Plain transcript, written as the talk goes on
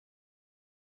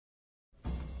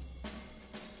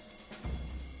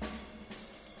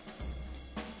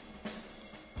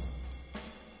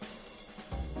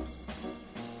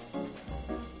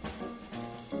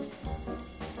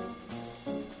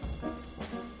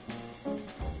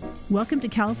Welcome to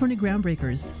California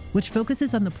Groundbreakers, which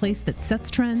focuses on the place that sets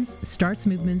trends, starts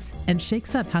movements, and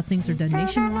shakes up how things are done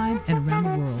nationwide and around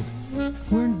the world.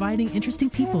 We're inviting interesting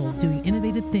people doing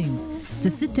innovative things to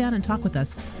sit down and talk with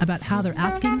us about how they're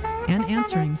asking and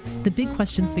answering the big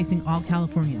questions facing all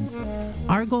Californians.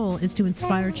 Our goal is to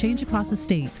inspire change across the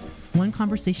state, one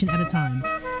conversation at a time.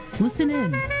 Listen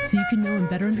in so you can know and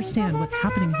better understand what's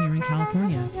happening here in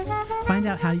California. Find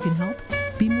out how you can help,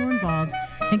 be more involved,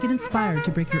 and get inspired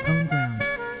to break your own ground.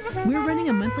 We're running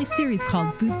a monthly series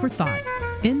called Food for Thought,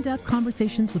 in-depth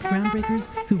conversations with groundbreakers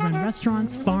who run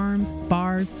restaurants, farms,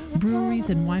 bars, breweries,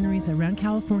 and wineries around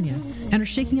California and are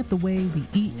shaking up the way we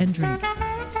eat and drink.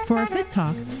 For our fifth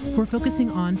talk, we're focusing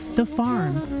on the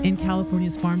farm in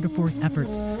California's farm to fork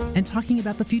efforts and talking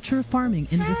about the future of farming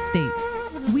in this state.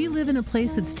 We live in a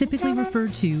place that's typically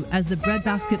referred to as the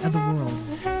breadbasket of the world,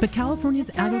 but California's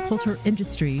agriculture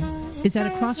industry is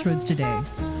at a crossroads today.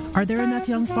 Are there enough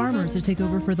young farmers to take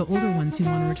over for the older ones who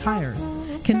want to retire?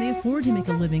 Can they afford to make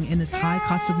a living in this high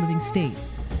cost of living state?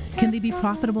 Can they be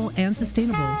profitable and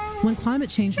sustainable when climate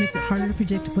change makes it harder to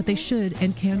predict what they should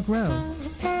and can grow?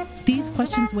 These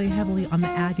questions weigh heavily on the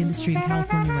ag industry in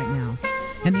California right now,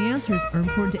 and the answers are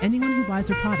important to anyone who buys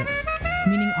our products,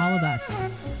 meaning all of us.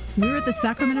 We're at the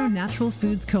Sacramento Natural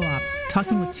Foods Co-op,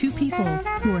 talking with two people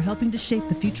who are helping to shape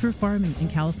the future of farming in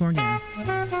California.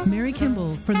 Mary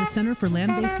Kimball from the Center for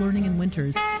Land-Based Learning in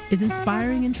Winters is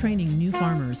inspiring and training new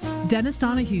farmers. Dennis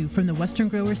Donahue from the Western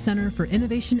Growers Center for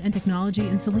Innovation and Technology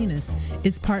in Salinas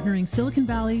is partnering Silicon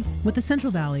Valley with the Central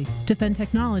Valley to fund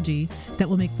technology that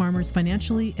will make farmers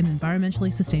financially and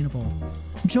environmentally sustainable.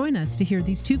 Join us to hear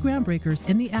these two groundbreakers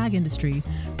in the ag industry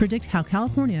predict how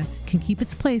California can keep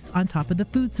its place on top of the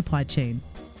food supply chain.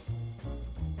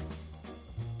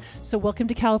 So welcome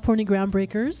to California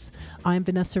Groundbreakers. I'm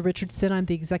Vanessa Richardson. I'm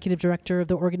the executive director of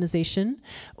the organization.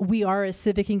 We are a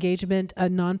civic engagement, a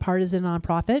nonpartisan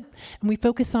nonprofit, and we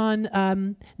focus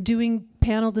on doing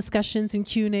panel discussions and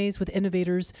Q&As with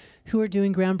innovators who are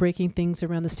doing groundbreaking things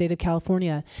around the state of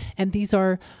California. And these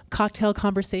are cocktail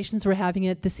conversations. We're having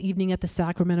it this evening at the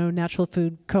Sacramento Natural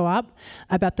Food Co-op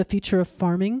about the future of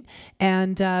farming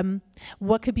and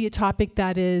what could be a topic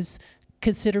that is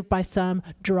considered by some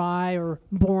dry or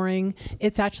boring.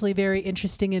 It's actually very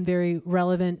interesting and very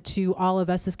relevant to all of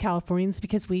us as Californians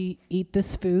because we eat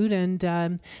this food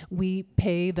and we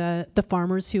pay the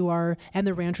farmers who are and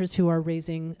the ranchers who are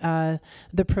raising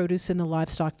the produce and the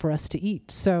livestock for us to eat.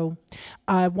 So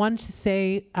I wanted to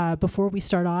say before we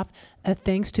start off,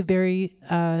 thanks to very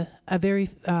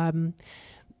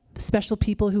special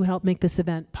people who helped make this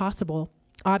event possible.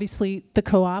 Obviously, the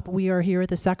co-op, we are here at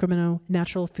the Sacramento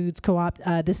Natural Foods Co-op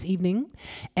this evening.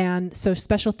 And so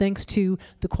special thanks to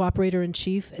the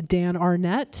cooperator-in-chief, Dan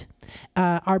Arnett,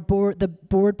 the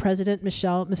board president,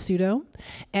 Michelle Masudo,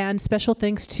 and special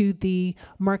thanks to the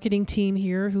marketing team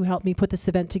here who helped me put this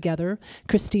event together,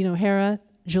 Christine O'Hara,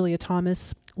 Julia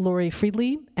Thomas, Lori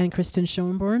Friedley, and Kristen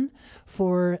Schoenborn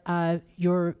for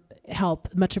your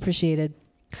help. Much appreciated.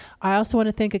 I also want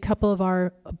to thank a couple of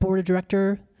our board of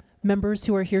director members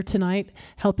who are here tonight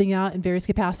helping out in various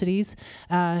capacities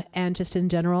and just in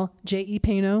general. J.E.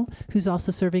 Pano, who's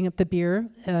also serving up the beer,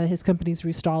 his company's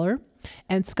Roostaller,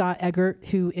 and Scott Eggert,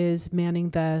 who is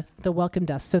manning the welcome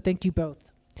desk. So thank you both.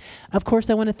 Of course,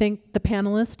 I want to thank the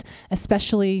panelists,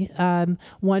 especially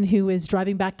one who is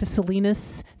driving back to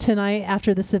Salinas tonight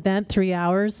after this event, 3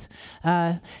 hours,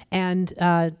 and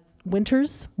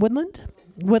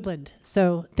Woodland.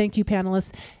 So thank you,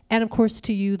 panelists. And of course,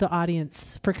 to you, the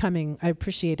audience, for coming. I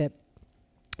appreciate it.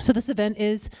 So this event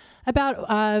is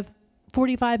about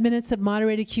 45 minutes of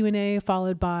moderated Q&A,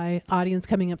 followed by audience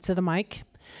coming up to the mic.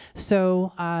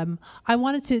 So I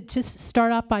wanted to just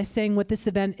start off by saying what this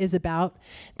event is about.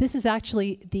 This is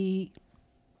actually the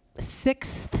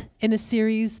 6th in a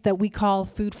series that we call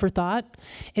Food for Thought.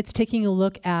 It's taking a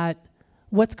look at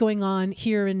what's going on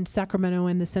here in Sacramento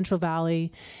and the Central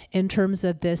Valley in terms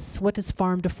of this, what does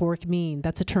farm to fork mean?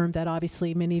 That's a term that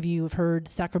obviously many of you have heard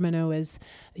Sacramento is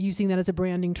using that as a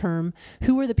branding term.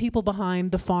 Who are the people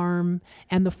behind the farm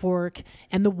and the fork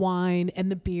and the wine and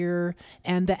the beer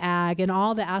and the ag and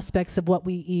all the aspects of what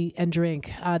we eat and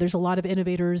drink? There's a lot of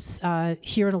innovators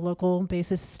here on a local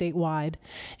basis, statewide.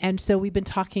 And so we've been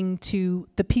talking to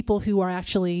the people who are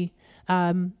actually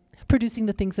producing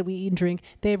the things that we eat and drink.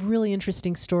 They have really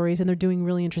interesting stories and they're doing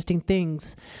really interesting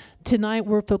things. Tonight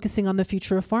we're focusing on the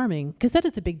future of farming because that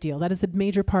is a big deal. That is a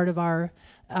major part of our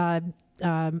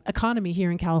economy here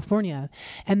in California.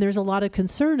 And there's a lot of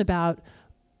concern about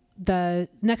the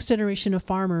next generation of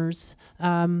farmers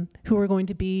who are going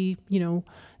to be,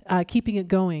 keeping it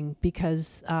going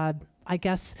because I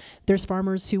guess there's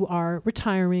farmers who are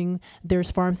retiring,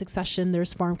 there's farm succession,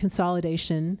 there's farm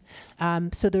consolidation.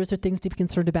 So those are things to be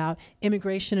concerned about.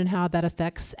 Immigration and how that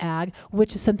affects ag,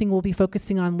 which is something we'll be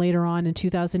focusing on later on in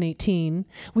 2018.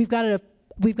 We've got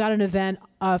an event,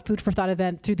 a Food for Thought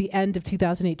event through the end of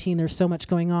 2018. There's so much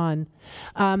going on.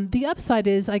 The upside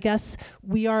is, I guess,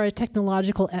 we are a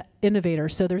technological innovator.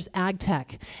 So there's ag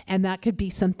tech, and that could be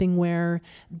something where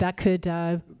that could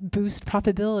boost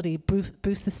profitability,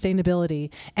 boost sustainability.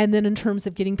 And then in terms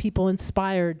of getting people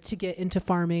inspired to get into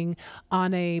farming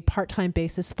on a part-time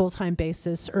basis, full-time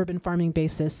basis, urban farming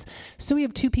basis. So we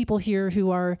have two people here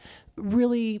who are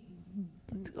really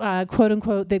quote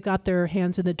unquote, they've got their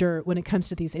hands in the dirt when it comes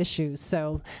to these issues.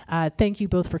 So thank you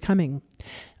both for coming.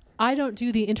 I don't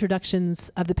do the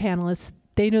introductions of the panelists.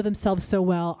 They know themselves so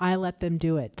well, I let them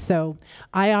do it. So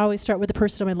I always start with the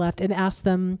person on my left and ask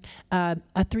them a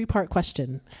 3-part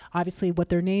question. Obviously, what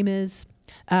their name is,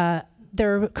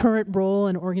 their current role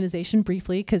and organization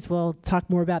briefly, because we'll talk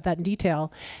more about that in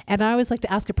detail. And I always like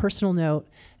to ask a personal note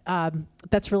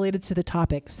that's related to the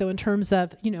topic. So in terms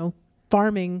of,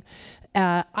 farming,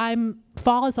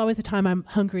 fall is always the time I'm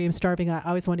hungry, I'm starving, I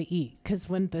always want to eat, because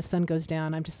when the sun goes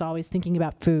down, I'm just always thinking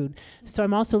about food. So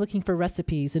I'm also looking for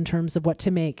recipes in terms of what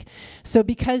to make. So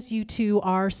because you two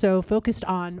are so focused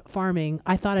on farming,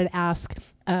 I thought I'd ask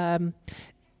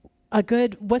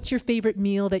what's your favorite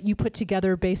meal that you put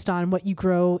together based on what you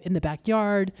grow in the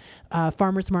backyard,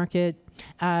 farmer's market,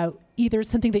 either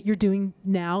something that you're doing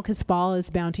now because fall is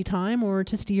bounty time, or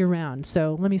just year round.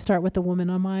 So let me start with the woman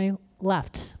on my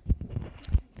left.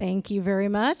 Thank you very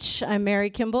much. I'm Mary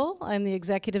Kimball. I'm the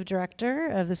Executive Director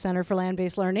of the Center for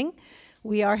Land-Based Learning.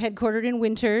 We are headquartered in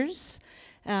Winters.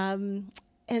 And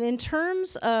in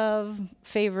terms of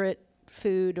favorite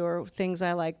food or things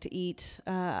I like to eat,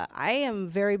 I am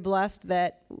very blessed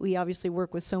that we obviously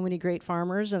work with so many great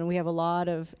farmers, and we have a lot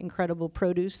of incredible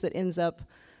produce that ends up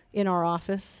in our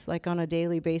office, like on a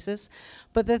daily basis.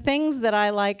 But the things that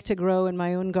I like to grow in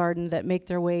my own garden that make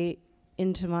their way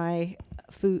into my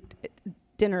food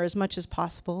dinner as much as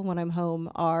possible when I'm home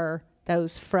are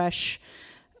those fresh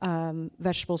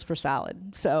vegetables for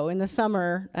salad. So in the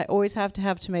summer, I always have to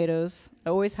have tomatoes, I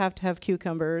always have to have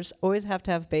cucumbers, always have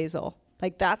to have basil.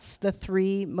 Like, that's the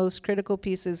 3 most critical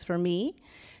pieces for me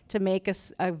to make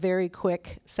a very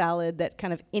quick salad that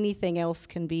kind of anything else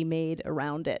can be made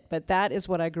around it. But that is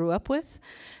what I grew up with.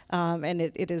 And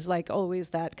it is like always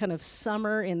that kind of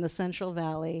summer in the Central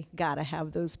Valley, gotta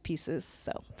have those pieces.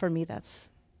 So for me, that's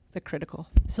the critical.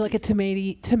 So like a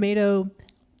tomato,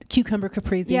 cucumber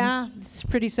caprese. Yeah, it's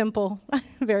pretty simple,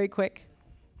 very quick.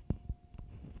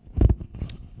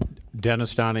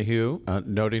 Dennis Donahue,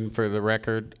 noting for the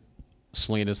record,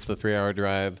 Salinas, the 3-hour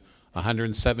drive,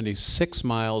 176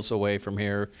 miles away from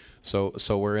here, so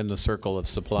we're in the circle of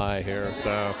supply here.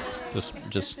 So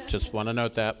just want to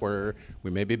note that we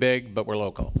may be big, but we're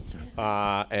local.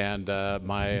 And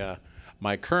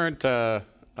my current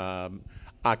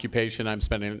occupation, I'm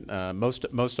spending most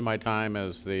of my time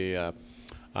as the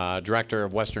director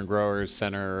of Western Growers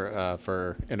Center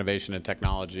for Innovation and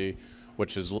Technology,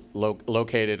 which is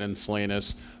located in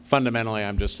Salinas. Fundamentally,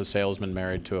 I'm just a salesman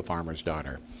married to a farmer's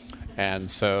daughter. And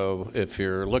so if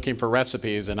you're looking for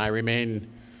recipes, and I remain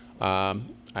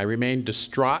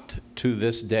distraught to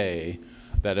this day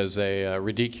that as a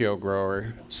radicchio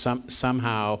grower,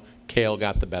 somehow kale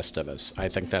got the best of us. I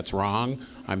think that's wrong.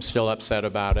 I'm still upset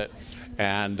about it.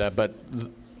 And but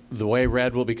the way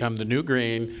red will become the new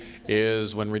green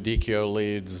is when radicchio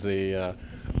leads the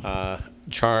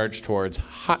charge towards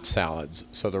hot salads.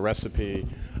 So the recipe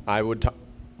I would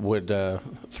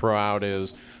throw out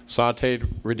is sauteed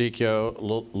radicchio,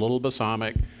 little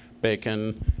balsamic,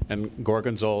 bacon, and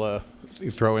gorgonzola.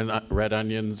 You throw in red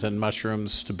onions and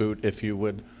mushrooms to boot if you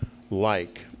would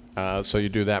like. So you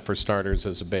do that for starters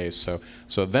as a base.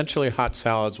 So eventually hot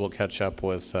salads will catch up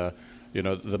with the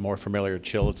more familiar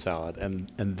chilled salad,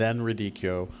 and then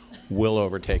radicchio will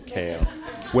overtake kale,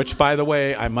 which, by the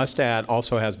way, I must add,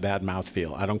 also has bad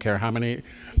mouthfeel. I don't care how many,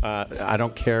 I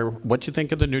don't care what you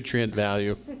think of the nutrient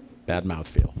value, bad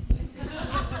mouthfeel.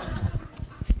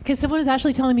 Because someone is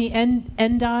actually telling me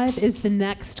endive is the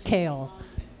next kale.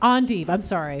 Endive, I'm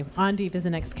sorry. Endive is the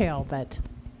next kale, but...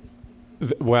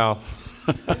 Well...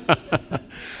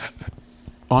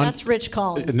 That's Rich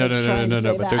Collins. No.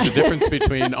 But there's a difference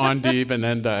between endive and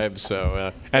endive.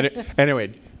 So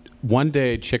anyway, one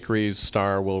day chicory's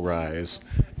star will rise.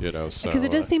 So because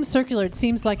it does seem circular. It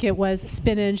seems like it was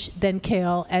spinach, then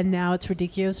kale, and now it's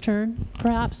radicchio's turn,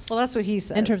 perhaps. Well, that's what he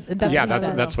says.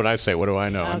 That's what I say. What do I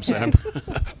know? Okay.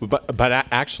 But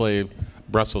actually,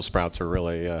 Brussels sprouts are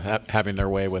really having their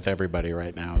way with everybody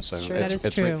right now. So true. That is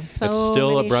true. It's still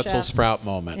a many Brussels chefs sprout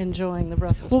moment. Enjoying the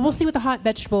Brussels Well, we'll sprouts. see what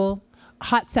the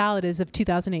hot salad is of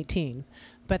 2018,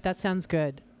 but that sounds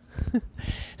good.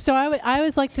 So I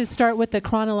always like to start with the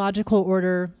chronological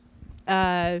order,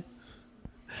 the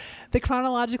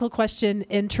chronological question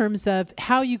in terms of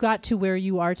how you got to where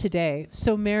you are today.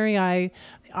 So Mary, I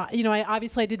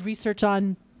obviously I did research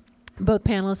on both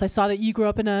panelists. I saw that you grew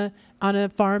up on a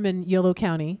farm in Yolo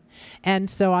County, and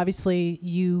so obviously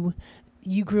you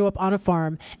grew up on a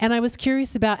farm. And I was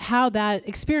curious about how that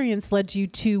experience led you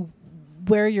to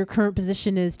where your current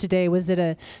position is today. Was it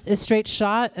a straight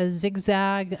shot, a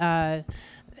zigzag?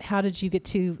 How did you get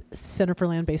to Center for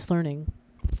Land-Based Learning?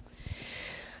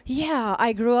 Yeah,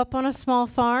 I grew up on a small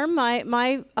farm.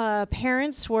 My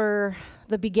parents were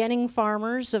the beginning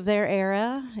farmers of their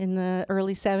era in the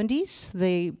early 70s.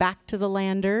 They back to the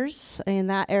landers in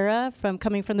that era,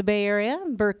 coming from the Bay Area,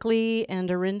 Berkeley and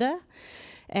Orinda.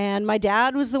 And my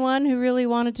dad was the one who really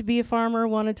wanted to be a farmer,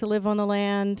 wanted to live on the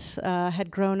land,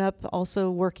 had grown up also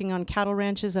working on cattle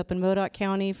ranches up in Modoc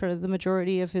County for the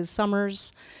majority of his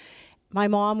summers. My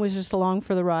mom was just along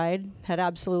for the ride, had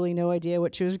absolutely no idea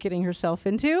what she was getting herself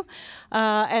into.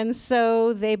 And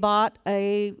so they bought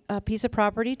a piece of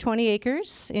property, 20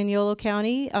 acres in Yolo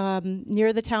County,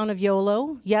 near the town of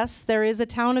Yolo. Yes, there is a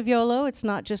town of Yolo. It's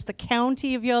not just the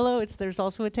county of Yolo. There's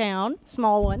also a town,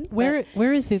 small one.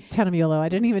 Where is the town of Yolo? I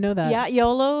didn't even know that. Yeah,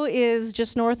 Yolo is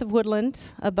just north of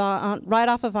Woodland, about right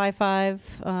off of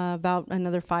I-5, about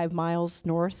another 5 miles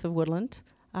north of Woodland.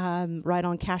 Right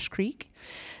on Cache Creek.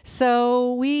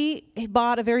 So we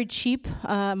bought a very cheap,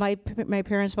 my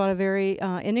parents bought a very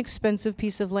inexpensive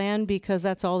piece of land because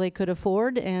that's all they could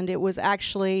afford. And it was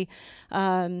actually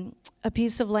a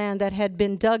piece of land that had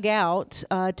been dug out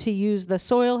to use, the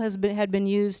soil had been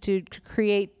used to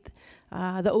create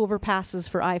the overpasses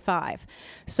for I-5.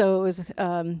 So it was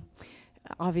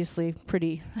obviously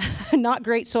pretty not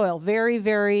great soil, very,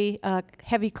 very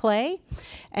heavy clay,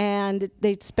 and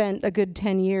they'd spent a good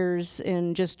 10 years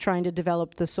in just trying to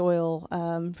develop the soil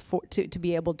to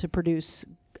be able to produce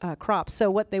crops. So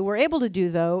what they were able to do,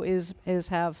 though, is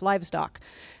have livestock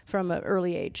from an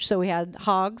early age. So we had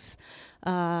hogs,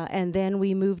 and then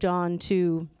we moved on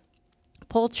to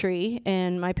poultry,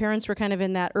 and my parents were kind of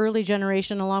in that early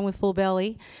generation along with Full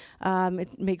Belly.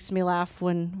 It makes me laugh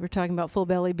when we're talking about Full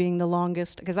Belly being the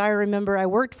longest, because I remember I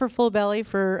worked for Full Belly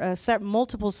for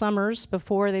multiple summers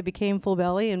before they became Full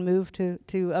Belly and moved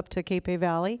to up to Capay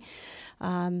Valley,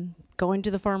 going to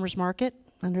the farmers market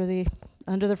under the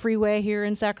freeway here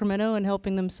in Sacramento and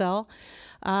helping them sell.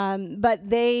 But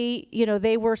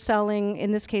they were selling,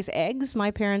 in this case, eggs.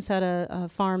 My parents had a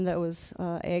farm that was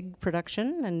egg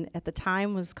production, and at the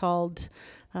time was called,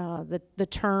 the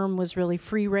term was really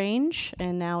free range,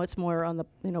 and now it's more on the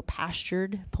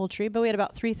pastured poultry. But we had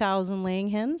about 3,000 laying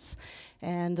hens,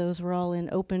 and those were all in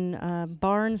open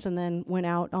barns, and then went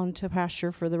out onto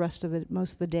pasture for the rest of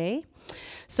most of the day.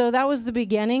 So that was the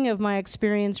beginning of my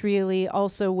experience, really,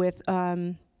 also with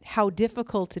how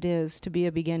difficult it is to be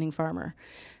a beginning farmer.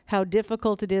 How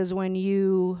difficult it is when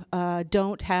you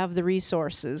don't have the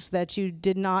resources, that you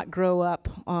did not grow up,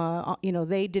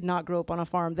 they did not grow up on a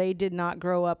farm. They did not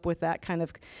grow up with that kind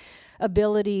of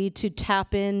ability to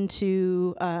tap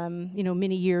into,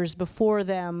 many years before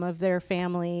them of their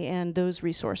family and those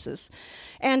resources.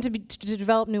 And to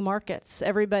develop new markets.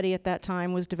 Everybody at that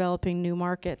time was developing new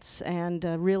markets, and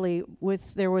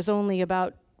there was only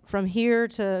about, from here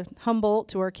to Humboldt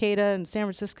to Arcata and San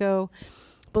Francisco,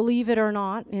 believe it or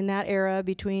not, in that era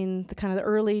between the kind of the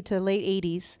early to late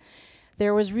 80s,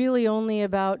 there was really only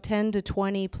about 10 to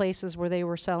 20 places where they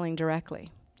were selling directly.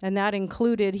 And that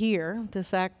included here, the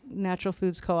Sac Natural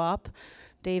Foods Co-op,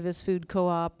 Davis Food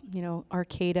Co-op,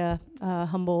 Arcata,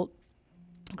 Humboldt,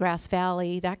 Grass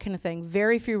Valley, that kind of thing.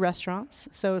 Very few restaurants.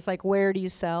 So it's like, where do you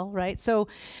sell, right? So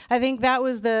I think that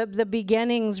was the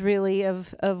beginnings, really,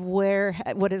 of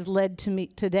what has led to me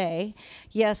today.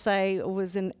 Yes, I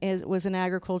was in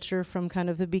agriculture from kind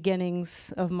of the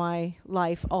beginnings of my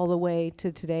life all the way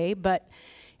to today. But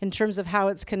in terms of how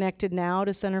it's connected now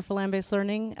to Center for Land-Based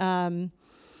Learning,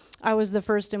 I was the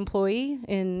first employee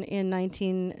in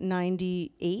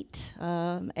 1998,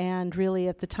 and really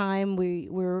at the time we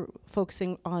were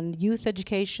focusing on youth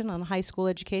education, on high school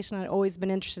education. I'd always been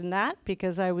interested in that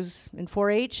because I was in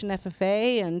 4-H and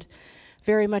FFA and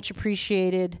very much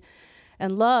appreciated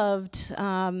and loved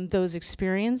those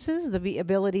experiences, the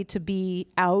ability to be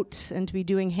out and to be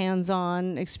doing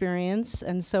hands-on experience,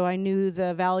 and so I knew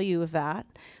the value of that.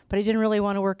 but I didn't really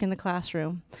want to work in the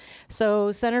classroom.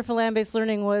 So Center for Land-Based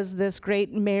Learning was this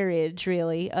great marriage,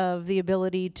 really, of the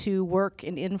ability to work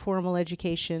in informal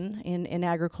education in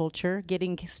agriculture,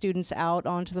 getting students out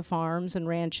onto the farms and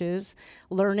ranches,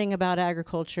 learning about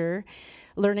agriculture,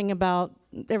 learning about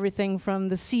everything from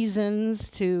the seasons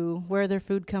to where their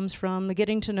food comes from,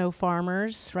 getting to know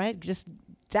farmers, right? Just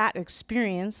that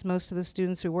experience. Most of the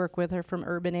students we work with are from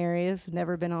urban areas,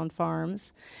 never been on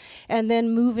farms. And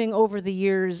then moving over the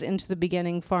years into the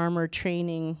beginning farmer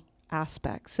training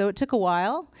aspect. So it took a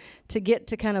while to get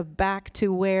to kind of back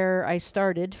to where I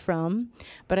started from,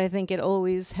 but I think it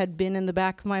always had been in the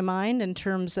back of my mind in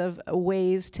terms of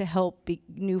ways to help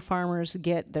new farmers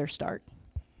get their start.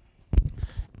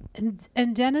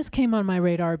 And Dennis came on my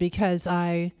radar because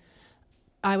I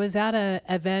was at an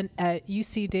event at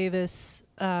UC Davis,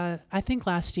 I think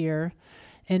last year,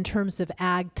 in terms of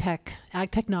ag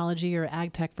technology, or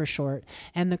ag tech for short.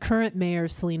 And the current mayor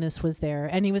of Salinas was there.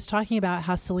 And he was talking about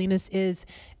how Salinas is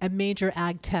a major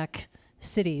ag tech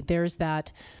city. There's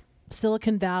that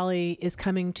Silicon Valley is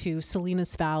coming to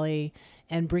Salinas Valley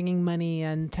and bringing money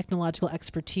and technological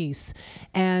expertise.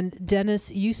 And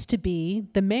Dennis used to be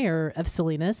the mayor of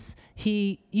Salinas.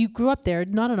 You grew up there,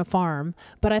 not on a farm,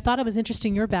 but I thought it was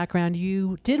interesting, your background.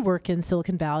 You did work in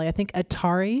Silicon Valley. I think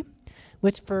Atari,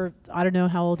 which I don't know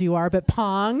how old you are, but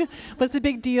Pong was a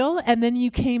big deal. And then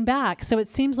you came back. So it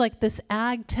seems like this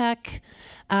ag tech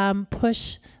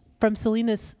push from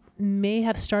Salinas may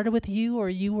have started with you, or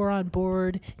you were on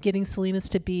board getting Salinas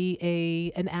to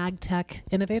be an ag tech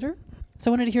innovator. So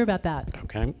I wanted to hear about that.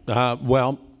 Okay.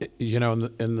 Well,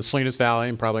 in the Salinas Valley,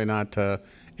 and probably not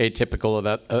atypical of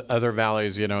that other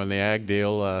valleys, in the ag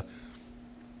deal,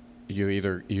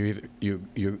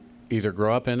 you either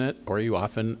grow up in it or you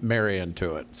often marry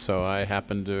into it. So I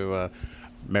happened to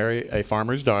marry a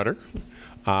farmer's daughter.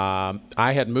 I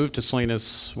had moved to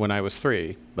Salinas when I was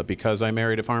 3, but because I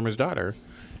married a farmer's daughter,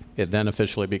 it then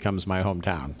officially becomes my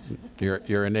hometown.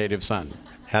 You're a native son.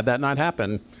 Had that not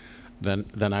happened,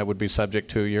 then I would be subject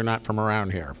to, you're not from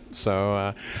around here.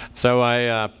 So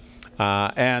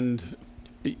marrying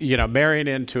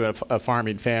into a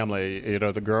farming family,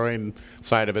 the growing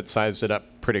side of it sized it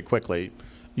up pretty quickly.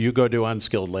 You go do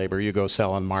unskilled labor, you go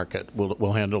sell and market.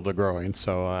 We'll handle the growing.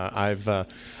 So I've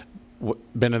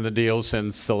been in the deal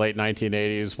since the late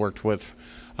 1980s, worked with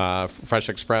Fresh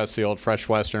Express, the old Fresh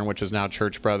Western, which is now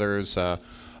Church Brothers,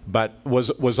 but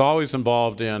was always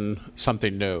involved in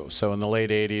something new. So in the late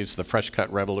 80s, the fresh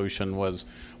cut revolution was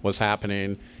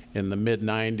happening. In the mid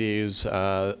 90s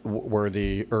were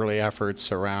the early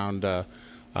efforts around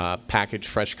packaged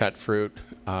fresh cut fruit.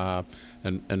 And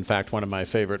in fact, one of my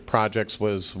favorite projects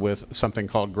was with something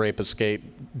called Grape Escape,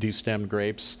 destemmed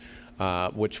grapes,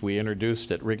 which we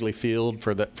introduced at Wrigley Field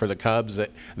for the Cubs.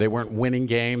 They weren't winning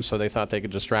games, so they thought they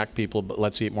could distract people, but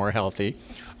let's eat more healthy.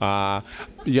 I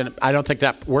don't think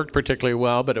that worked particularly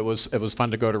well, but it was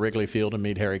fun to go to Wrigley Field and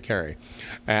meet Harry Carey.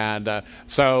 And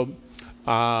so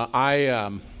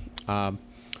I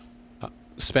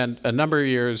spent a number of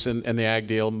years in the ag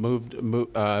deal,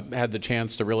 had the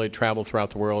chance to really travel throughout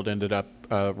the world, ended up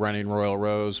running Royal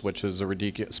Rose, which is a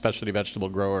ridiculous specialty vegetable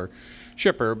grower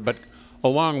shipper. But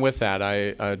along with that,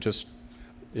 I just,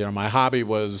 my hobby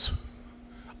was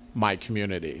my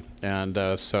community.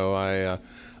 And so I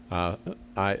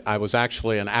was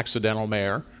actually an accidental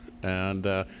mayor. And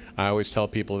I always tell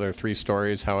people there are 3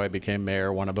 stories how I became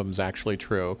mayor. One of them is actually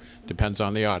true. Depends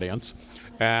on the audience.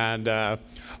 And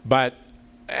but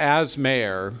as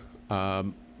mayor,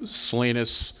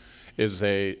 Salinas is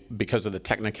because of the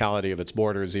technicality of its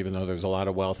borders, even though there's a lot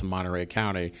of wealth in Monterey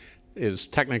County, is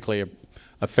technically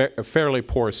a fairly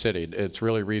poor city. It's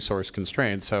really resource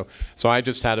constrained. So I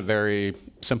just had a very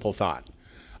simple thought.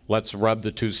 Let's rub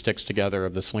the 2 sticks together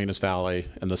of the Salinas Valley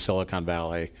and the Silicon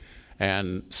Valley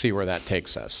and see where that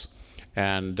takes us.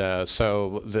 And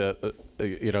so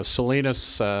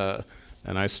Salinas,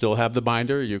 and I still have the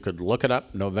binder. You could look it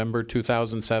up. November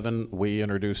 2007, we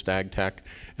introduced ag tech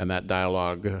and that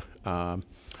dialogue to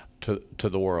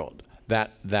the world.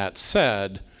 That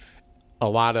said, a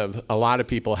lot of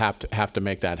people have to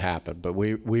make that happen. But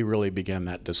we really began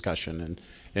that discussion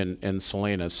in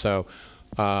Salinas. So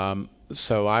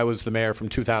I was the mayor from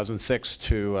 2006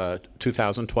 to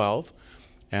 2012.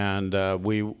 And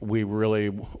we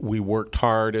worked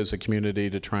hard as a community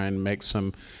to try and make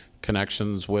some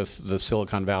connections with the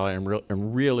Silicon Valley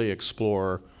and really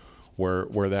explore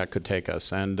where that could take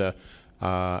us. And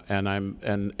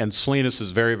Salinas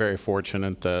is very, very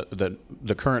fortunate that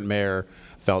the current mayor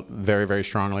felt very, very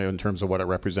strongly in terms of what it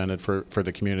represented for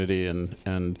the community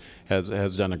and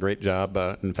has done a great job.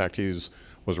 In fact, he's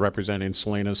was representing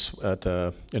Salinas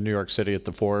in New York City at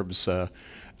the Forbes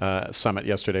summit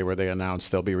yesterday, where they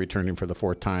announced they'll be returning for the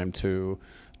 4th time to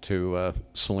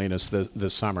Salinas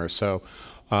this summer. So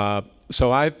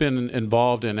I've been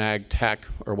involved in ag tech,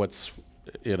 or what's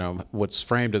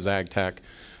framed as ag tech,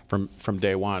 from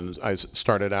day one. I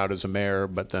started out as a mayor,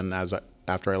 but then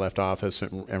after I left office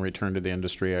and returned to the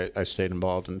industry, I stayed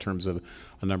involved in terms of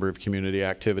a number of community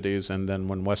activities. And then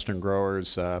when Western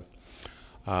Growers,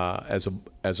 as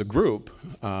a group,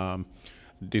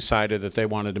 decided that they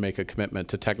wanted to make a commitment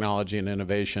to technology and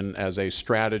innovation as a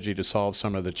strategy to solve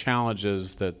some of the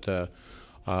challenges that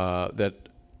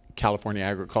California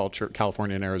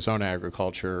and Arizona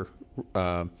agriculture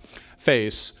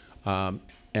face.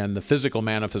 And the physical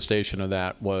manifestation of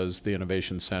that was the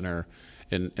Innovation Center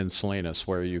in Salinas,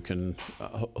 where you can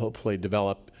hopefully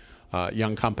develop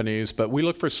young companies. But we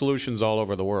look for solutions all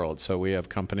over the world. So we have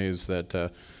companies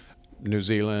that New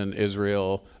Zealand,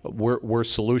 Israel, we're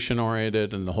solution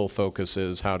oriented, and the whole focus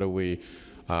is how do we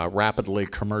rapidly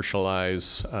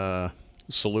commercialize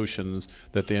solutions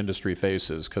that the industry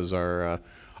faces, because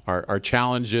our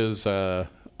challenges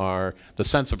are the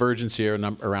sense of urgency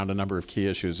around a number of key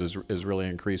issues is really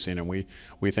increasing, and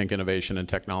we think innovation and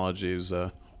technology is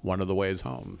one of the ways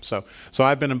home. So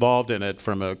I've been involved in it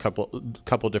from a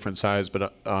couple different sides,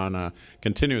 but on a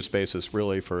continuous basis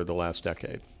really for the last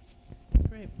decade.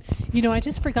 Great. I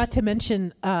just forgot to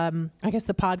mention, I guess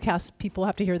the podcast people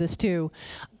have to hear this too.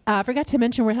 I forgot to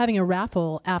mention we're having a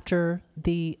raffle after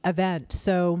the event.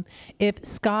 So if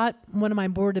Scott, one of my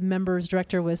board members,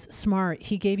 director, was smart,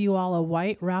 he gave you all a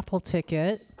white raffle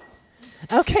ticket.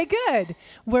 Okay, good.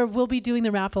 Where we'll be doing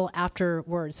the raffle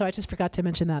afterwards. So I just forgot to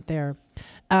mention that there.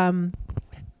 Why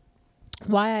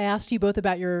I asked you both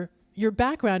about your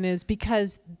background is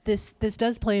because this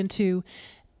does play into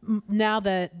now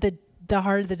the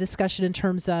heart of the discussion in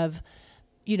terms of,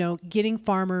 getting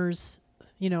farmers,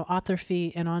 off their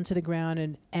feet and onto the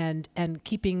ground and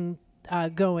keeping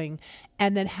going,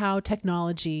 and then how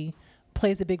technology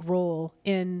plays a big role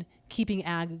in keeping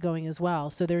ag going as well.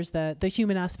 So there's the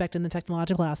human aspect and the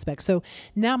technological aspect. So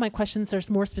now my questions are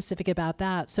more specific about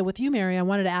that. So with you, Mary, I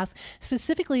wanted to ask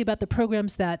specifically about the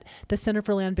programs that the Center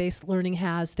for Land-Based Learning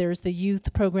has. There's the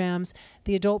youth programs,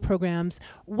 the adult programs.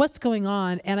 What's going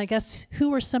on? And I guess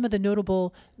who are some of the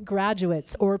notable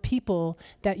graduates or people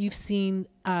that you've seen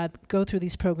go through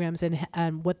these programs,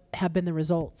 and what have been the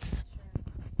results?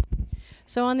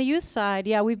 So on the youth side,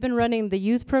 we've been running the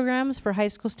youth programs for high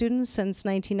school students since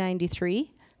 1993.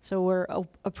 So we're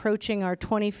approaching our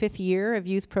 25th year of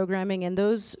youth programming, and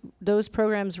those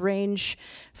programs range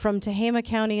from Tehama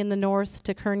County in the north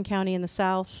to Kern County in the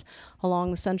south,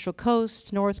 along the Central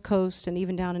Coast, North Coast, and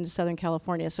even down into Southern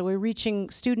California. So we're reaching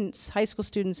students, high school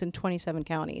students in 27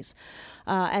 counties.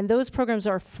 And those programs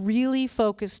are really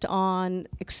focused on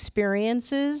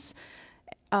experiences,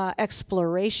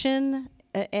 exploration,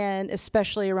 and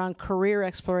especially around career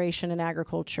exploration in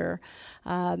agriculture.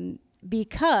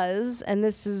 Because, and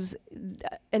this is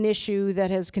an issue that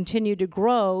has continued to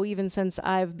grow even since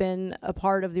I've been a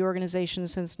part of the organization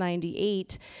since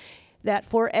 '98, that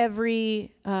for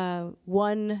every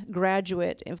one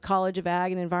graduate of College of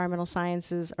Ag and Environmental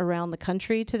Sciences around the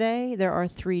country today, there are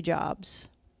 3 jobs.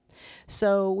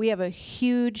 So we have a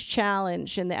huge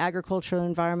challenge in the agricultural,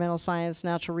 environmental science,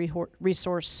 natural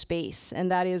resource space,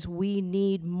 and that is we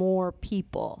need more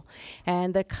people.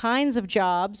 And the kinds of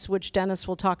jobs, which Dennis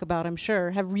will talk about, I'm sure,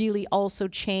 have really also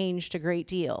changed a great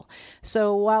deal.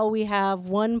 So while we have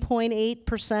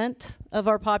 1.8% of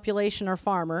our population are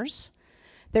farmers,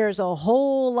 there's a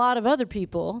whole lot of other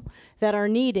people that are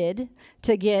needed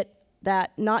to get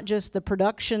that, not just the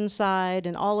production side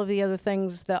and all of the other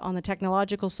things that on the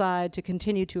technological side, to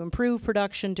continue to improve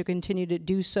production, to continue to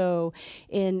do so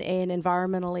in an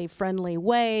environmentally friendly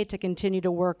way, to continue to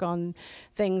work on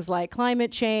things like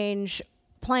climate change,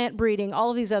 plant breeding, all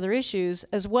of these other issues,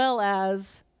 as well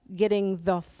as getting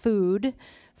the food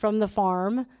from the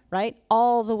farm, right,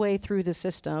 all the way through the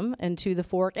system and to the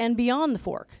fork and beyond the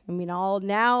fork. I mean,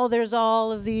 now there's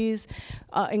all of these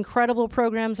incredible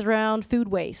programs around food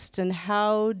waste, and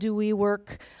how do we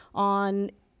work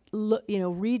on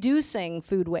reducing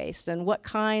food waste, and what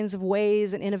kinds of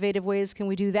ways and innovative ways can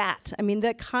we do that? I mean,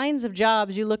 the kinds of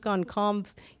jobs you look on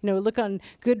look on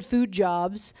good food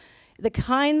jobs. The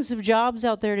kinds of jobs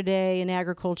out there today in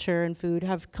agriculture and food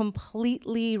have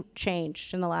completely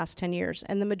changed in the last 10 years.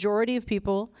 And the majority of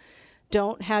people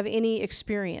don't have any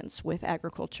experience with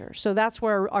agriculture. So that's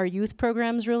where our youth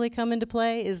programs really come into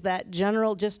play, is that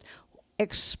general just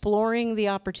exploring the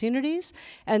opportunities.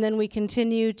 And then we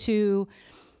continue to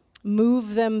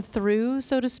move them through,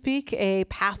 so to speak, a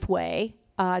pathway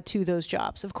to those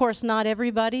jobs. Of course, not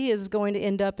everybody is going to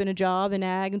end up in a job in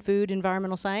ag and food,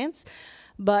 environmental science,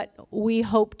 but we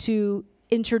hope to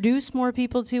introduce more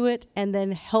people to it and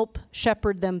then help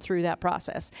shepherd them through that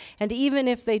process. And even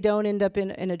if they don't end up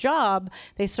in a job,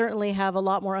 they certainly have a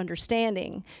lot more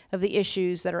understanding of the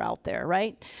issues that are out there,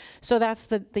 right? So that's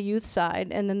the youth side.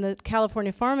 And then the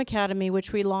California Farm Academy,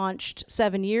 which we launched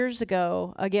 7 years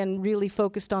ago, again, really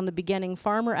focused on the beginning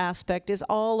farmer aspect, is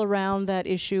all around that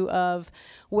issue of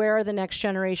where are the next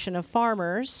generation of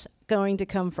farmers going to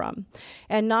come from.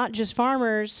 And not just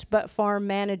farmers, but farm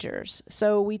managers.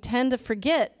 So we tend to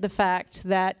forget the fact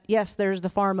that, yes, there's the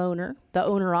farm owner, the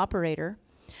owner-operator,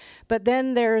 but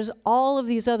then there's all of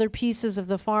these other pieces of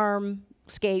the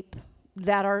farmscape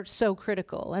that are so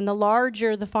critical. And the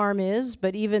larger the farm is,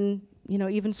 but even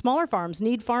smaller farms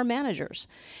need farm managers.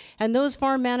 And those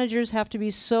farm managers have to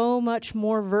be so much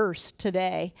more versed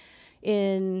today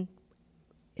in,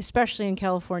 especially in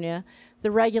California,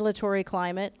 the regulatory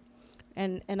climate.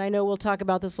 And I know we'll talk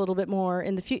about this a little bit more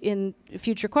in in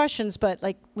future questions, but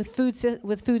like with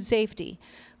food safety,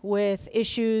 with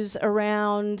issues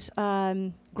around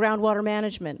groundwater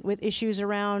management, with issues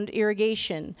around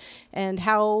irrigation, and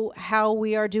how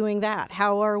we are doing that.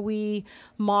 How are we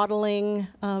modeling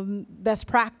best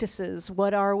practices?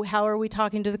 How are we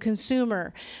talking to the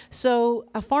consumer? So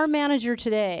a farm manager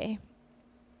today,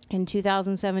 in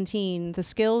 2017, the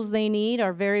skills they need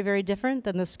are very, very different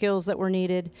than the skills that were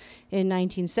needed in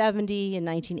 1970, in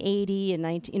 1980,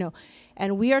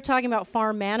 and we are talking about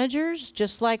farm managers,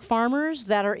 just like farmers,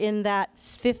 that are in that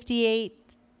 58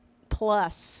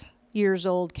 plus years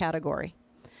old category.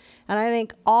 And I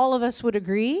think all of us would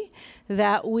agree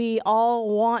that we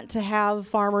all want to have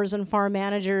farmers and farm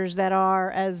managers that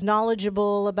are as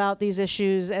knowledgeable about these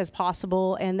issues as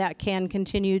possible and that can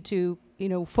continue to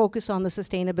focus on the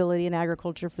sustainability in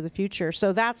agriculture for the future.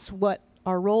 So that's what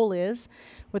our role is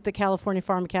with the California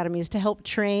Farm Academy, is to help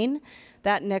train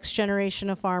that next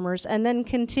generation of farmers and then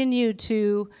continue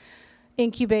to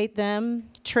incubate them,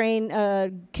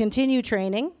 continue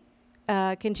training,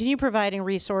 continue providing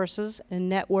resources and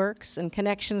networks and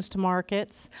connections to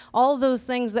markets, all of those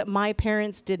things that my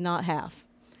parents did not have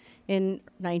in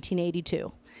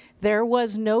 1982. There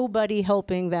was nobody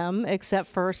helping them except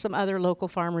for some other local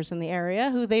farmers in the area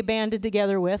who they banded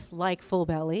together with, like Full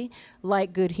Belly,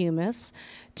 like Good Humus,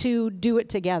 to do it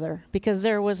together because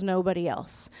there was nobody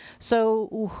else.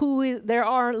 So there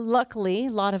are luckily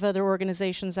a lot of other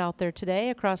organizations out there today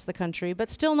across the country, but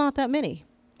still not that many,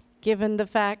 given the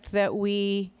fact that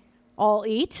we all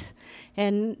eat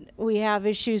and we have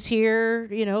issues here,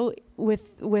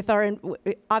 with our,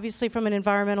 obviously from an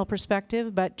environmental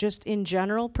perspective, but just in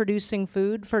general, producing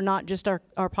food for not just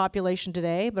our population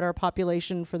today, but our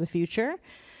population for the future.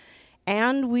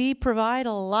 And we provide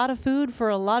a lot of food for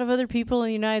a lot of other people in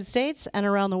the United States and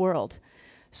around the world.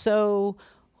 So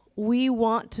we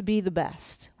want to be the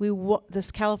best. This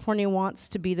California wants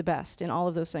to be the best in all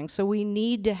of those things. So we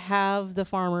need to have the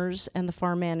farmers and the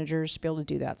farm managers to be able to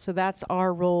do that. So that's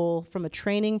our role from a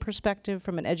training perspective,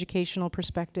 from an educational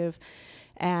perspective,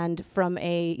 and from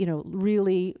a,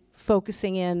 really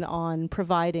focusing in on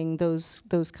providing those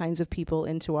kinds of people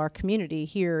into our community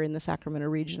here in the Sacramento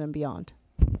region and beyond.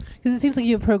 Because it seems like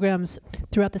you have programs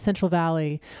throughout the Central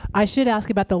Valley. I should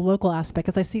ask about the local aspect,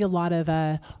 because I see a lot of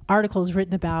articles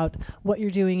written about what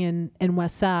you're doing in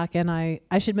West Sac. And I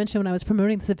should mention, when I was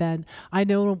promoting this event, I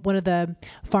know one of the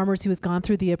farmers who has gone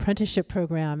through the apprenticeship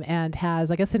program and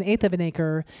has, I guess, 1/8 of an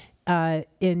acre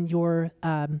in your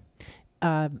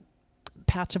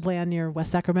patch of land near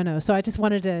West Sacramento. So I just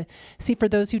wanted to see, for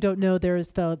those who don't know, there's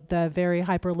the very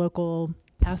hyper-local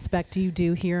aspect you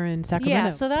do here in Sacramento. Yeah,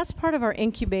 so that's part of our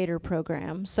incubator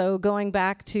program. So going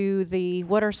back to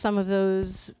what are some of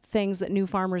those things that new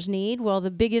farmers need? Well, the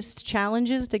biggest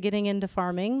challenges to getting into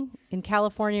farming in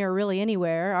California or really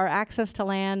anywhere are access to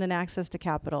land and access to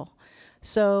capital.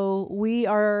 So we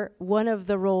are, one of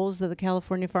the roles that the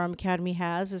California Farm Academy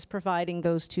has is providing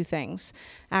those two things: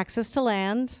 access to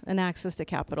land and access to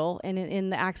capital. And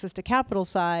in the access to capital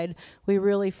side, we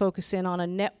really focus in on a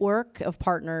network of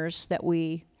partners that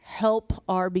we help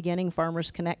our beginning farmers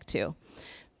connect to.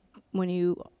 When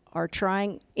you are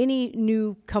trying any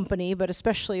new company, but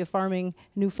especially a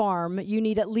new farm, you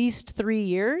need at least 3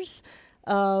 years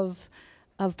of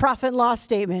profit and loss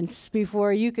statements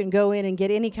before you can go in and get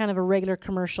any kind of a regular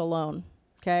commercial loan,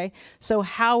 okay? So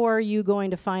how are you going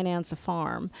to finance a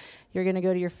farm? You're going to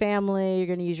go to your family, you're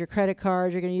going to use your credit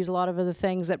cards, you're going to use a lot of other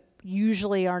things that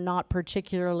usually are not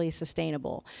particularly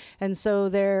sustainable. And so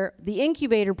the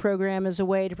incubator program is a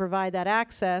way to provide that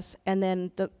access, and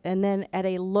then at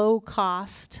a low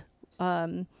cost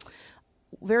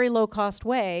very low-cost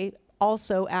way,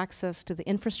 also access to the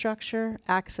infrastructure,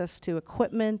 access to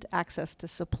equipment, access to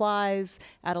supplies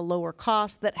at a lower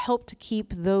cost that help to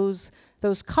keep those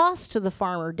costs to the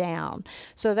farmer down.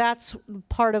 So that's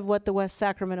part of what the West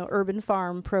Sacramento Urban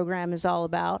Farm program is all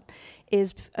about,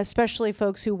 is especially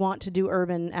folks who want to do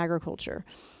urban agriculture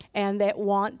and that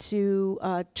want to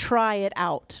try it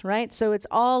out, right? So it's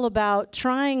all about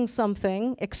trying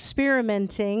something,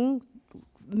 experimenting,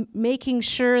 making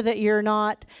sure that you're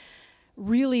not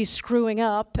really screwing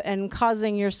up and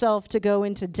causing yourself to go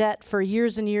into debt for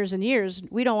years and years and years.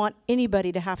 We don't want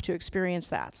anybody to have to experience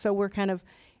that. So we're kind of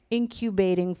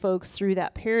incubating folks through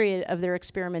that period of their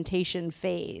experimentation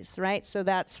phase, right? So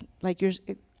that's like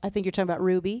I think you're talking about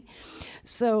Ruby.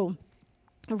 So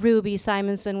Ruby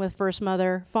Simonson with First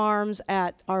Mother Farms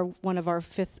at one of our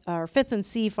Fifth and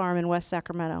C farm in West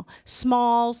Sacramento.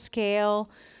 Small scale,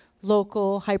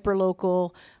 local,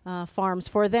 hyper-local farms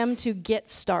for them to get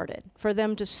started, for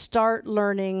them to start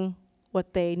learning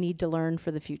what they need to learn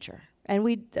for the future. And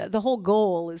the whole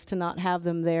goal is to not have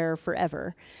them there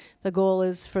forever. The goal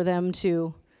is for them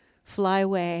to fly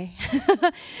away,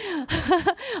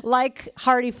 like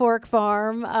Hardy Fork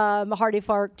Farm, Hardy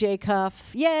Fork J.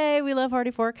 Cuff. Yay, we love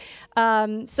Hardy Fork.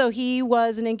 So he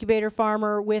was an incubator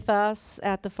farmer with us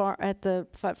at the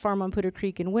farm on Poudre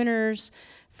Creek in Winters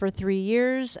for 3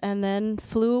 years, and then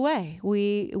flew away.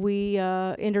 We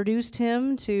introduced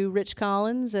him to Rich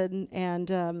Collins and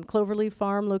Cloverleaf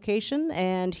Farm location,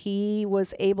 and he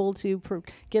was able to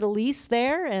get a lease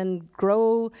there and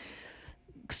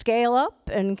scale up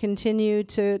and continue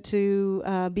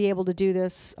to be able to do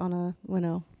this on a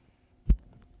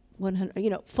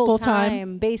 100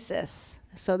 full-time basis.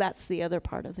 So that's the other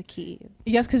part of the key.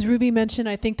 Yes, because Ruby mentioned,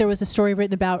 I think there was a story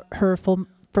written about her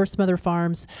First Mother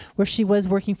Farms where she was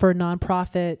working for a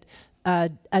nonprofit, a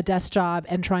desk job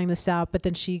and trying this out, but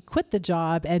then she quit the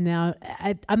job, and now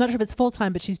I'm not sure if it's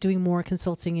full-time, but she's doing more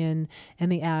consulting in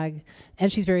the ag, and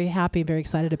she's very happy and very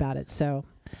excited about it. So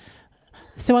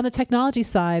on the technology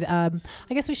side, I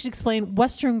guess we should explain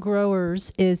Western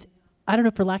Growers is, I don't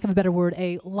know, for lack of a better word,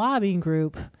 a lobbying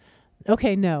group.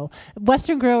 Okay, no.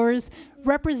 Western Growers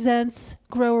represents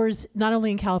growers not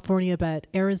only in California, but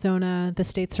Arizona, the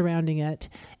states surrounding it.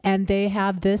 And they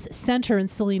have this center in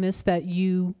Salinas that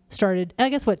you started, I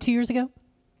guess, 2 years ago?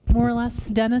 More or less,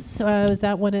 Dennis? Was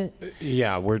that when it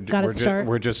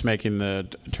we're just making the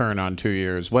turn on 2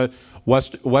 years.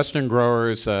 Western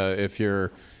Growers, if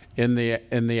you're in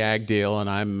the ag deal, and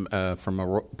I'm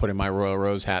putting my Royal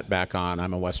Rose hat back on,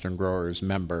 I'm a Western Growers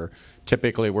member.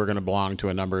 Typically, we're going to belong to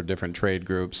a number of different trade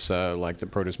groups, like the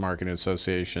Produce Marketing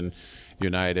Association,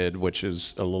 United, which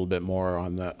is a little bit more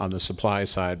on the supply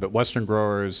side. But Western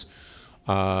Growers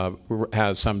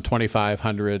has some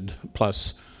 2,500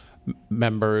 plus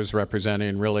members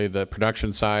representing really the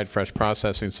production side, fresh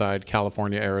processing side,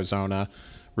 California, Arizona,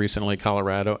 recently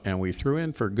Colorado, and we threw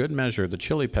in for good measure the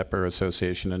Chili Pepper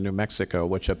Association in New Mexico,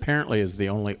 which apparently is the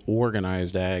only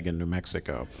organized ag in New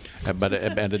Mexico. But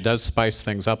it does spice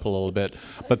things up a little bit.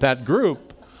 But that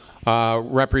group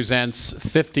represents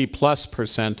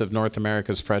 50+% of North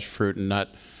America's fresh fruit and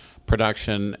nut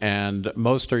production, and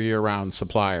most are year-round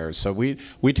suppliers. So we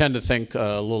tend to think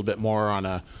a little bit more on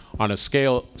a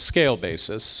scale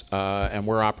basis, and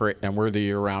we're the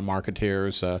year-round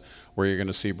marketeers. Where you're going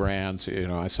to see brands.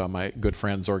 I saw my good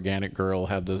friend's Organic Girl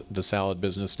have the salad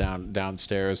business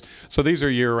downstairs. So these are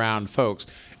year-round folks.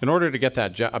 In order to get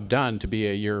that job done, to be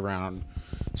a year-round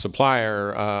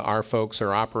supplier, our folks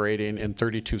are operating in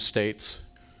 32 states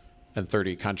and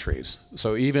 30 countries.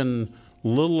 So even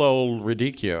little old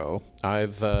Radicchio,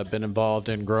 I've been involved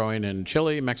in growing in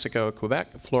Chile, Mexico,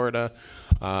 Quebec, Florida,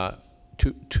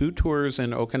 two tours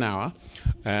in Okinawa,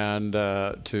 and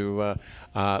because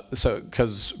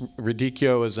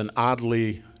Radicchio is an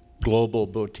oddly global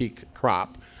boutique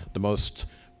crop, the most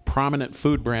prominent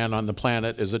food brand on the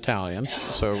planet is Italian,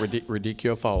 so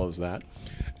Radicchio follows that,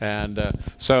 and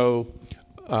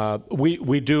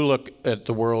we do look at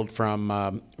the world from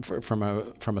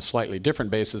a slightly different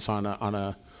basis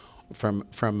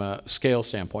from a scale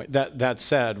standpoint. That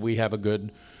said, we have a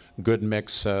good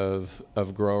mix of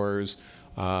growers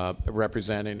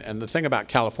representing. And the thing about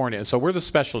California, so we're the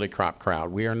specialty crop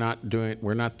crowd. We're not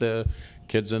the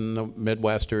kids in the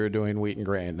Midwest who are doing wheat and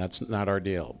grain. That's not our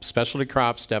deal. Specialty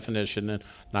crops, definition, and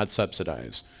not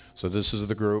subsidized. So this is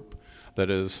the group that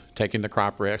is taking the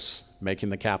crop risks, making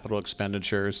the capital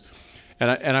expenditures.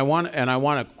 And I want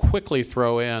to quickly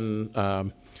throw in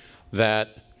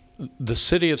that the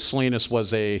city of Salinas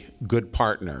was a good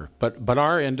partner, but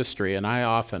our industry, and I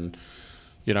often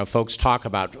folks talk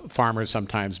about farmers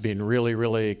sometimes being really,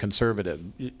 really conservative.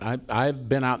 I've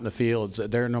been out in the fields.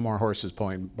 There are no more horses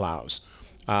pulling plows.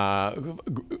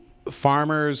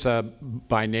 Farmers,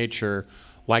 by nature,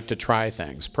 like to try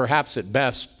things. Perhaps at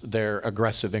best, they're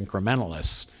aggressive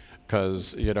incrementalists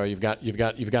because you've got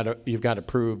to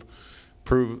prove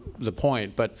the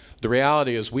point. But the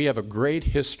reality is, we have a great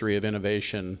history of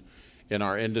innovation in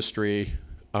our industry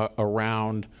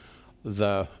around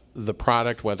the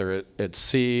product, whether it's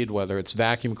seed, whether it's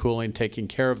vacuum cooling, taking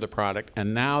care of the product.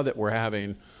 And now that we're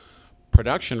having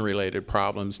production-related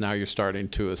problems, now you're starting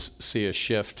to see a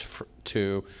shift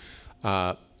to,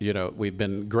 we've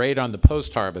been great on the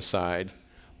post-harvest side,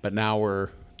 but now we're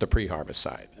the pre-harvest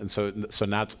side. And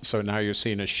so now you're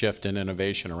seeing a shift in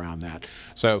innovation around that.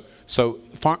 So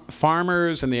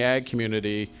farmers in the ag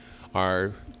community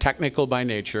are technical by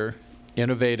nature,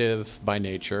 innovative by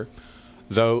nature,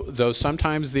 though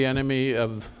sometimes the enemy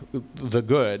of the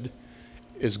good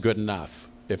is good enough.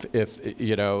 If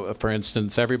for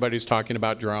instance, everybody's talking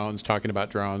about drones,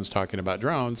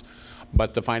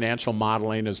 but the financial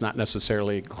modeling is not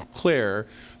necessarily clear.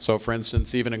 So for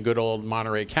instance, even in good old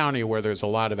Monterey County, where there's a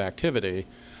lot of activity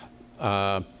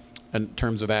in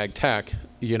terms of ag tech,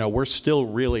 we're still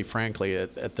really, frankly,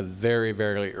 at the very,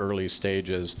 very early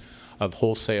stages of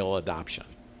wholesale adoption.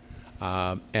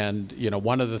 And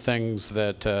one of the things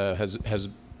that has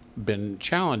been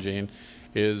challenging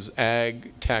is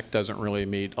ag tech doesn't really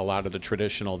meet a lot of the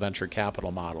traditional venture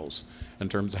capital models in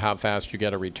terms of how fast you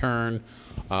get a return.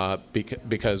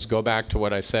 Because go back to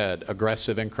what I said,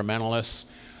 aggressive incrementalists.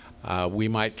 We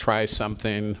might try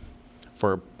something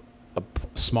for a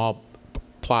small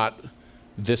plot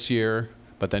this year,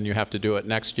 but then you have to do it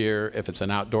next year. If it's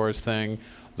an outdoors thing,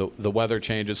 the weather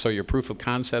changes, so your proof of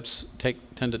concepts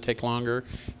tend to take longer.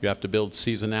 You have to build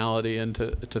seasonality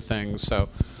into things. So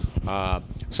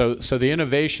the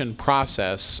innovation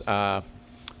process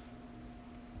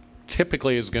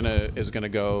typically is gonna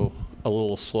go a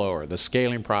little slower. The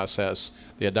scaling process,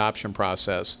 the adoption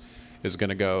process, is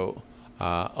gonna go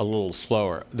a little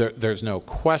slower. There's no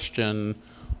question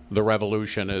the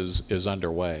revolution is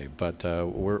underway, but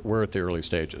we're at the early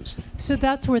stages. So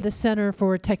that's where the Center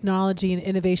for Technology and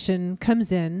Innovation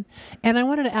comes in. And I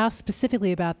wanted to ask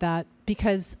specifically about that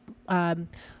because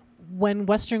when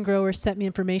Western Growers sent me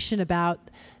information about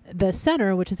the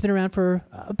center, which has been around for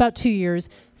about 2 years,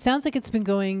 sounds like it's been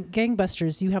going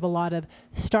gangbusters. You have a lot of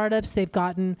startups. They've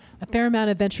gotten a fair amount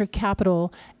of venture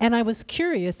capital. And I was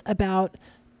curious about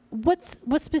what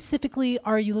specifically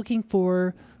are you looking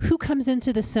for? Who comes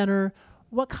into the center?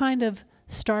 What kind of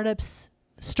startups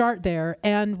start there?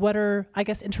 And what are, I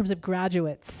guess, in terms of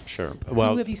graduates? Sure.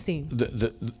 Well, who have you seen?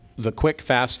 The quick,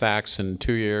 fast facts: in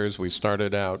 2 years, we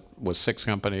started out with 6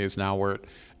 companies. Now we're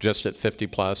just at 50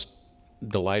 plus.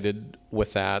 Delighted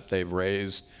with that. They've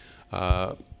raised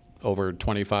over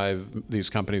 25. These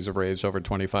companies have raised over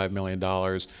 $25 million.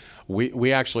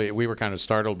 We were kind of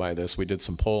startled by this. We did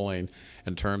some polling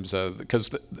in terms of,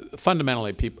 because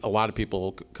fundamentally a lot of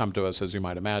people come to us, as you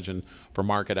might imagine, for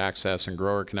market access and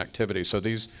grower connectivity. So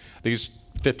these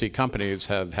 50 companies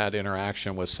have had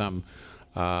interaction with some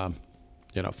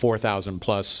 4,000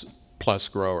 plus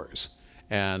growers,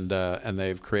 and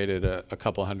they've created a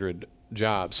couple hundred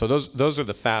jobs. So those are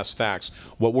the fast facts.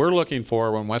 What we're looking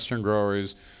for when Western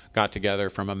Growers got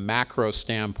together from a macro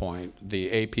standpoint,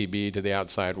 the APB to the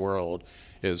outside world,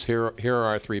 is here are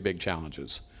our 3 big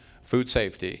challenges. Food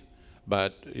safety,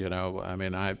 but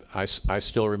I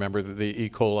still remember the E.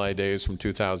 coli days from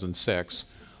 2006.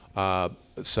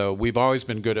 So we've always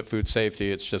been good at food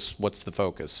safety. It's just what's the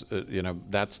focus?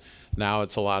 Now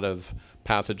it's a lot of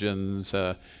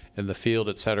pathogens in the field,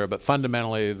 et cetera. But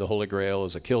fundamentally, the Holy Grail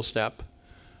is a kill step.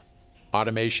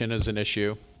 Automation is an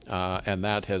issue, and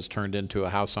that has turned into a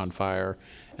house on fire.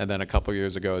 And then a couple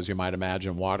years ago, as you might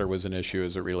imagine, water was an issue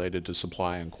as it related to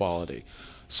supply and quality.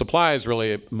 Supply is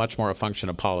really much more a function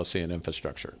of policy and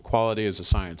infrastructure. Quality is a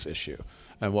science issue.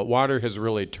 And what water has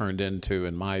really turned into,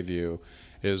 in my view,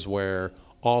 is where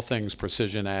all things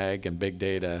precision ag and big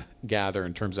data gather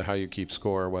in terms of how you keep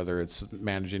score, whether it's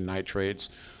managing nitrates,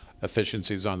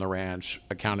 efficiencies on the ranch,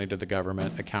 accounting to the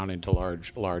government, accounting to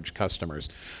large customers.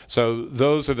 So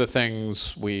those are the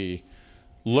things we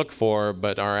look for,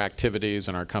 but our activities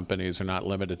and our companies are not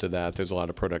limited to that. There's a lot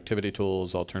of productivity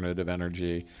tools, alternative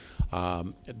energy,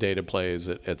 data plays,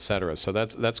 et cetera. So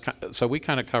so we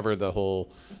kind of cover the whole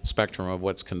spectrum of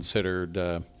what's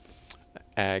considered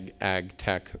ag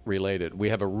tech related. We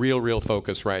have a real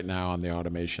focus right now on the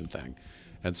automation thing.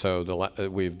 And so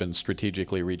we've been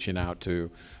strategically reaching out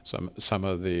to some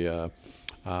of the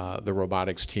the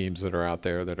robotics teams that are out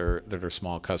there that are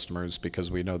small customers,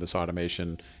 because we know this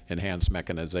automation enhanced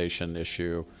mechanization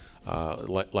issue.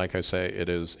 Like I say, it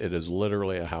is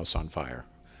literally a house on fire.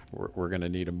 We're going to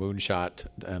need a moonshot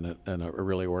and a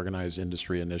really organized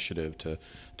industry initiative to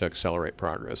accelerate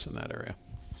progress in that area.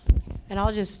 And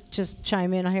I'll just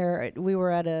chime in here. We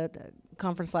were at a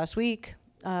conference last week,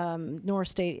 North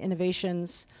State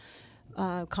Innovations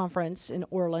Conference in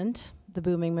Orland, the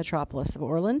booming metropolis of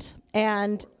Orland,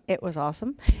 and it was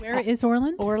awesome. Where is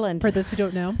Orland? Orland. For those who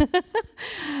don't know.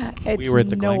 We were at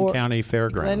the Glenn County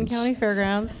Fairgrounds. Glenn County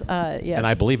Fairgrounds, yes. And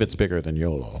I believe it's bigger than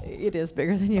YOLO. It is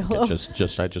bigger than YOLO. I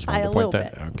just wanted to point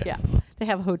that out. Okay. Yeah, they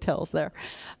have hotels there.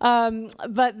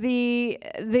 But the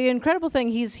incredible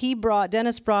thing,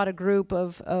 Dennis brought a group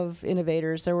of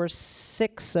innovators. There were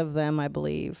 6 of them, I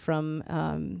believe,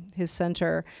 from his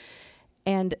center.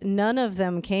 And none of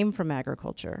them came from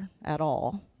agriculture at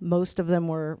all. Most of them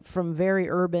were from very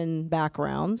urban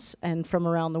backgrounds and from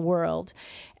around the world.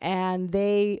 And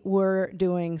they were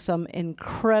doing some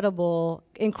incredibly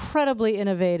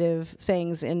innovative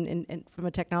things from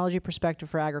a technology perspective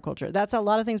for agriculture. That's a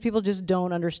lot of things people just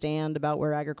don't understand about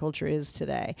where agriculture is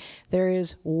today. There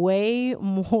is way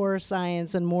more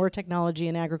science and more technology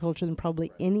in agriculture than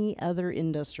probably any other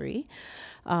industry.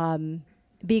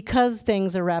 Because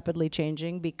things are rapidly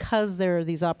changing, because there are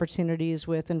these opportunities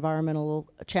with environmental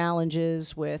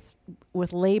challenges, with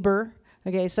labor.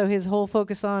 Okay, so his whole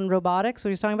focus on robotics, what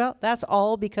he's talking about, that's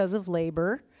all because of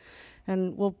labor.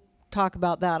 And we'll talk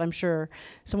about that, I'm sure,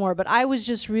 some more. But I was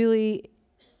just really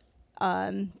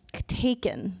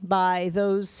taken by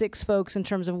those 6 folks in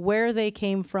terms of where they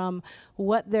came from,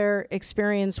 what their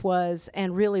experience was,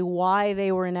 and really why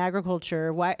they were in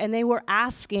agriculture. And they were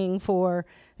asking for,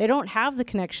 they don't have the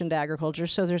connection to agriculture,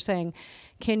 so they're saying,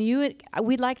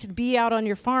 we'd like to be out on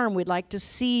your farm. We'd like to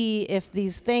see if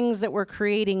these things that we're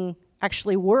creating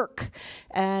actually work.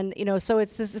 And, so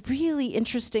it's this really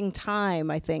interesting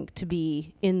time, I think, to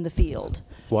be in the field.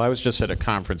 Well, I was just at a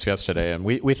conference yesterday, and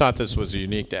we thought this was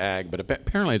unique to ag, but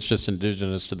apparently it's just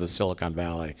indigenous to the Silicon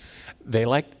Valley. They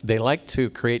like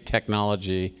to create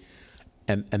technology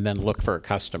and then look for a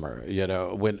customer.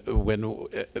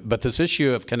 But this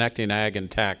issue of connecting ag and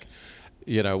tech,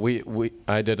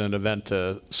 I did an event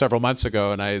several months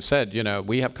ago, and I said,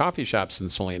 we have coffee shops in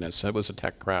Salinas. It was a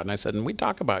tech crowd, and I said, and we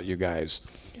talk about you guys.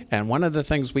 And one of the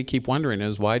things we keep wondering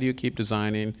is, why do you keep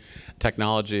designing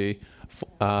technology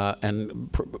and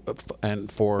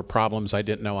for problems I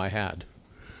didn't know I had?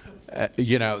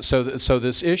 So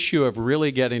this issue of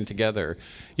really getting together,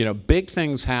 big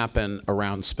things happen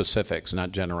around specifics,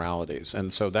 not generalities,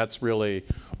 and so that's really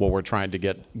what we're trying to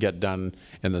get done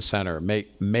in the center.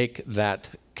 Make that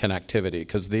connectivity,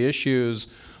 because the issues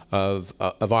of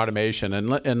automation,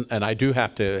 and I do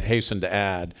have to hasten to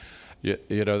add,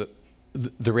 the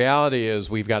reality is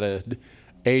we've got a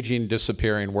aging,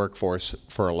 disappearing workforce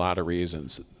for a lot of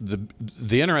reasons.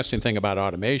 The interesting thing about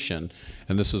automation,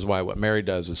 and this is why what Mary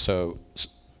does is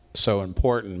so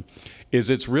important,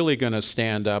 is it's really going to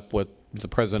stand up what the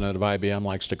president of IBM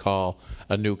likes to call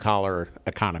a new collar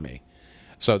economy.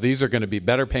 So these are going to be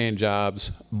better paying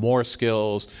jobs, more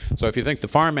skills. So if you think the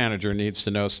farm manager needs to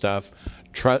know stuff,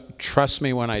 trust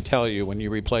me when I tell you, when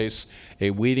you replace a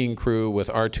weeding crew with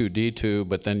R2-D2,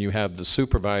 but then you have the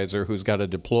supervisor who's got to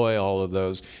deploy all of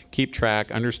those, keep track,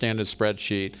 understand a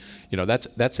spreadsheet,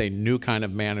 that's a new kind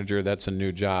of manager, that's a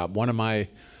new job. One of my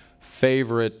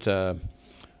favorite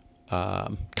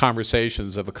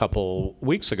conversations of a couple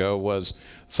weeks ago was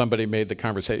somebody made the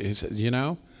conversation, he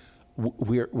said,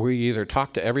 we either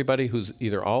talk to everybody who's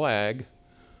either all ag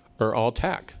or all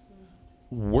tech.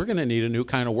 We're going to need a new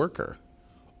kind of worker.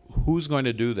 Who's going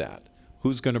to do that?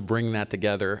 Who's going to bring that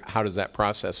together? How does that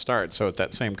process start? So at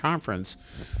that same conference,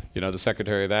 the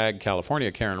Secretary of Ag,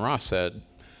 California, Karen Ross, said,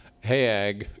 hey,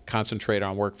 ag, concentrate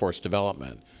on workforce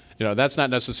development. That's not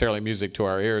necessarily music to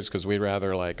our ears, because we'd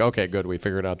rather okay, good, we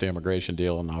figured out the immigration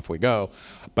deal and off we go.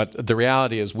 But the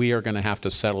reality is we are going to have to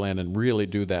settle in and really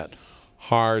do that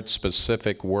hard,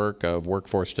 specific work of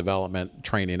workforce development,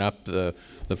 training up the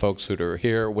folks who are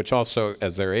here, which also,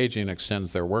 as they're aging,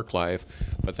 extends their work life.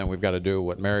 But then we've got to do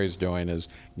what Mary's doing, is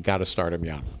got to start them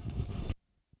young.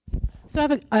 So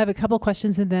I have a couple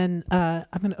questions, and then I'm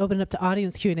going to open it up to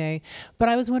audience Q&A. But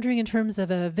I was wondering, in terms of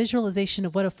a visualization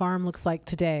of what a farm looks like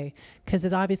today, because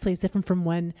it obviously is different from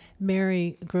when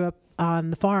Mary grew up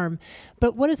on the farm.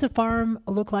 But what does a farm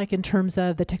look like in terms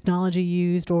of the technology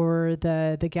used or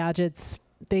the gadgets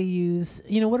they use,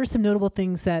 what are some notable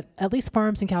things that at least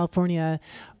farms in California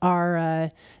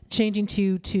are changing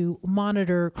to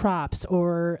monitor crops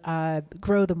or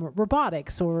grow them,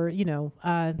 robotics, or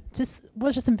just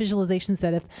what are some visualizations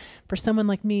that if for someone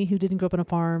like me who didn't grow up on a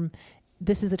farm,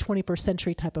 this is a 21st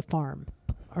century type of farm.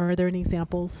 Are there any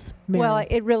examples, Mary? Well,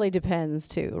 it really depends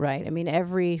too, right? I mean,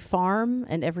 every farm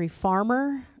and every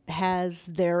farmer has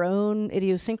their own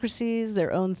idiosyncrasies,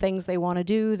 their own things they want to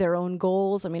do, their own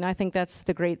goals. I mean, I think that's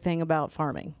the great thing about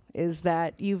farming, is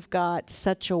that you've got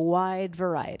such a wide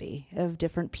variety of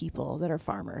different people that are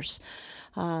farmers.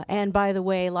 And by the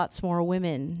way, lots more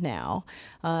women now.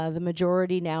 The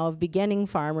majority now of beginning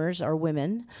farmers are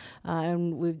women.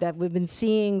 And we've been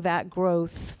seeing that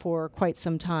growth for quite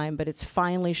some time, but it's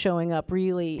finally showing up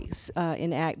really in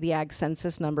the ag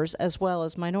census numbers, as well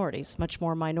as minorities, much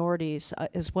more minorities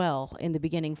as well in the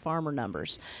beginning farmer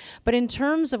numbers. But in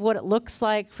terms of what it looks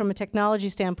like from a technology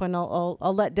standpoint, I'll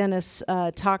let Dennis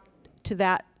talk to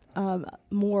that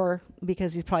more,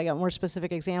 because he's probably got more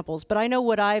specific examples. But I know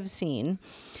what I've seen.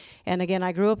 And again,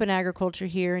 I grew up in agriculture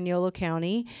here in Yolo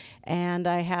County, and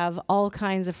I have all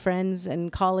kinds of friends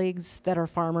and colleagues that are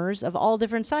farmers of all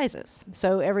different sizes.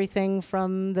 So everything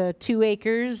from the 2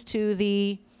 acres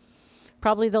to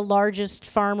probably the largest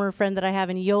farmer friend that I have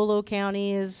in Yolo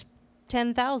County is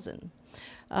 10,000.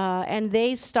 And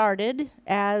they started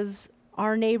as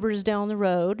our neighbors down the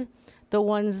road, the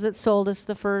ones that sold us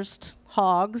the first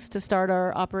hogs to start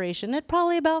our operation, at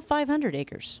probably about 500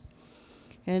 acres.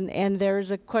 And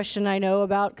there's a question I know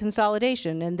about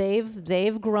consolidation, and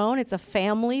they've grown. It's a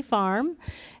family farm,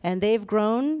 and they've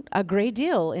grown a great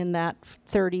deal in that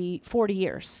 30, 40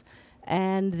 years.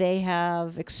 And they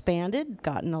have expanded,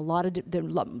 gotten a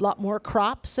lot more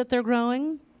crops that they're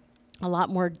growing, a lot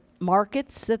more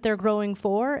markets that they're growing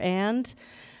for, and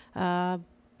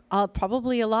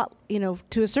probably a lot,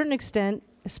 to a certain extent,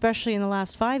 especially in the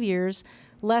last 5 years,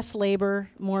 less labor,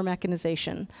 more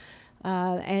mechanization.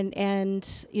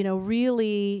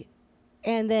 Really,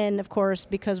 and then, of course,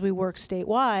 because we work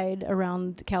statewide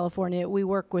around California, we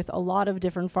work with a lot of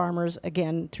different farmers,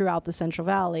 again, throughout the Central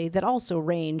Valley that also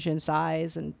range in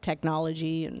size and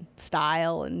technology and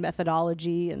style and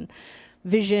methodology and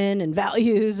vision and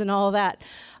values and all that.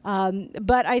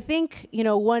 But I think,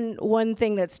 one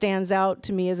thing that stands out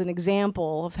to me as an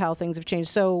example of how things have changed.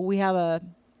 So we have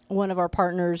one of our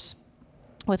partners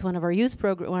with one of our youth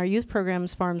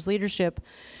programs, Farms Leadership.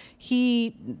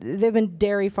 They've been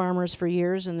dairy farmers for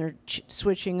years, and they're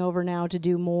switching over now to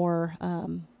do more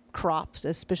crops,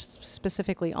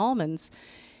 specifically almonds.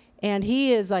 And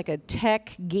he is like a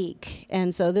tech geek.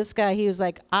 And so this guy, he was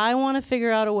like, I want to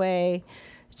figure out a way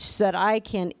so that I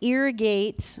can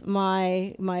irrigate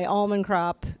my almond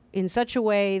crop in such a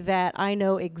way that I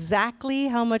know exactly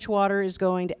how much water is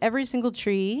going to every single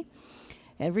tree,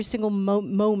 every single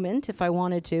moment if I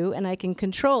wanted to, and I can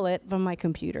control it from my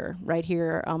computer right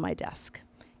here on my desk.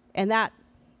 And that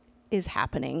is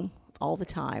happening all the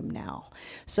time now.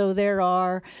 So there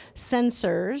are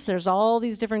sensors. There's all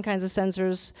these different kinds of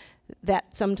sensors that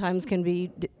sometimes can be,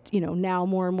 now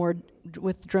more and more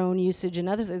with drone usage and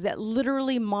other things, that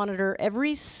literally monitor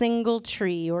every single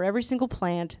tree or every single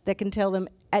plant, that can tell them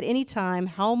at any time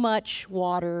how much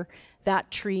water that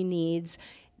tree needs,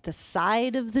 the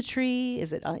side of the tree,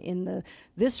 is it in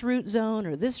this root zone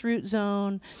or this root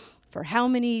zone, for how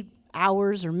many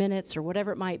hours or minutes or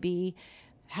whatever it might be,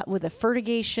 with a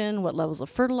fertigation, what levels of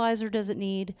fertilizer does it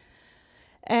need,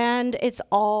 and it's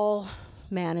all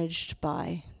managed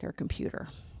by their computer.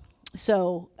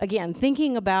 So again,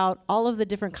 thinking about all of the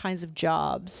different kinds of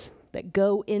jobs that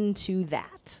go into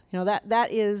that,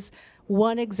 that is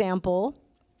one example,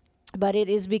 but it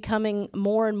is becoming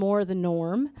more and more the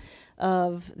norm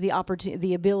of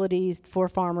the ability for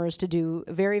farmers to do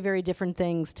very, very different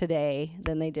things today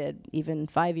than they did even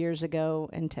 5 years ago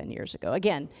and 10 years ago.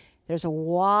 Again, there's a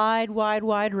wide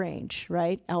range,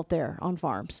 right, out there on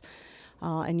farms.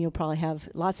 And you'll probably have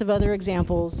lots of other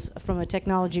examples from a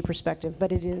technology perspective,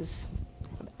 but it is,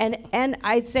 and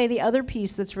I'd say the other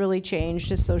piece that's really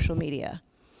changed is social media.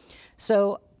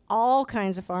 So all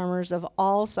kinds of farmers of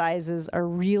all sizes are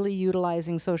really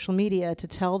utilizing social media to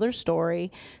tell their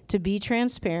story, to be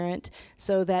transparent,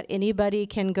 so that anybody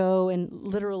can go and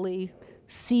literally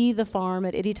see the farm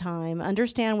at any time,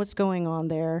 understand what's going on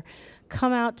there,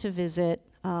 come out to visit.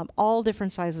 All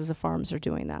different sizes of farms are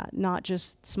doing that, not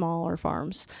just smaller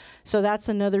farms. So that's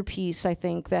another piece, I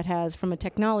think, that has, from a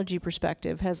technology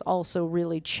perspective, has also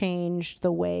really changed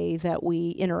the way that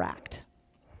we interact.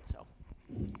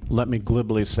 Let me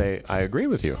glibly say I agree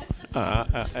with you,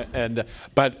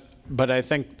 but I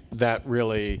think that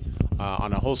really,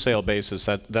 on a wholesale basis,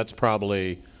 that's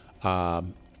probably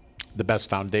the best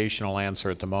foundational answer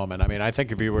at the moment. I mean, I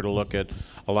think if you were to look at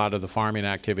a lot of the farming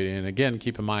activity, and again,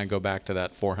 keep in mind, go back to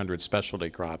that 400 specialty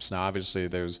crops. Now, obviously,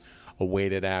 there's a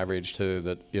weighted average to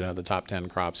the top 10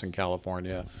 crops in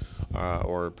California,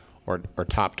 or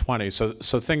top 20. So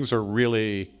things are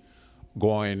really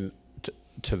going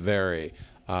to vary.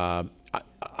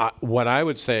 What I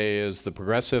would say is the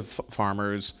progressive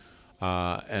farmers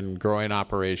and growing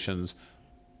operations,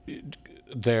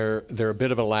 they're a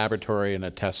bit of a laboratory and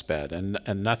a test bed,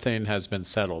 and nothing has been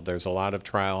settled. There's a lot of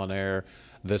trial and error.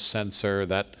 This sensor,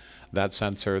 that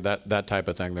sensor, that type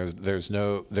of thing. There's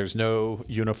no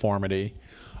uniformity.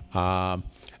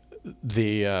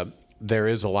 There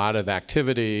is a lot of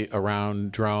activity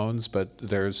around drones, but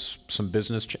there's some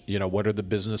business. What are the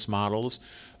business models?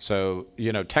 So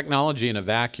technology in a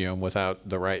vacuum without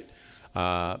the right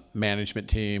management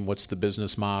team. What's the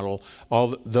business model?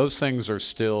 All those things are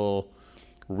still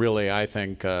really, I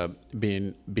think,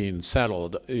 being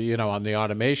settled. On the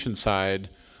automation side,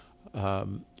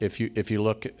 if you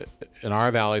look in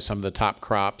our valley, some of the top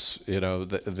crops,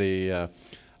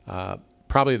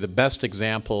 probably the best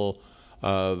example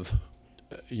of,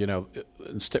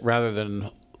 rather than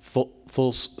full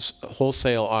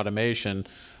wholesale automation,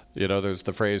 there's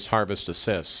the phrase harvest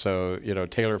assist. So,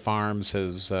 Taylor Farms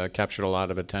has captured a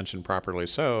lot of attention, properly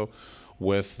so,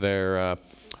 with their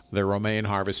romaine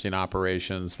harvesting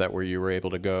operations, where you were able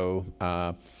to go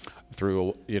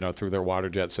through their water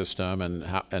jet system,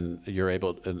 and you're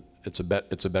able. And it's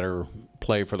a better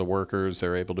play for the workers.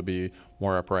 They're able to be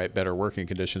more upright, better working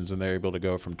conditions, and they're able to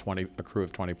go from a crew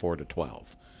of 24 to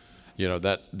 12.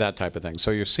 That type of thing.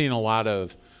 So you're seeing a lot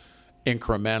of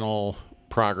incremental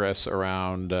progress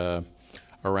around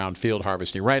field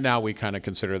harvesting. Right now, we kind of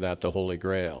consider that the holy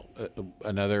grail.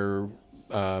 Another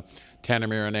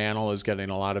Tanamir and Anil is getting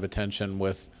a lot of attention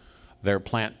with their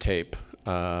plant tape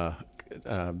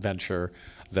venture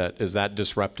that is that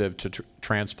disruptive to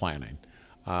transplanting.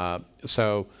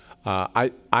 So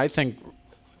I think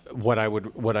what I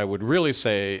would really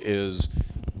say is,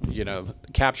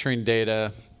 capturing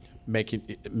data,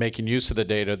 making use of the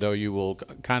data, though you will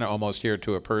kind of almost hear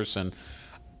to a person,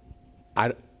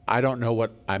 I don't know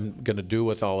what I'm going to do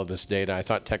with all of this data. I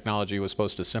thought technology was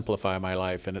supposed to simplify my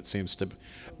life, and it seems to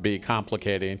be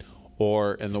complicating.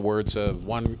 Or, in the words of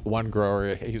one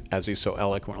grower, as he so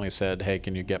eloquently said, "Hey,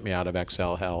 can you get me out of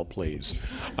Excel hell, please?"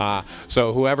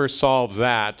 So whoever solves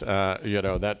that,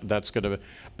 that's going to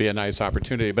be a nice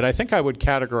opportunity. But I think I would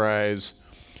categorize,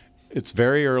 it's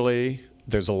very early.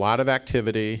 There's a lot of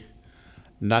activity.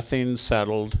 Nothing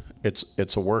settled.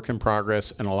 It's a work in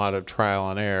progress and a lot of trial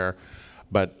and error.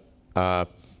 But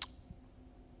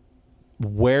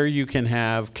where you can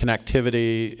have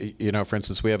connectivity, for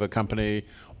instance, we have a company,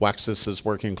 Wexus, is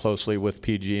working closely with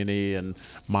PG&E and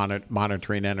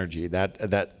monitoring energy.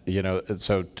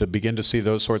 So to begin to see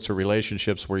those sorts of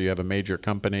relationships where you have a major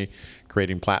company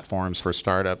creating platforms for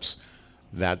startups,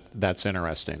 that's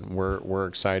interesting. We're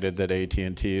excited that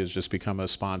AT&T has just become a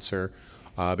sponsor.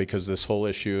 Because this whole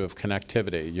issue of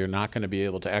connectivity, you're not going to be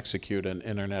able to execute an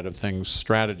Internet of Things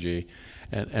strategy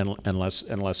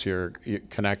unless you're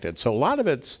connected. So a lot of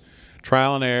it's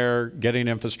trial and error, getting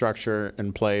infrastructure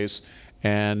in place,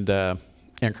 and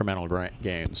incremental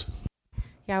gains.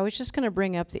 Yeah, I was just going to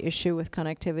bring up the issue with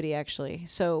connectivity, actually.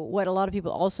 So what a lot of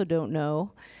people also don't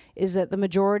know is that the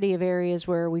majority of areas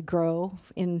where we grow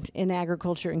in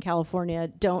agriculture in California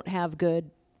don't have good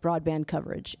broadband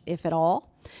coverage, if at all.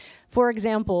 For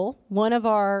example, one of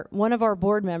our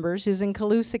board members, who's in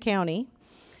Colusa County,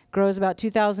 grows about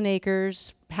 2,000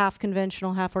 acres, half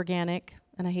conventional, half organic.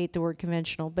 And I hate the word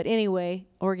conventional, but anyway,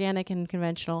 organic and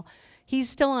conventional. He's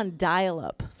still on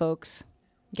dial-up, folks.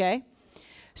 Okay?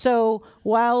 So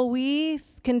while we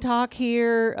can talk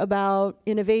here about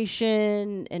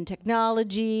innovation and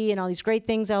technology and all these great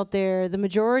things out there, the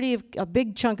majority of a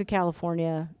big chunk of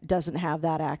California doesn't have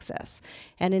that access.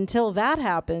 And until that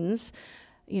happens,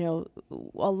 a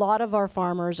lot of our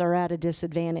farmers are at a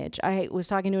disadvantage. I was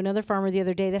talking to another farmer the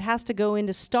other day that has to go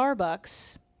into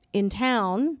Starbucks in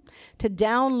town to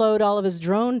download all of his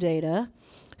drone data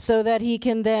so that he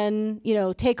can then,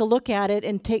 take a look at it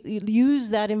and use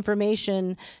that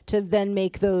information to then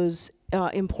make those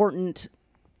important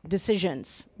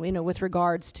decisions, with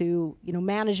regards to,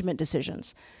 management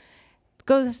decisions.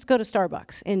 Go to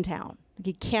Starbucks in town.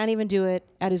 He can't even do it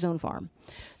at his own farm.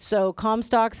 So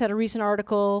Comstocks had a recent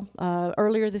article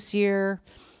earlier this year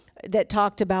that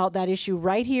talked about that issue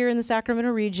right here in the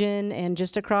Sacramento region and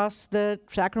just across the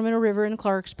Sacramento River in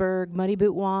Clarksburg. Muddy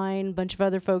Boot Wine, a bunch of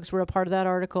other folks were a part of that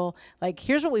article. Like,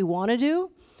 here's what we want to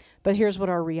do, but here's what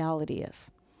our reality is.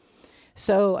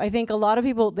 So I think a lot of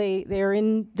people, they're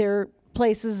in their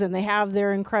places and they have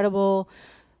their incredible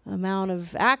amount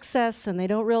of access, and they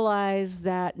don't realize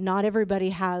that not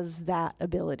everybody has that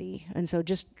ability. And so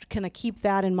just kind of keep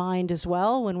that in mind as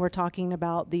well when we're talking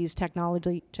about these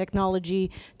technology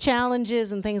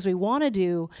challenges and things we want to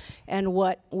do and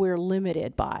what we're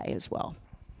limited by as well.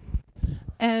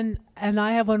 And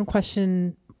I have one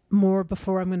question more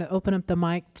before I'm going to open up the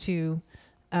mic to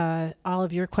all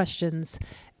of your questions.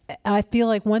 I feel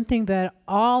like one thing that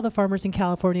all the farmers in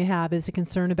California have is a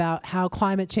concern about how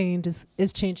climate change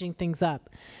is changing things up.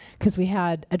 Because we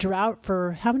had a drought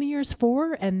for how many years?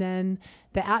 4, and then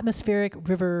the atmospheric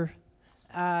river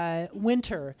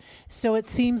winter. So it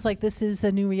seems like this is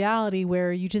a new reality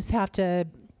where you just have to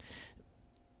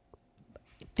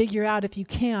figure out, if you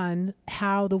can,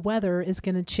 how the weather is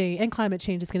going to change and climate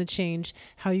change is going to change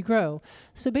how you grow.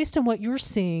 So based on what you're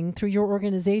seeing through your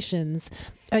organizations,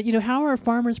 how are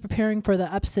farmers preparing for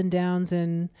the ups and downs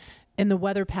in the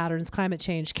weather patterns, climate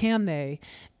change? Can they,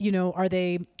 are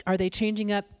they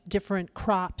changing up different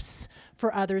crops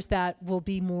for others that will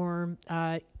be more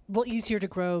easier to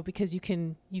grow because you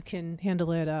can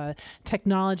handle it?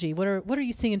 Technology. What are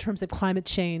you seeing in terms of climate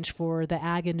change for the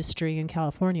ag industry in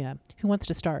California? Who wants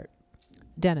to start?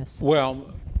 Dennis.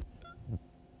 Well,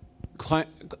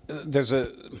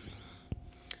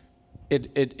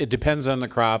 it depends on the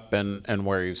crop and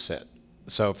where you sit.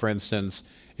 So, for instance,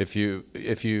 if you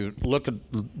look at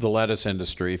the lettuce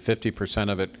industry,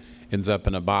 50% of it ends up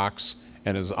in a box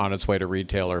and is on its way to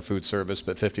retail or food service,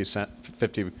 but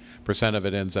 50% of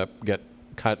it ends up get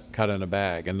cut in a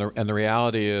bag. And the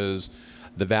reality is,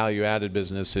 the value-added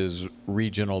business is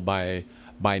regional by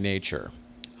nature,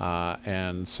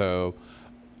 and so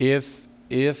if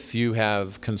you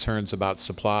have concerns about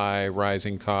supply,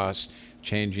 rising costs,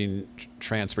 changing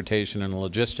transportation and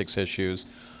logistics issues,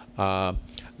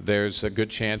 there's a good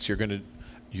chance you're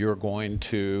going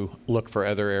to look for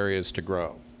other areas to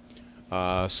grow.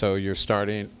 So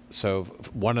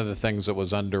one of the things that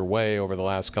was underway over the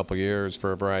last couple of years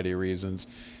for a variety of reasons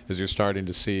is you're starting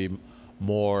to see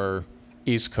more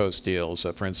East Coast deals.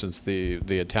 For instance, the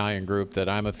Italian group that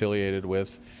I'm affiliated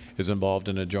with is involved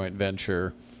in a joint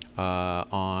venture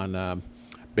on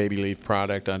baby leaf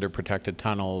product under protected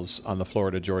tunnels on the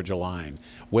Florida-Georgia line,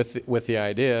 with the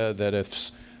idea that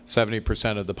if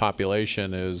 70% of the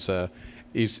population is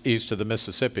east of the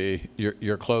Mississippi,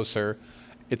 you're closer.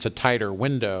 It's a tighter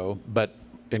window, but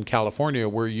in California,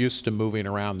 we're used to moving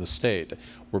around the state.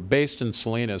 We're based in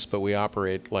Salinas, but we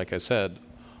operate, like I said,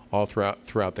 all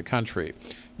throughout the country.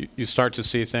 You start to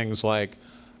see things like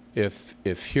if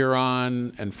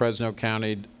Huron and Fresno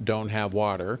County don't have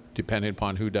water, depending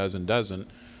upon who does and doesn't,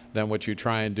 then what you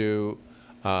try and do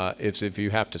is, if you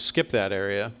have to skip that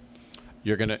area,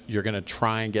 you're gonna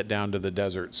try and get down to the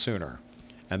desert sooner.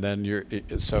 And then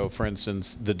so for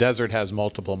instance, the desert has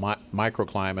multiple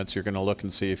microclimates. You're going to look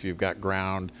and see if you've got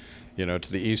ground,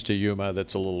 to the east of Yuma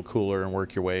that's a little cooler, and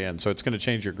work your way in. So it's going to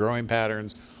change your growing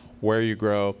patterns, where you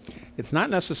grow. It's not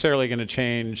necessarily going to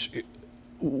change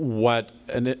a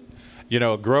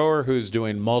grower who's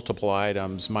doing multiple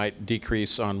items might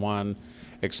decrease on one,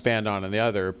 expand on the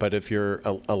other. But if you're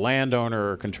a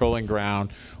landowner or controlling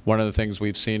ground, one of the things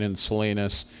we've seen in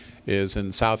Salinas is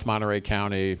in South Monterey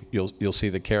County, you'll see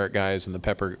the carrot guys and the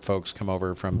pepper folks come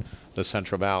over from the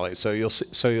Central Valley. So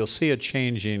you'll see a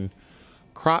changing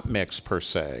crop mix per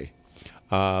se,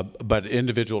 but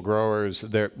individual growers,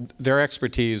 their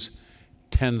expertise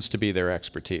tends to be their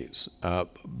expertise,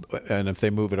 and if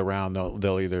they move it around,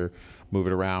 they'll either move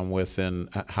it around within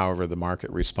however the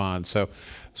market responds.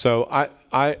 So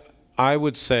I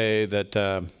would say that,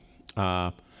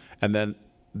 and then.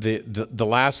 The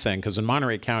last thing, because in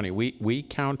Monterey County we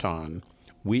count on,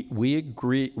 we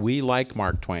agree, we like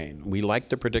Mark Twain. We like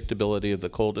the predictability of the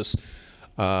coldest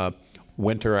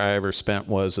winter I ever spent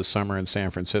was a summer in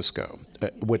San Francisco,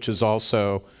 which is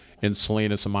also in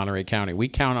Salinas and Monterey County. We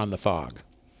count on the fog,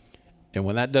 and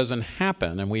when that doesn't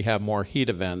happen and we have more heat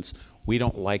events, we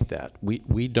don't like that.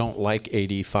 We don't like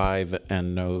 85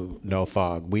 and no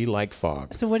fog. We like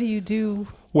fog. So what do you do?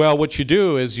 Well, what you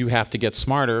do is you have to get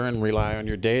smarter and rely on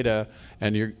your data,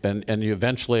 and you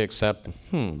eventually accept,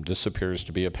 this appears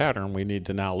to be a pattern we need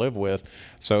to now live with.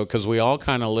 So, because we all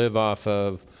kind of live off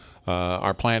of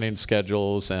our planning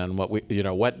schedules and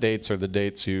what dates are the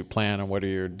dates you plan and what are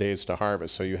your days to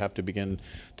harvest. So you have to begin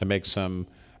to make some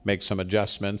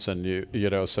adjustments, and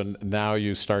so now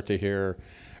you start to hear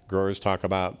growers talk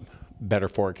about better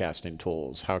forecasting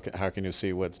tools. How can you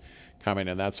see what's coming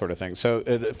and that sort of thing. So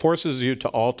it forces you to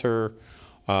alter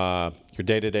your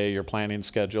day-to-day, your planning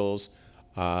schedules.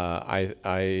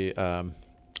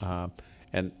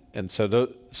 and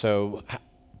so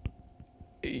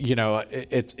you know,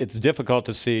 it's difficult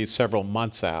to see several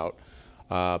months out.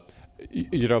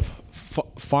 You know,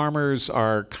 farmers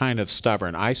are kind of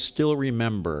stubborn. I still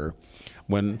remember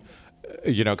when,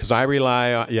 you know, because I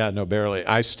rely on, barely.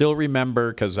 I still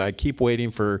remember because I keep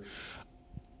waiting for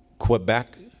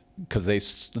Quebec, because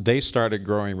they started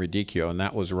growing radicchio, and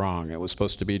that was wrong. It was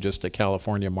supposed to be just a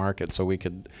California market, so we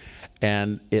could,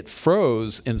 and it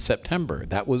froze in September.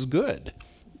 That was good.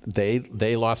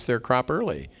 They lost their crop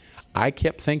early. I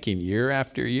kept thinking year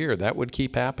after year that would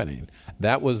keep happening.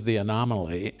 That was the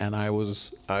anomaly, and I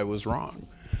was wrong.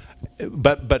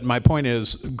 But my point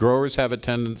is, growers have a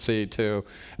tendency to,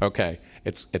 okay,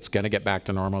 it's going to get back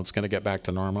to normal. It's going to get back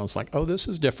to normal. It's like, oh, this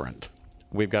is different.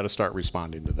 We've got to start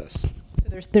responding to this.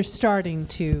 So they're starting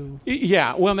to.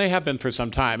 Yeah, well, they have been for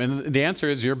some time, and the answer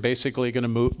is you're basically going to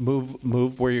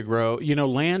move where you grow. You know,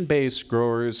 land-based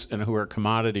growers and who are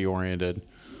commodity-oriented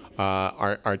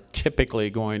are typically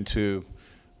going to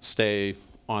stay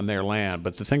on their land.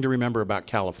 But the thing to remember about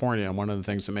California, and one of the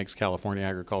things that makes California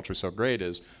agriculture so great,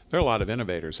 is there are a lot of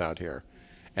innovators out here,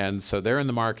 and so they're in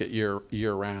the market year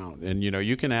round. And you know,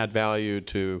 you can add value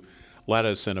to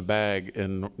lettuce in a bag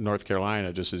in North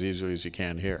Carolina just as easily as you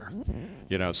can here.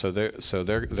 You know, so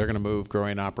they're going to move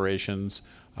growing operations.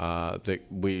 That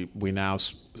we now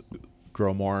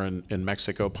grow more in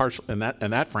Mexico, and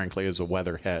that frankly is a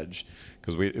weather hedge,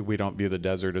 because we don't view the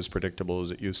desert as predictable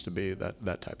as it used to be.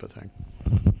 That type of thing.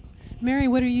 Mary,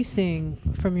 what are you seeing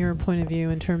from your point of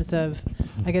view in terms of,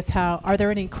 I guess, are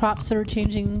there any crops that are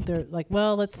changing? They're like,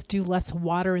 well, let's do less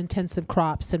water-intensive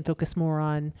crops and focus more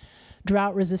on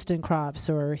drought-resistant crops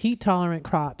or heat-tolerant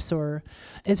crops, or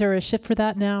is there a shift for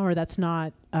that now, or that's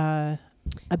not a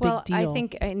big deal? Well, I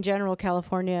think in general,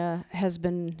 California has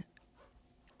been,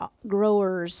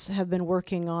 growers have been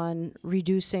working on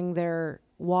reducing their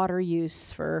water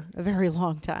use for a very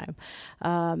long time.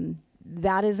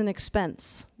 That is an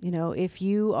expense. You know, if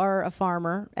you are a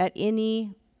farmer at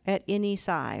any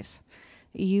size,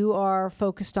 you are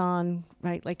focused on,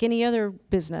 right, like any other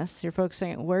business, you're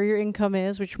focusing on where your income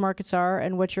is, which markets are,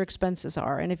 and what your expenses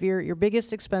are. And if your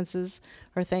biggest expenses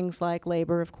are things like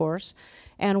labor, of course,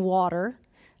 and water,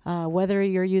 whether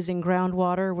you're using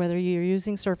groundwater, whether you're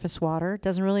using surface water, it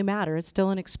doesn't really matter. It's still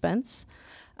an expense.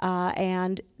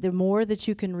 And the more that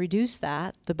you can reduce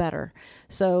that, the better.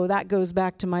 So that goes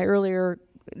back to my earlier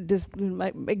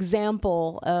my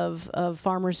example of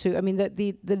farmers who, I mean,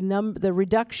 the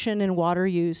reduction in water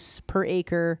use per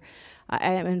acre.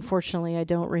 Unfortunately, I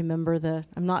don't remember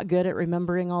I'm not good at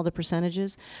remembering all the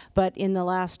percentages, but in the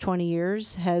last 20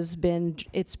 years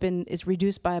it's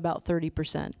reduced by about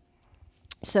 30%.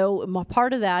 So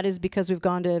part of that is because we've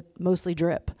gone to mostly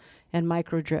drip and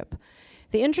micro drip.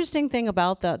 The interesting thing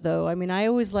about that, though, I mean, I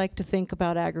always like to think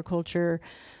about agriculture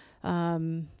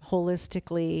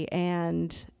holistically,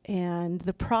 and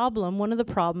one of the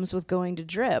problems with going to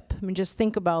drip, I mean, just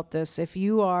think about this. If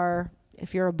you're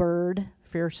a bird,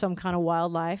 if you're some kind of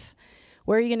wildlife,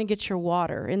 where are you going to get your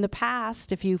water? In the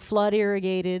past, if you flood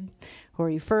irrigated or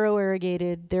you furrow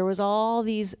irrigated, there was all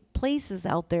these places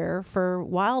out there for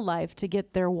wildlife to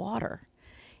get their water.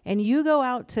 And you go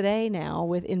out today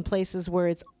now in places where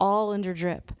it's all under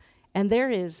drip, and there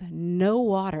is no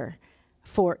water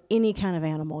for any kind of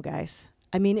animal, guys.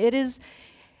 I mean,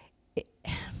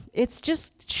 it's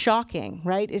just shocking,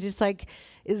 right? It is like,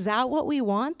 is that what we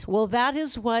want? Well, that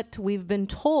is what we've been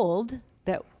told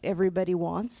that everybody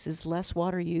wants, is less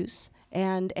water use.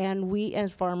 And we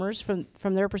as farmers, from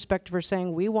their perspective, are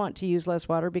saying we want to use less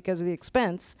water because of the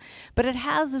expense. But it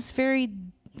has this very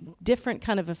different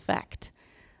kind of effect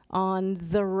on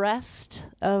the rest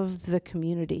of the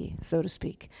community, so to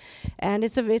speak. And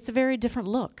it's a very different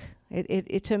look.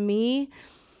 It to me,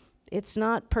 it's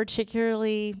not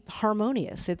particularly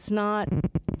harmonious. It's not,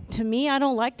 to me, I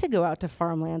don't like to go out to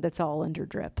farmland that's all under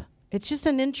drip. It's just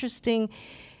an interesting,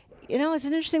 it's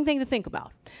an interesting thing to think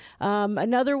about.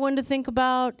 Another one to think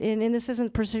about, and this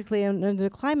isn't particularly the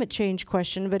climate change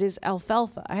question, but is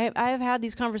alfalfa. I have had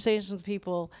these conversations with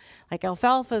people, like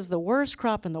alfalfa is the worst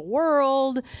crop in the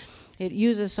world. It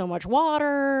uses so much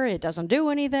water. It doesn't do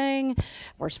anything.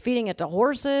 We're feeding it to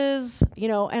horses,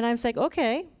 and I'm like,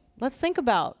 okay, let's think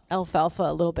about alfalfa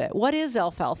a little bit. What is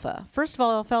alfalfa? First of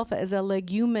all, alfalfa is a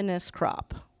leguminous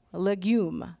crop. A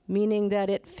legume, meaning that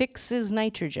it fixes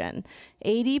nitrogen.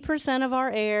 80% of our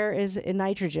air is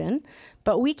nitrogen,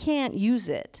 but we can't use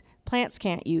it. Plants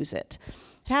can't use it.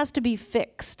 It has to be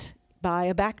fixed by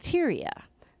a bacteria.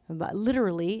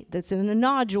 Literally, that's in a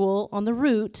nodule on the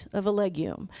root of a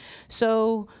legume.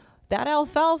 So that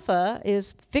alfalfa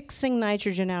is fixing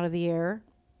nitrogen out of the air,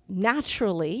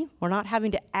 naturally, we're not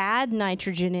having to add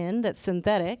nitrogen in that's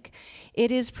synthetic. It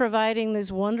is providing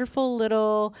these wonderful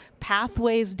little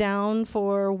pathways down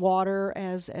for water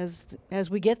as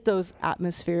we get those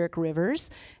atmospheric rivers.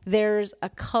 There's a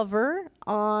cover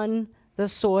on the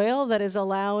soil that is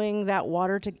allowing that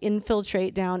water to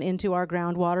infiltrate down into our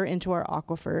groundwater, into our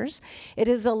aquifers. It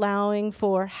is allowing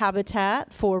for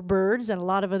habitat for birds and a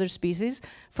lot of other species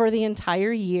for the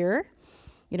entire year.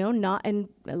 And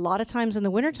a lot of times in the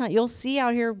wintertime, you'll see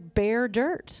out here bare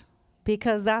dirt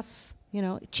because that's,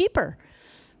 cheaper,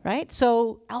 right?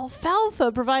 So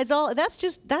alfalfa provides that's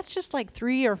just like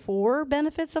 3 or 4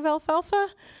 benefits of alfalfa,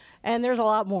 and there's a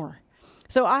lot more.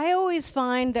 So I always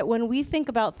find that when we think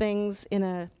about things in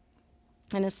a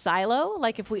silo,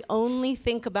 like if we only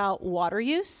think about water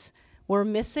use, we're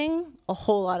missing a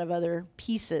whole lot of other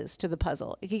pieces to the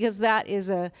puzzle, because that is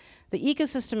the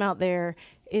ecosystem out there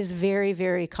is very,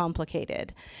 very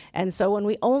complicated. And so when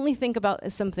we only think about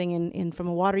something from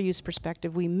a water use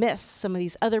perspective, we miss some of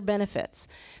these other benefits.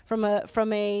 From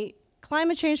a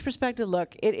climate change perspective,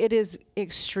 look, it is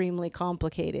extremely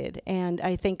complicated. And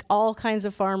I think all kinds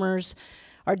of farmers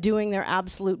are doing their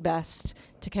absolute best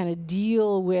to kind of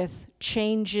deal with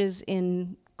changes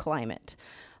in climate.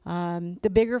 The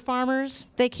bigger farmers,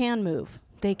 they can move.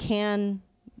 They can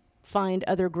find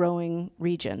other growing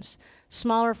regions.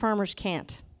 Smaller farmers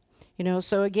can't.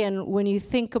 So again, when you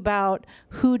think about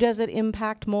who does it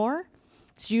impact more,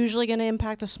 it's usually going to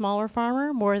impact the smaller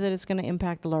farmer more than it's going to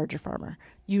impact the larger farmer,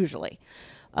 usually.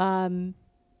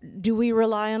 Do we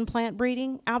rely on plant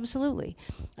breeding? Absolutely.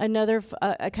 Another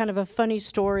kind of a funny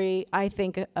story I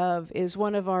think of is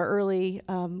one of our early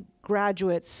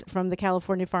graduates from the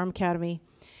California Farm Academy.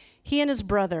 He and his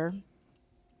brother,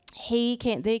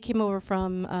 they came over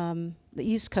from the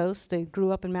East Coast. They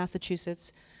grew up in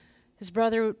Massachusetts. His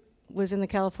brother was in the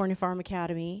California Farm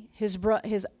Academy.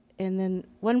 And then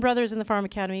one brother is in the Farm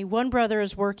Academy. One brother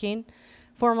is working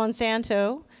for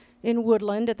Monsanto in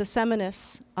Woodland at the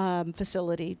Seminis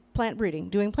facility,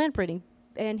 doing plant breeding.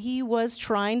 And he was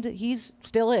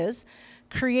still is,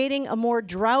 creating a more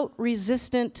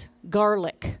drought-resistant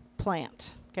garlic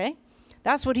plant, okay?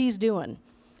 That's what he's doing.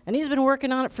 And he's been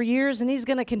working on it for years, and he's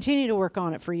going to continue to work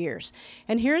on it for years.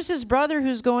 And here's his brother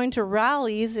who's going to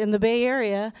rallies in the Bay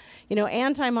Area,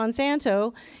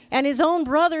 anti-Monsanto, and his own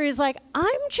brother is like,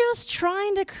 I'm just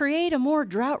trying to create a more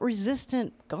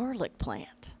drought-resistant garlic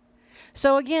plant.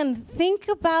 So again, think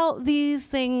about these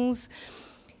things.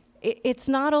 It's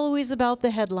not always about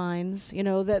the headlines,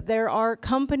 that there are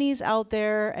companies out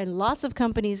there and lots of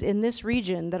companies in this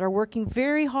region that are working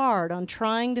very hard on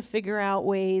trying to figure out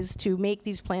ways to make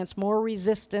these plants more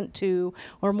resistant to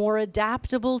or more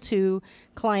adaptable to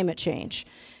climate change.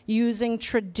 Using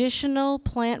traditional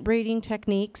plant breeding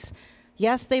techniques.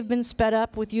 Yes, they've been sped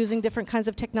up with using different kinds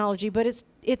of technology, but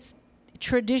it's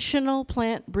traditional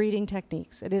plant breeding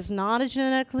techniques. It is not a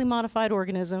genetically modified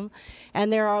organism,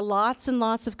 and there are lots and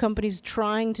lots of companies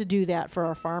trying to do that for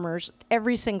our farmers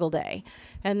every single day.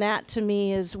 And that, to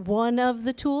me, is one of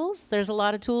the tools. There's a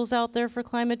lot of tools out there for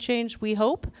climate change, we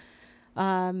hope,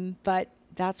 but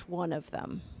that's one of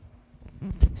them.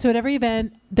 So at every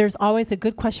event, there's always a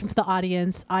good question for the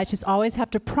audience. I just always have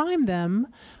to prime them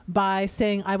by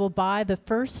saying I will buy the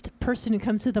first person who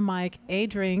comes to the mic a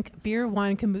drink, beer,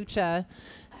 wine, kombucha,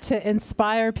 to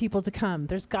inspire people to come.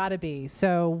 There's got to be.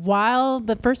 So while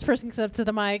the first person comes up to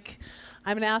the mic,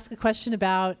 I'm going to ask a question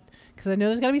about, because I know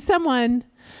there's got to be someone,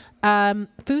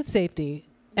 food safety.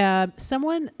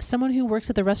 Someone who works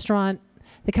at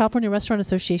the California Restaurant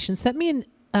Association sent me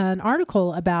an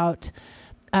article about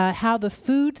how the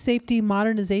Food Safety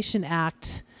Modernization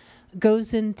Act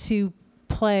goes into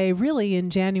play really in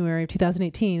January of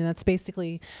 2018. And that's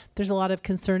basically, there's a lot of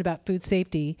concern about food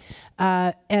safety.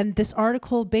 And this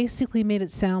article basically made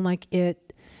it sound like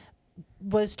it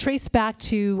was traced back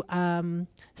to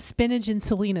spinach in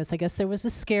Salinas. I guess there was a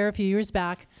scare a few years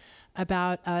back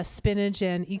about spinach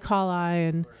and E. coli,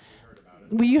 and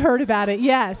we heard about it,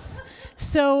 yes.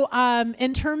 So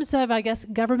in terms of, I guess,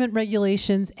 government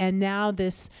regulations and now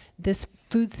this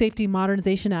Food Safety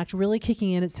Modernization Act really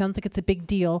kicking in, it sounds like it's a big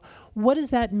deal. What does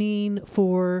that mean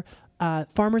for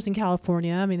farmers in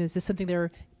California? I mean, is this something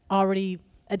they're already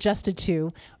adjusted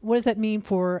to? What does that mean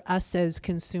for us as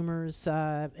consumers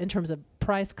in terms of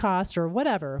price, cost, or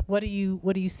whatever? What do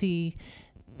you see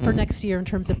for next year in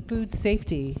terms of food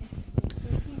safety?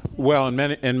 Well, in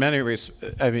many I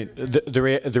mean,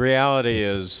 the reality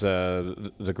is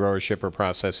the grower, shipper,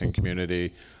 processing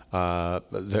community, they're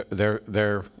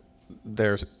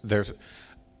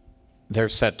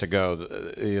set to go.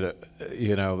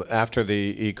 After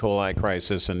the E. coli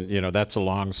crisis, and that's a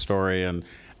long story, and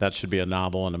that should be a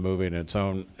novel and a movie in its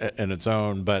own.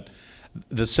 But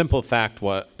the simple fact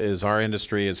is our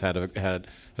industry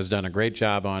has done a great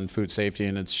job on food safety,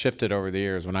 and it's shifted over the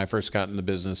years. When I first got in the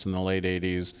business in the late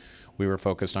 80s, we were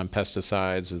focused on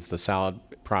pesticides. As the salad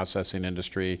processing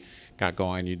industry got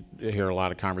going, you hear a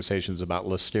lot of conversations about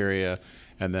listeria,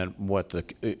 and then what the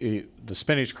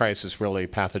spinach crisis, really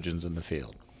pathogens in the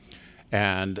field.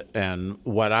 And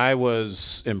what I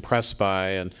was impressed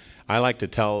by, and I like to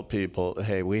tell people,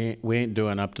 hey, we ain't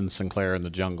doing Upton Sinclair in the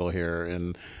jungle here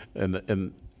in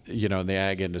the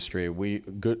ag industry. We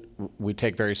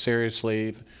take very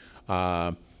seriously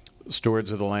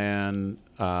stewards of the land.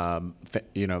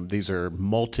 These are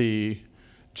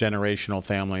multi-generational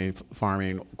family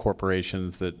farming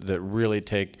corporations that really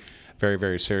take very,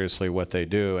 very seriously what they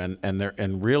do,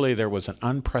 and really there was an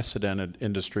unprecedented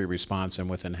industry response, and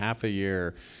within half a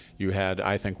year, you had,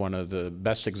 I think, one of the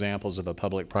best examples of a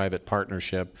public-private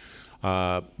partnership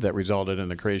that resulted in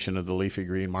the creation of the Leafy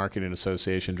Green Marketing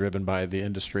Association, driven by the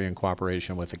industry in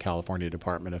cooperation with the California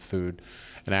Department of Food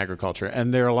and Agriculture.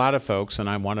 And there are a lot of folks, and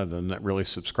I'm one of them, that really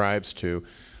subscribes to,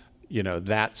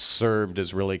 that served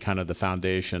as really kind of the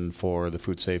foundation for the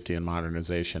Food Safety and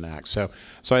Modernization Act. So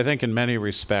I think in many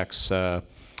respects, our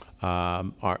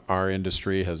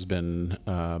industry has been,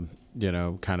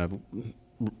 kind of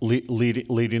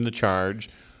leading the charge,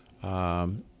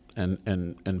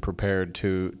 and prepared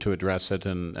to address it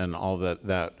and all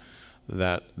that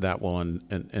will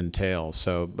entail.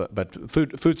 So, but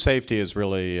food safety is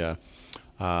really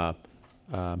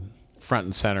front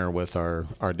and center with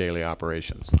our daily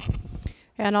operations.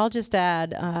 And I'll just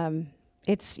add,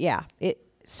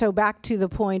 so back to the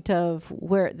point of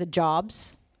where the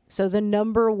jobs. So the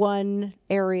number one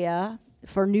area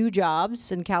for new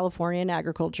jobs in California in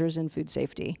agriculture is in food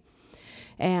safety.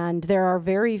 And there are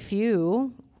very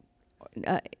few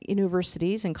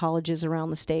universities and colleges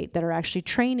around the state that are actually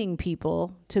training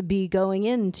people to be going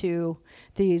into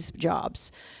these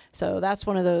jobs. So that's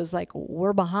one of those, like,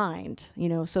 we're behind,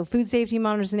 So Food Safety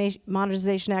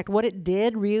Modernization Act, what it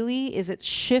did really is it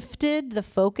shifted the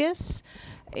focus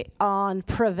on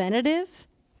preventative,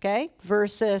 okay,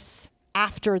 versus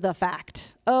after the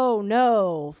fact. Oh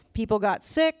no, people got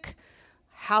sick.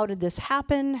 How did this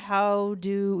happen? What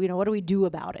do we do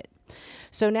about it?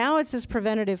 So now it's this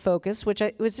preventative focus, which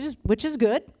is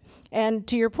good. And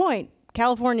to your point,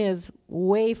 California is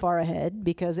way far ahead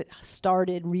because it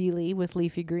started really with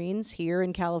leafy greens here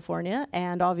in California,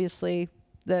 and obviously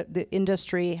the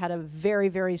industry had a very,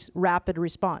 very rapid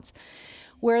response.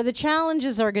 Where the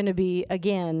challenges are going to be,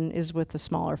 again, is with the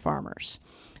smaller farmers.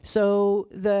 So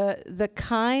the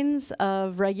kinds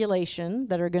of regulation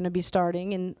that are going to be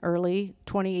starting in early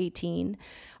 2018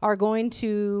 are going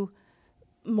to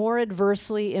more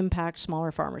adversely impact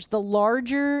smaller farmers. The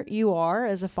larger you are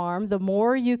as a farm, the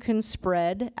more you can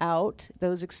spread out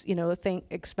those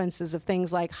expenses of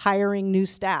things like hiring new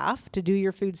staff to do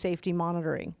your food safety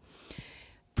monitoring.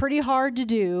 Pretty hard to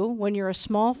do when you're a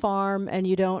small farm and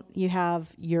you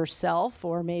have yourself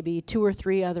or maybe 2 or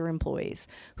 3 other employees.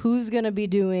 Who's going to be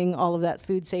doing all of that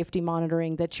food safety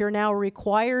monitoring that you're now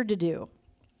required to do?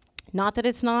 Not that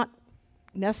it's not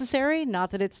necessary,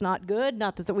 not that it's not good,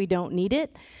 not that we don't need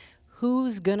it.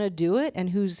 Who's going to do it, and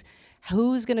who's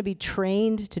going to be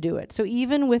trained to do it? So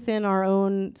even within our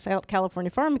own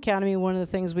California Farm Academy, one of the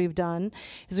things we've done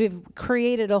is we've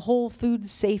created a whole food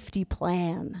safety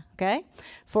plan, okay,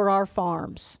 for our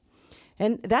farms.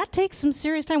 And that takes some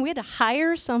serious time. We had to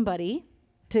hire somebody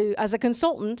as a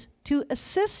consultant to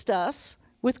assist us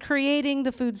with creating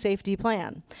the food safety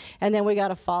plan. And then we got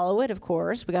to follow it, of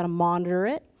course. We got to monitor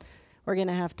it. We're going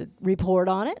to have to report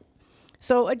on it.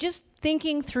 So just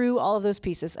thinking through all of those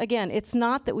pieces. Again, it's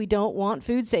not that we don't want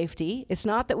food safety. It's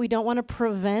not that we don't want to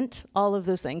prevent all of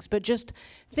those things, but just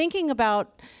thinking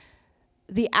about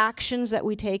the actions that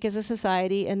we take as a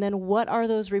society, and then what are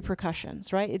those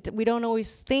repercussions, right? We don't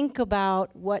always think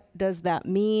about what does that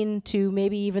mean to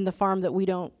maybe even the farm that we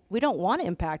don't want to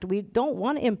impact. We don't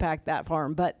want to impact that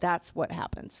farm, but that's what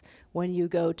happens when you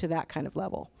go to that kind of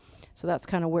level. So that's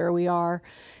kind of where we are.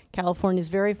 California is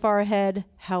very far ahead.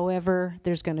 However,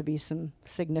 there's going to be some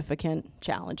significant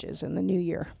challenges in the new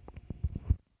year.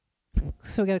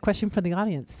 So we got a question from the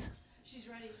audience. She's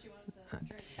ready. She wants a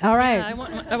drink. All right.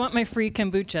 Yeah, I want my free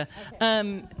kombucha.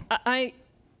 Okay.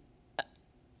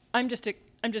 I'm just a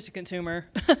consumer.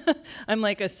 I'm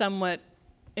like a somewhat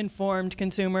informed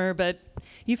consumer, but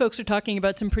you folks are talking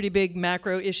about some pretty big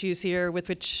macro issues here with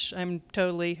which I'm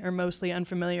totally or mostly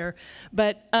unfamiliar.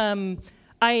 But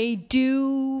I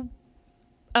do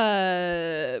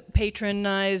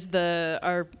patronize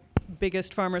our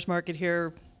biggest farmers market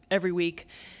here every week.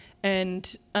 And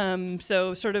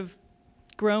so sort of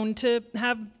grown to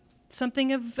have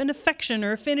something of an affection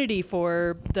or affinity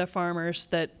for the farmers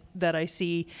that I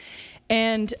see.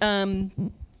 And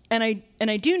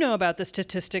I do know about the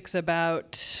statistics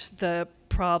about the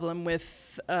problem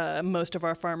with most of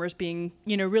our farmers being,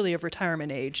 really of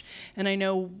retirement age. And I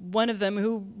know one of them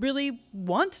who really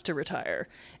wants to retire.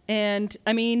 And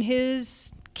I mean,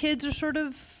 his kids are sort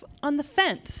of on the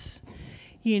fence,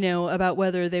 about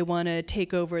whether they want to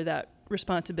take over that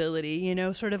responsibility,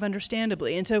 sort of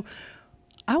understandably. And so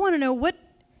I want to know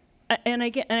and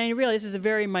I realize this is a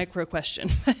very micro question,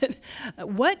 but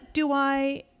what do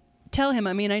I tell him?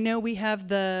 I mean, I know we have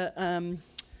the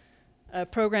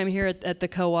program here at the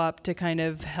co-op to kind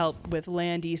of help with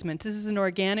land easements. This is an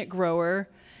organic grower,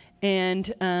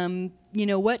 and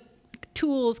what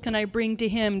tools can I bring to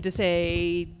him to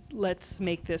say, let's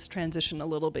make this transition a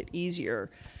little bit easier?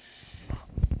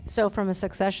 So from a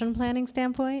succession planning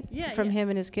standpoint, Yeah. him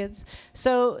and his kids.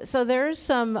 So there's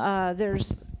some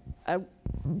there's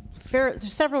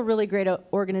several really great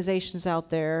organizations out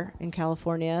there in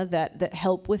California that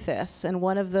help with this, and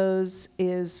one of those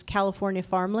is California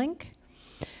Farm Link,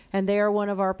 and they are one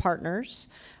of our partners.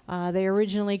 They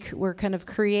originally were kind of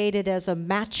created as a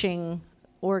matching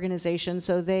organization,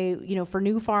 so they, for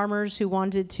new farmers who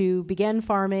wanted to begin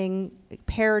farming,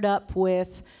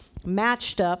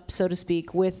 matched up, so to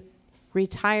speak, with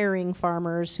retiring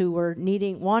farmers who were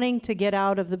wanting to get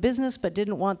out of the business but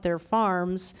didn't want their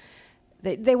farms.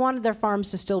 They wanted their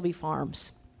farms to still be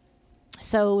farms.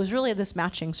 So it was really this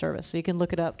matching service. So you can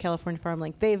look it up, California Farm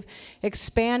Link. They've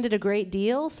expanded a great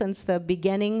deal since the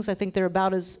beginnings. I think they're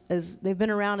about they've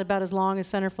been around about as long as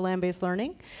Center for Land-Based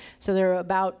Learning. So they're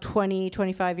about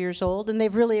 25 years old, and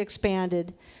they've really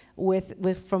expanded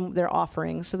from their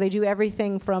offerings. So they do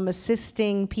everything from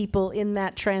assisting people in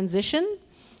that transition,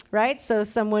 right? So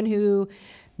someone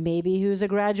who's a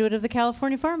graduate of the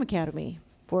California Farm Academy,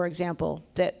 for example,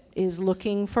 that is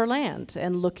looking for land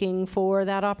and looking for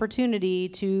that opportunity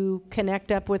to connect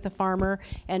up with a farmer,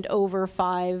 and over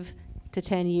 5 to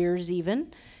 10 years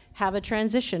even, have a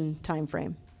transition time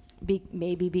frame.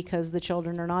 Maybe because the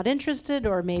children are not interested,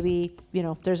 or maybe,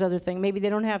 there's other things. Maybe they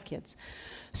don't have kids.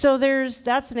 So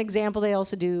that's an example. They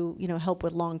also do, help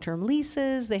with long-term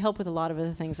leases. They help with a lot of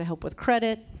other things. They help with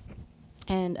credit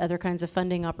and other kinds of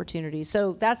funding opportunities.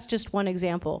 So that's just one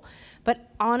example. But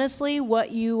honestly,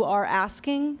 what you are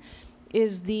asking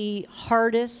is the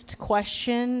hardest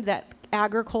question that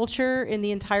agriculture in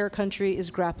the entire country is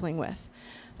grappling with.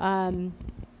 I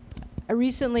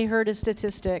recently heard a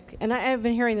statistic, and I've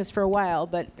been hearing this for a while,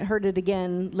 but heard it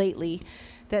again lately,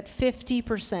 that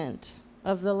 50%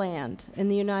 of the land in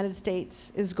the United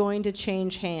States is going to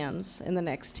change hands in the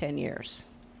next 10 years.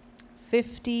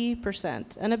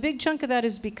 50%. And a big chunk of that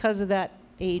is because of that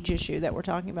age issue that we're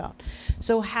talking about.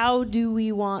 So how do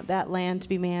we want that land to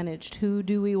be managed? Who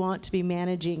do we want to be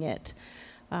managing it?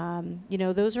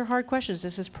 Those are hard questions.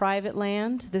 This is private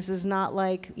land. This is not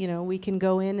like, we can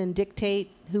go in and dictate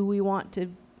who we want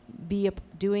to be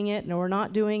doing it or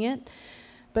not doing it.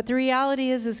 But the reality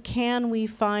is can we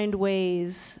find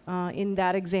ways in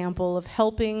that example of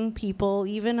helping people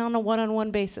even on a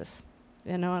one-on-one basis?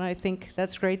 And I think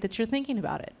that's great that you're thinking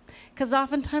about it. Because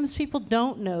oftentimes people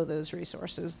don't know those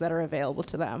resources that are available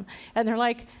to them. And they're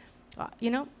like,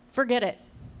 forget it.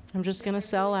 I'm just going to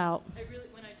sell out. When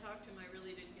I talked to him, I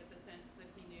really didn't get the sense that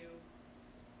he knew.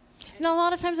 And a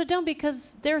lot of times I don't,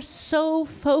 because they're so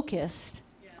focused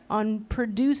on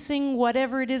producing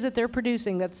whatever it is that they're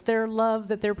producing. That's their love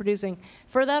that they're producing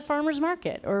for that farmer's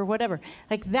market or whatever.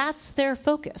 Like, that's their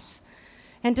focus.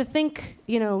 And to think,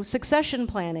 succession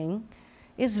planning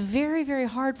is very, very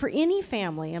hard for any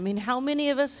family. I mean, how many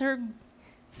of us are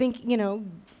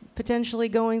potentially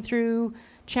going through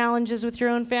challenges with your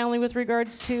own family with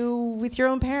your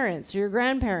own parents or your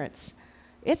grandparents?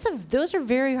 Those are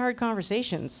very hard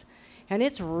conversations. And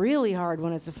it's really hard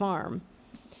when it's a farm.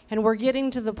 And we're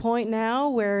getting to the point now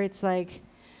where it's like,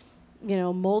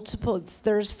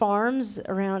 there's farms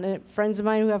around, friends of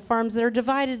mine who have farms that are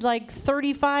divided like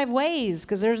 35 ways,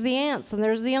 because there's the aunts and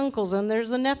there's the uncles and there's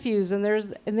the nephews and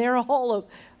they're all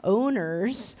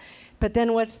owners. But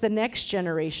then what's the next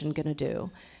generation going to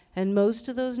do? And most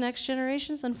of those next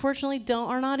generations, unfortunately,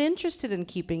 are not interested in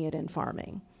keeping it in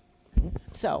farming.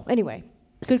 So anyway,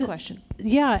 good question.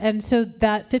 Yeah, and so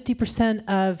that 50%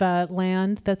 of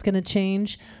land that's going to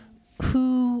change,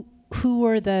 who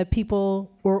are the people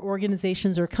or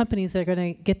organizations or companies that are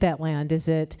going to get that land? Is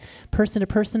it person to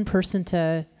person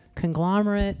to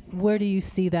conglomerate? Where do you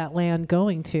see that land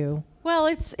going to? Well,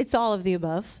 it's all of the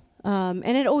above, and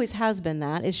it always has been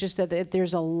that. It's just that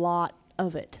there's a lot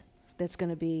of it. that's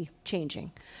going to be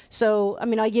changing. So, I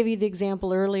mean, I gave you the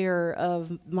example earlier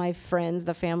of my friends,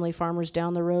 the family farmers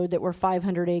down the road that were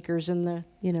 500 acres in the,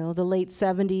 the late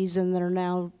 70s and that are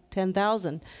now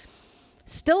 10,000.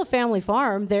 Still a family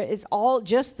farm. It's all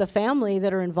just the family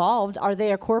that are involved. Are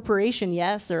they a corporation?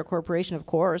 Yes, they're a corporation, of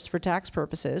course, for tax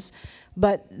purposes,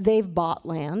 but they've bought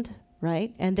land,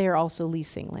 right? And they're also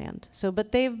leasing land. So,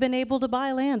 but they've been able to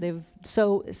buy land.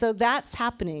 So that's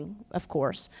happening, of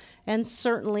course. And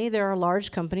certainly there are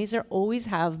large companies, there always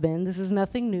have been, this is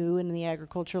nothing new in the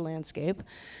agricultural landscape,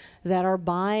 that are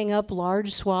buying up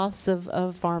large swaths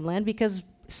of farmland because,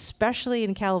 especially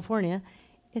in California,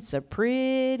 it's a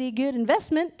pretty good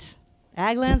investment.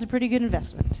 Ag land's a pretty good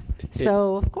investment.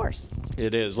 So, of course.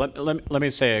 It is. Let me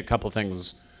say a couple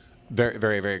things very,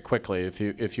 very, very quickly.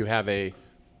 If you have a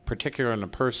particular and a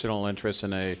personal interest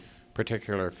in a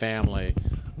particular family,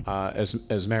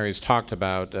 as Mary's talked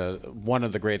about, one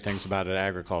of the great things about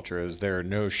agriculture is there are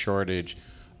no shortage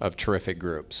of terrific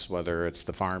groups, whether it's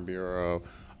the Farm Bureau,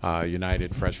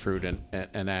 United Fresh Fruit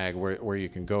and Ag, where you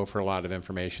can go for a lot of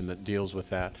information that deals with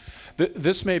that.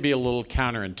 This may be a little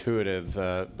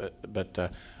counterintuitive,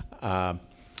 but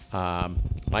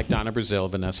like Donna Brazil,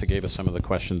 Vanessa gave us some of the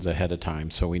questions ahead of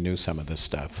time, so we knew some of this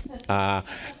stuff.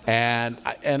 And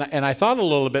I thought a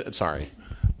little bit. Sorry.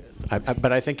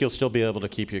 But I think you'll still be able to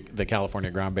keep the California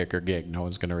Groundbreaker gig. No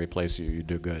one's going to replace you. You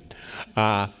do good.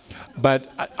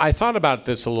 But I thought about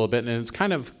this a little bit, and it's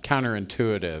kind of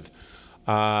counterintuitive.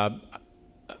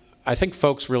 I think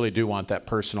folks really do want that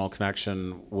personal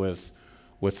connection with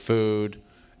food,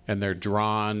 and they're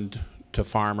drawn to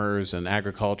farmers and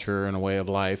agriculture and a way of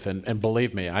life. And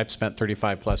believe me, I've spent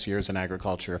 35 plus years in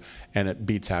agriculture, and it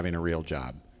beats having a real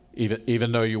job.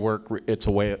 Even though you work, it's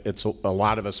a way. A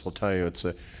lot of us will tell you it's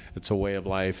a way of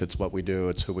life. It's what we do.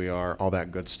 It's who we are. All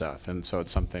that good stuff. And so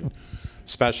it's something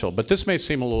special. But this may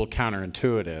seem a little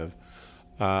counterintuitive.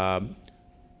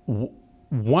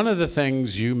 One of the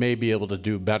things you may be able to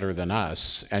do better than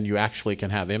us, and you actually can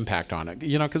have impact on it,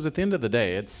 because at the end of the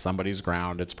day, it's somebody's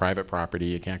ground, it's private property,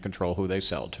 you can't control who they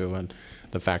sell to, and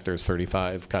the fact there's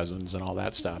 35 cousins and all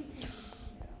that stuff.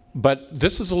 But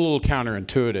this is a little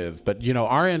counterintuitive, but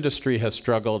our industry has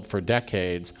struggled for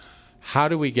decades. How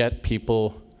do we get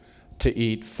people to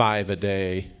eat 5 a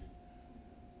day,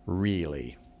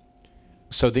 really?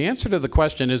 So the answer to the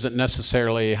question isn't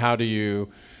necessarily how do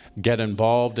you get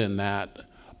involved in that,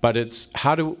 but it's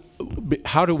how do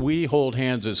we hold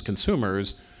hands as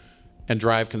consumers and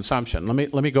drive consumption.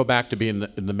 Let me go back to being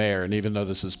the mayor, and even though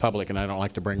this is public and I don't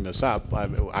like to bring this up,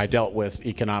 I dealt with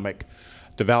economic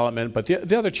development, but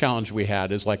the other challenge we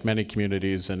had is, like many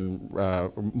communities in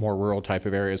more rural type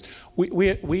of areas,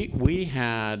 we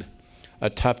had a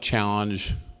tough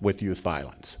challenge with youth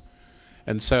violence.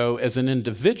 And so as an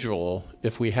individual,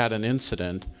 if we had an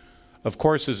incident, of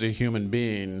course, as a human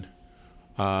being,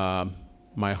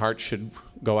 my heart should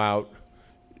go out.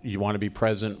 You want to be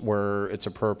present where it's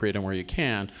appropriate and where you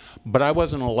can. But I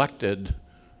wasn't elected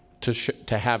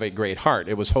to have a great heart.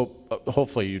 It was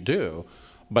hopefully you do.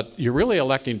 But you're really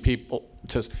electing people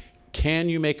to, can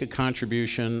you make a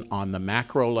contribution on the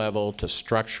macro level to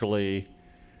structurally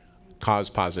cause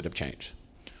positive change?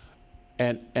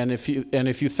 And if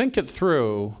you think it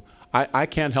through, I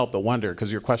can't help but wonder,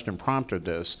 because your question prompted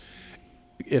this,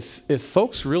 if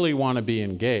folks really want to be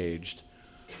engaged,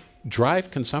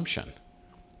 drive consumption.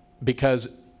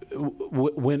 Because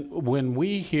when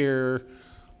we hear,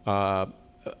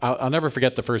 I'll never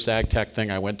forget the first ag tech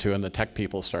thing I went to, and the tech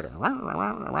people started,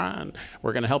 run,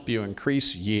 we're going to help you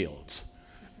increase yields.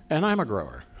 And I'm a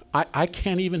grower. I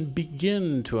can't even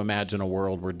begin to imagine a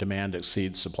world where demand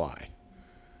exceeds supply,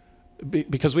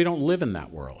 because we don't live in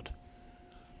that world.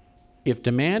 If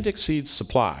demand exceeds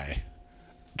supply,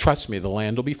 trust me, the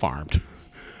land will be farmed.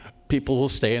 People will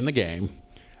stay in the game.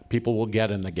 People will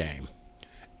get in the game.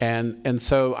 And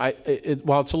so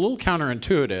while it's a little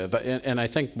counterintuitive, and I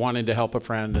think wanting to help a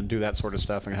friend and do that sort of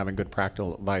stuff and having good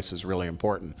practical advice is really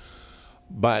important,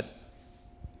 but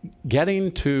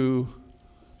getting to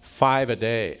 5 a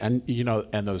day, and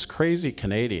and those crazy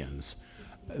Canadians,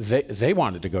 they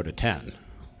wanted to go to 10.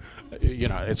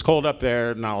 It's cold up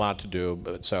there, not a lot to do,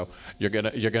 but so you're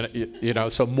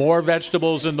gonna, so more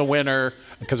vegetables in the winter,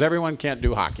 because everyone can't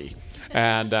do hockey.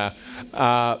 And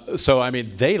so, I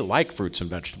mean, they like fruits and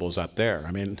vegetables up there.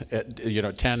 I mean,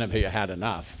 10 of you had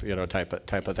enough, type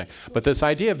of thing. But this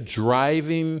idea of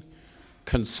driving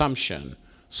consumption,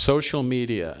 social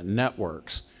media,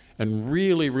 networks, and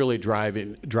really, really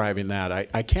driving that,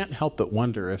 I can't help but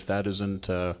wonder if that isn't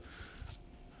a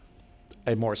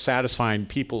more satisfying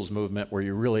people's movement where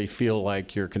you really feel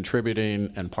like you're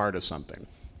contributing and part of something.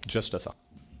 Just a thought.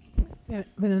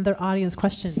 Another audience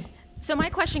question. So my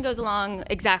question goes along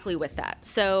exactly with that.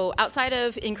 So outside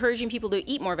of encouraging people to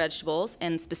eat more vegetables,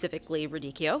 and specifically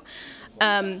radicchio,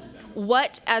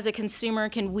 what as a consumer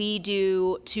can we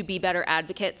do to be better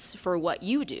advocates for what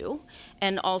you do?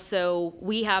 And also,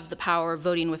 we have the power of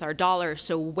voting with our dollar,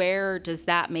 so where does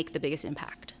that make the biggest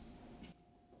impact?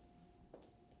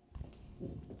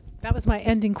 That was my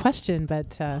ending question,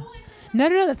 but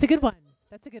no, that's a good one.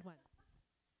 That's a good one.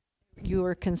 You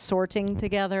were consorting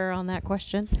together on that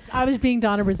question? I was being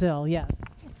Donna Brazil, yes.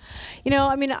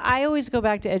 I always go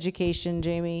back to education,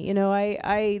 Jamie.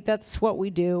 I that's what we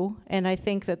do. And I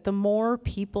think that the more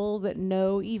people that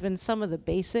know even some of the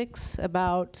basics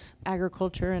about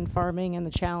agriculture and farming and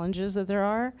the challenges that there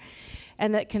are,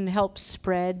 and that can help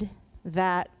spread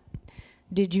that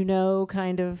did you know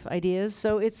kind of ideas.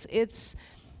 So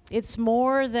it's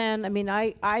more than,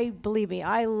 I believe me,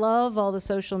 I love all the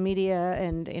social media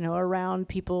and, around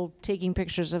people taking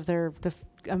pictures of the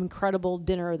incredible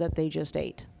dinner that they just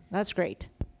ate. That's great,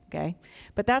 okay?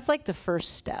 But that's like the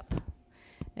first step,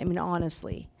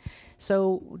 honestly.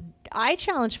 So I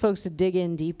challenge folks to dig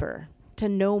in deeper, to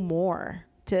know more,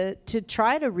 to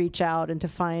try to reach out and to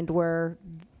find where,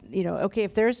 okay,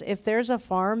 if there's a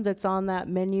farm that's on that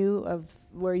menu of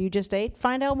where you just ate,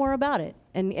 find out more about it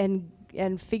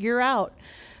and figure out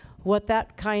what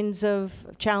that kinds of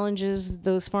challenges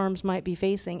those farms might be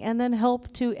facing, and then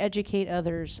help to educate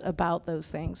others about those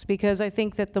things. Because I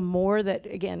think that the more that,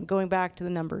 again, going back to the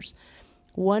numbers,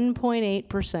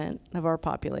 1.8% of our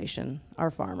population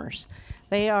are farmers.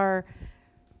 They are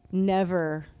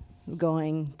never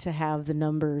going to have the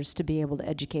numbers to be able to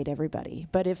educate everybody.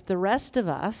 But if the rest of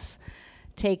us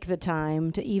take the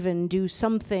time to even do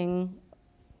something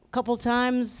a couple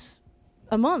times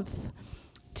a month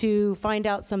to find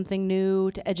out something new,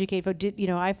 to educate.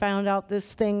 I found out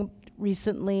this thing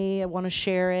recently. I want to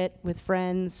share it with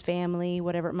friends, family,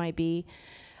 whatever it might be.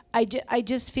 I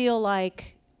just feel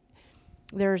like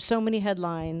there are so many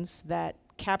headlines that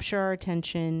capture our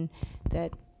attention,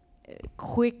 that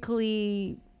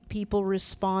quickly people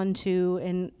respond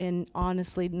to, and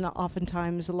honestly, not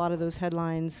oftentimes a lot of those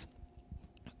headlines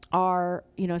are,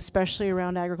 especially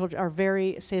around agriculture, are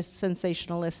very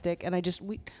sensationalistic. And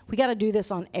we got to do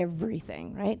this on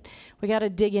everything, right? We got to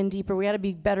dig in deeper. We got to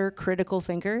be better critical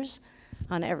thinkers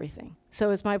on everything. So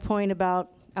it's my point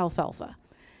about alfalfa.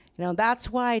 That's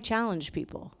why I challenge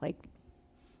people. Like,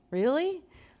 really?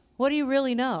 What do you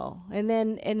really know? And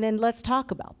then let's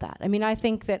talk about that. I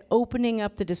think that opening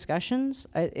up the discussions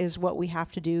is what we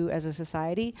have to do as a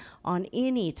society on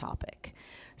any topic.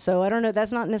 So I don't know,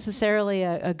 that's not necessarily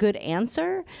a good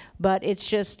answer, but it's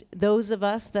just those of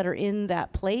us that are in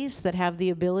that place that have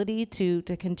the ability to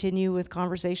continue with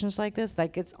conversations like this,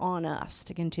 like it's on us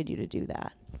to continue to do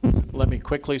that. Let me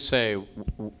quickly say,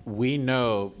 we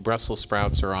know Brussels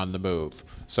sprouts are on the move.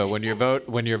 So when you're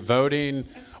voting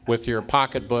with your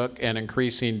pocketbook and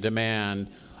increasing demand,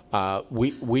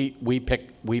 we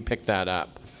pick that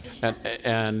up,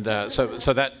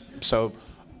 so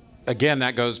again,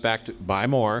 that goes back to buy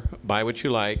more, buy what you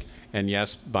like, and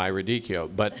yes, buy radicchio.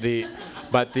 But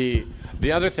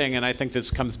the other thing, and I think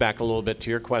this comes back a little bit to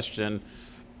your question,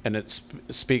 and it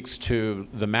speaks to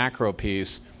the macro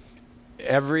piece.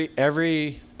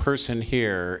 Every person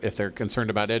here, if they're concerned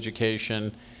about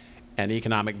education and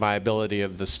economic viability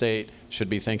of the state, should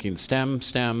be thinking STEM,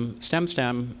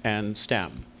 and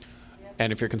STEM.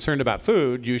 And if you're concerned about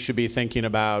food, you should be thinking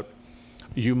about,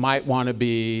 you might want to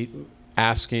be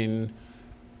asking,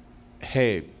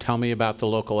 hey, tell me about the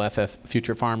local FF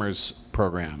Future Farmers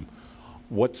program.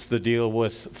 What's the deal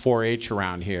with 4-H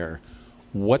around here?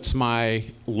 What's my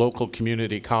local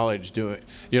community college doing?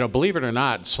 Believe it or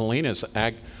not, Salinas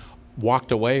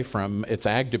walked away from its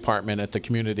ag department at the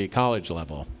community college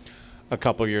level a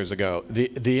couple years ago.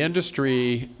 The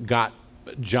industry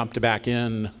jumped back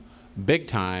in big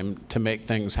time to make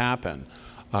things happen.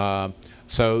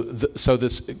 So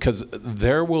this, because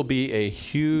there will be a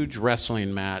huge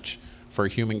wrestling match for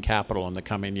human capital in the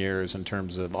coming years in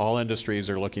terms of all industries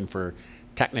are looking for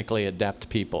technically adept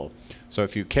people. So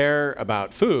if you care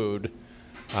about food,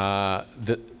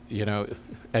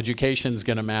 education's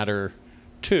going to matter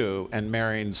too, and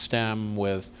marrying STEM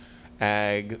with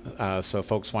ag, so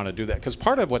folks want to do that. Because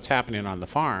part of what's happening on the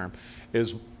farm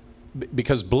is,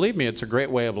 because believe me, it's a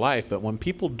great way of life, but when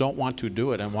people don't want to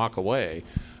do it and walk away,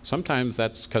 sometimes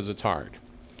that's because it's hard.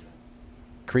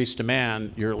 Increased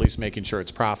demand, you're at least making sure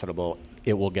it's profitable.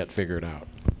 It will get figured out.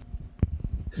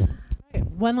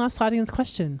 One last audience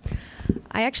question.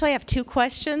 I actually have two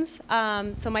questions.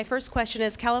 So my first question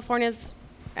is, California's,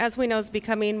 as we know, is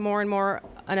becoming more and more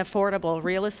unaffordable.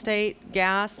 Real estate,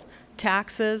 gas,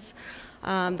 taxes,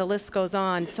 the list goes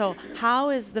on. So how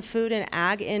is the food and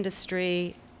ag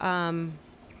industry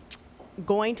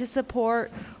going to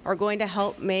support or going to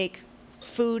help make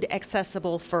food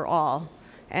accessible for all?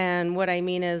 And what I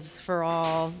mean is for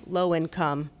all, low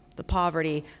income, the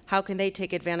poverty, how can they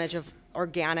take advantage of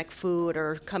organic food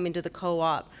or come into the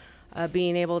co-op,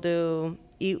 being able to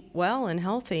eat well and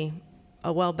healthy,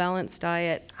 a well-balanced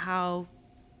diet? How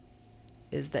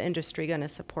is the industry going to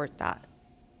support that?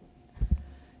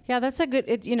 Yeah, that's a good,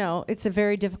 it's a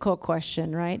very difficult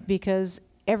question, right? Because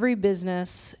every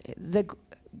business,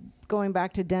 going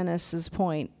back to Dennis's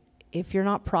point, if you're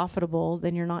not profitable,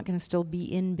 then you're not going to still be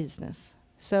in business.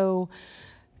 So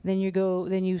then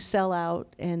you sell out,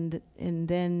 and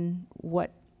then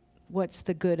what's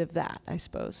the good of that, I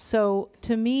suppose? So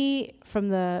to me,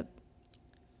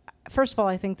 first of all,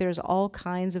 I think there's all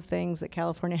kinds of things that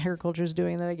California agriculture is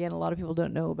doing that, again, a lot of people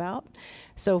don't know about.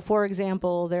 So for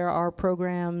example, there are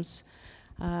programs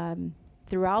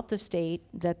throughout the state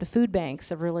that the food banks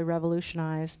have really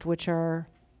revolutionized, which are,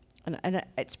 and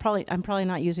I'm probably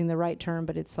not using the right term,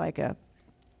 but it's like a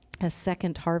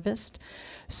second harvest.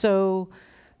 So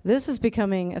this is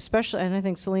becoming, especially, and I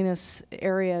think Salinas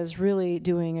area is really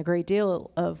doing a great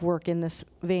deal of work in this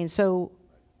vein. So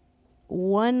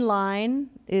one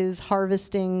line is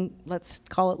harvesting, let's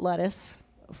call it lettuce,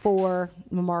 for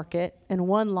the market, and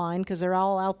one line, because they're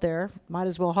all out there, might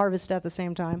as well harvest at the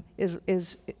same time,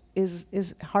 is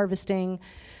harvesting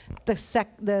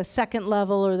the second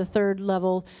level or the third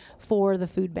level for the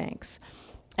food banks.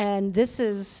 And this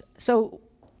is, so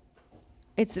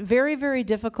it's very, very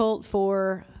difficult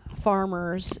for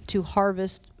farmers to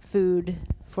harvest food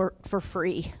for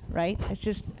free, right? It's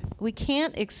just, we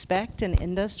can't expect an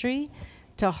industry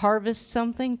to harvest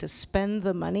something, to spend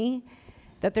the money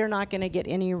that they're not going to get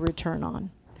any return on.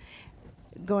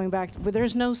 Going back, but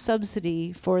there's no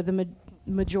subsidy for the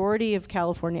majority of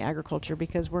California agriculture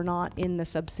because we're not in the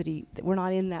subsidy, we're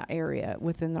not in that area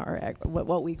within our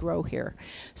what we grow here.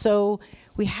 So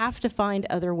we have to find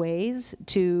other ways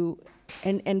to,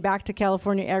 and back to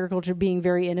California agriculture being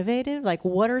very innovative, like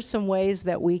what are some ways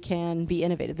that we can be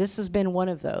innovative? This has been one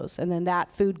of those. And then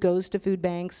that food goes to food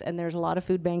banks, and there's a lot of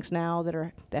food banks now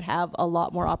that have a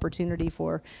lot more opportunity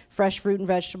for fresh fruit and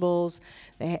vegetables.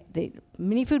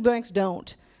 Many food banks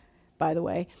don't, by the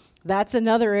way. That's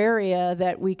another area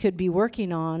that we could be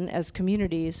working on as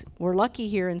communities. We're lucky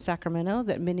here in Sacramento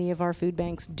that many of our food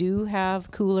banks do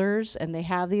have coolers and they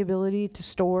have the ability to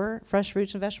store fresh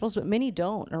fruits and vegetables, but many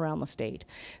don't around the state.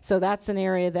 So that's an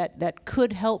area that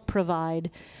could help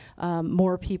provide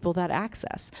more people that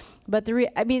access. But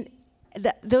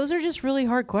those are just really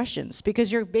hard questions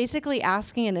because you're basically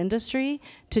asking an industry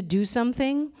to do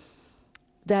something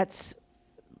that's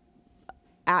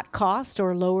at cost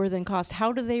or lower than cost.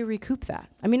 How do they recoup that?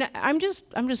 I mean, I'm just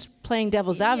playing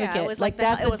devil's advocate. Yeah, it was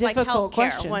that's a difficult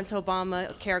question. Once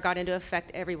Obamacare got into effect,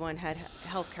 everyone had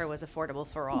healthcare was affordable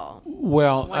for all.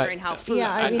 Well, so wondering how food.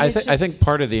 Yeah, I think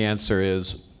part of the answer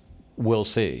is we'll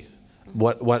see.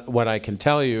 What I can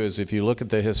tell you is if you look at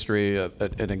the history,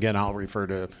 and again I'll refer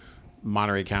to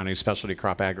Monterey County specialty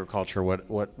crop agriculture.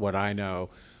 What I know.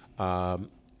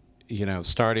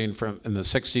 Starting from in the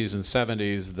 60s and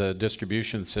 70s, the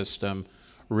distribution system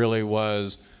really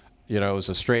was, it was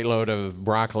a straight load of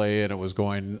broccoli and it was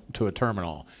going to a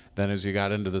terminal. Then as you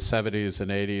got into the 70s and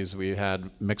 80s, we had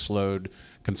mixed load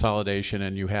consolidation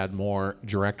and you had more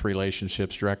direct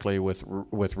relationships directly with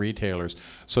retailers.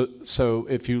 So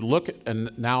if you look at,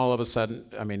 and now all of a sudden,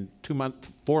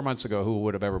 4 months ago, who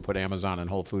would have ever put Amazon and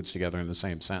Whole Foods together in the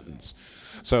same sentence?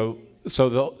 So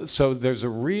there's a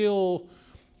real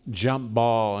jump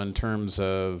ball in terms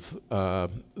of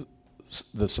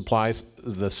the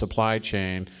supply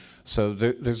chain. So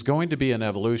there's going to be an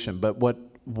evolution. But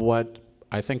what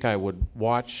I think I would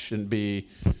watch and be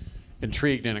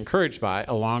intrigued and encouraged by,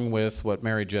 along with what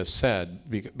Mary just said,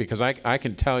 because I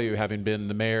can tell you, having been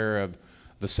the mayor of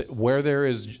where there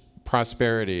is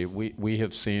prosperity, we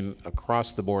have seen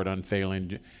across the board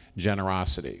unfailing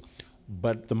generosity.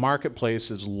 But the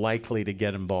marketplace is likely to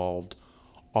get involved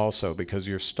also, because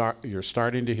you're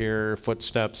starting to hear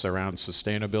footsteps around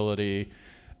sustainability,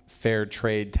 fair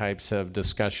trade types of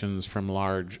discussions from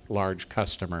large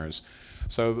customers.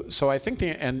 So I think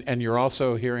and you're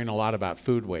also hearing a lot about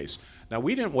food waste. Now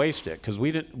we didn't waste it because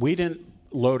we didn't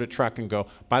load a truck and go,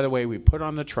 by the way, we put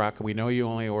on the truck, we know you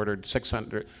only ordered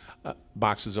 600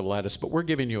 boxes of lettuce, but we're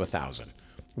giving you 1,000.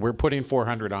 We're putting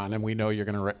 400 on and we know you're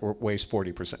going to waste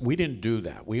 40%. We didn't do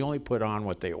that. We only put on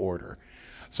what they order.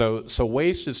 So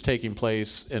waste is taking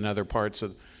place in other parts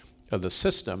of the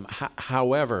system.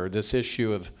 However, this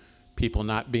issue of people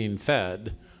not being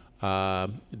fed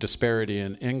disparity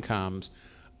in incomes.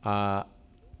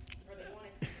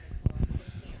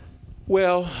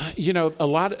 Well, a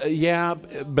lot, yeah,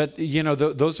 but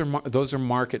those are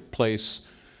marketplace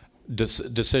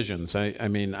decisions. I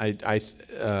mean,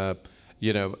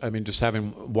 just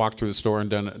having walked through the store and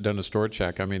done a store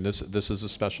check. I mean, this is a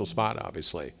special spot.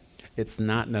 Obviously, it's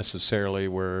not necessarily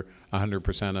where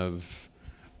 100% of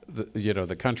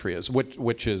the country is,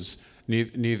 which is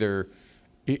neither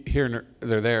here nor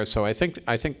there. So I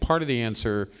think part of the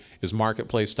answer is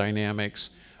marketplace dynamics.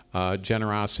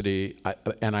 Generosity,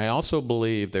 and I also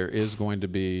believe there is going to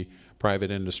be private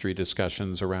industry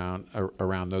discussions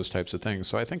around those types of things.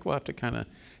 So I think we'll have to kind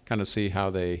of see how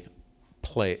they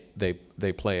play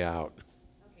out.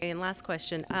 Okay, and last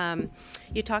question.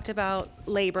 You talked about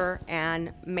labor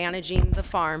and managing the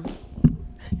farm.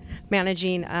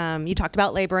 You talked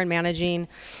about labor and managing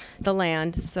the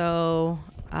land. So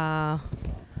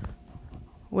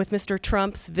with Mr.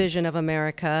 Trump's vision of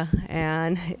America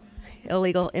and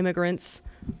illegal immigrants,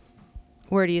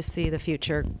 where do you see the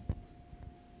future?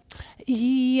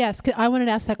 Yes, I wanted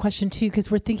to ask that question too, because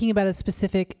we're thinking about a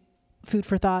specific food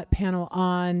for thought panel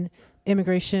on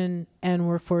immigration and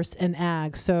workforce and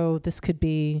ag. So this could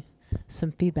be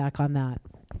some feedback on that.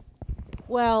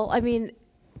 Well, I mean,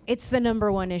 it's the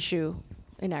number one issue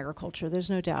in agriculture, there's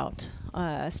no doubt,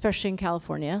 especially in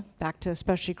California, back to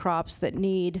specialty crops that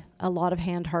need a lot of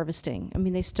hand harvesting. I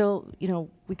mean, they still,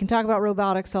 we can talk about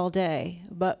robotics all day,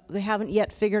 but they haven't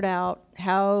yet figured out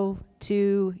how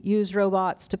to use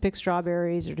robots to pick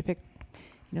strawberries or to pick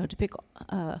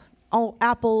all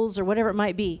apples or whatever it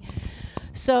might be.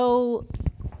 So,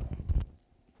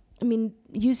 I mean,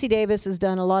 UC Davis has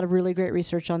done a lot of really great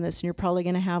research on this, and you're probably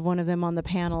going to have one of them on the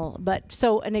panel. But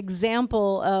so an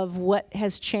example of what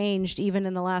has changed even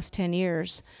in the last 10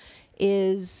 years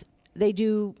is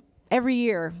every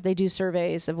year they do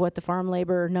surveys of what the farm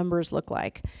labor numbers look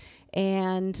like.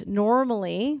 And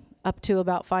normally, up to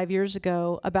about 5 years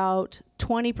ago, about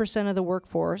 20% of the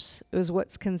workforce is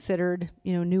what's considered,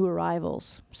 new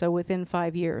arrivals. So within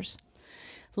 5 years.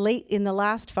 Late in the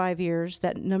last 5 years,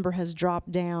 that number has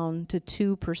dropped down to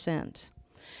 2%,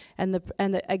 and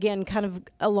again, kind of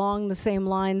along the same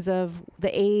lines of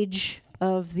the age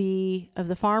of the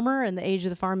farmer and the age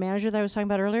of the farm manager that I was talking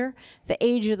about earlier. The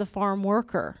age of the farm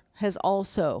worker has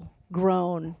also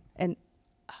grown and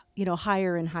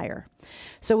higher and higher.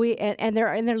 So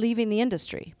they're leaving the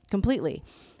industry completely.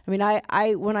 I mean,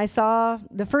 when I saw,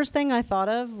 the first thing I thought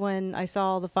of when I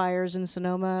saw the fires in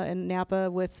Sonoma and Napa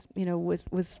was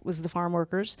the farm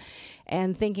workers,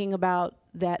 and thinking about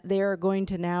that they're going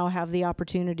to now have the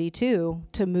opportunity to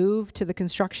move to the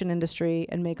construction industry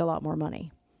and make a lot more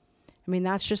money. I mean,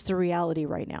 that's just the reality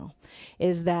right now,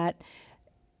 is that,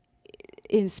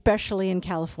 especially in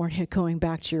California, going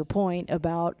back to your point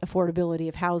about affordability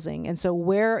of housing. And so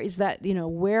where is that,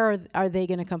 where are they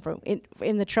going to come from?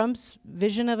 In the Trump's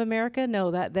vision of America,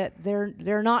 no, that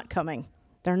they're not coming.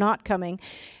 They're not coming.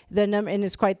 And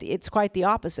it's quite the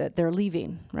opposite. They're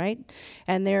leaving, right?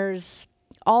 And there's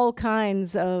all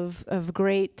kinds of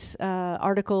great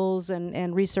articles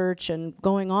and research and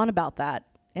going on about that.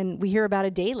 And we hear about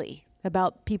it daily,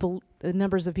 about people, the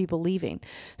numbers of people leaving.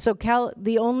 So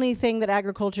the only thing that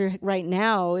agriculture right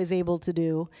now is able to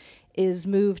do is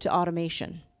move to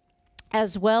automation,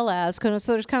 as well as, so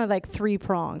there's kind of like three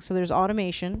prongs. So there's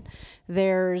automation,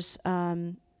 there's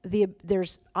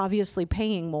obviously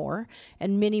paying more,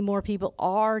 and many more people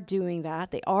are doing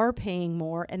that. They are paying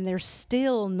more, and they're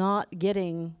still not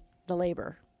getting the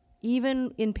labor.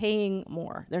 Even in paying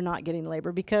more, they're not getting the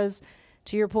labor because,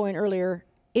 to your point earlier,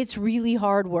 it's really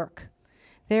hard work.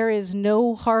 There is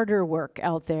no harder work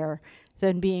out there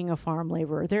than being a farm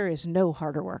laborer. There is no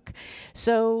harder work.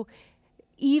 So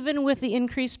even with the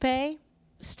increased pay,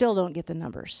 still don't get the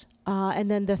numbers.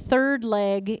 And then the third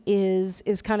leg is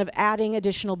kind of adding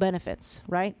additional benefits,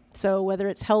 right? So whether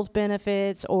it's health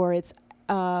benefits or it's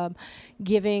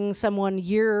giving someone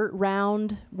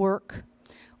year-round work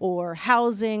or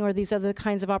housing or these other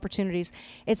kinds of opportunities,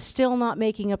 it's still not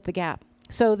making up the gap.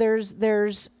 So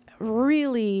there's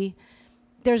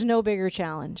no bigger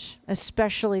challenge,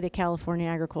 especially to California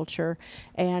agriculture.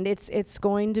 And it's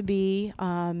going to be,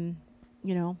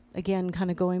 again,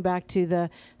 kind of going back to the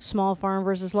small farm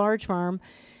versus large farm.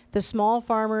 The small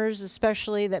farmers,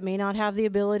 especially, that may not have the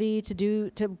ability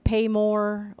to pay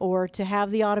more or to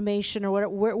have the automation or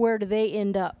whatever, where do they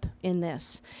end up in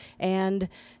this? And,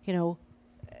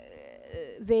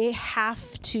 they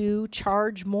have to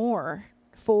charge more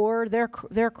for their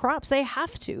crops. They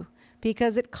have to,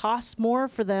 because it costs more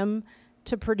for them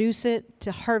to produce it,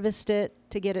 to harvest it,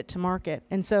 to get it to market.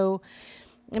 And so,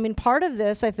 I mean, part of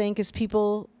this, I think, is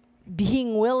people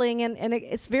being willing, and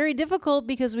it's very difficult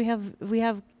because we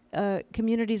have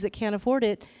communities that can't afford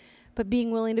it, but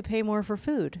being willing to pay more for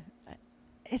food.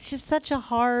 It's just such a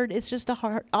hard,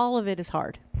 all of it is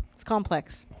hard. It's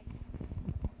complex.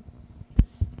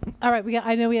 All right,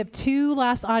 I know we have 2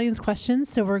 last audience questions,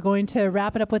 so we're going to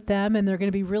wrap it up with them, and they're going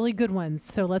to be really good ones.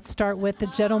 So let's start with the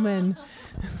gentleman.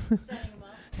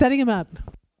 Setting him up.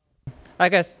 I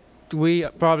guess we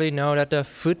probably know that the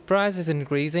food price is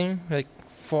increasing. Like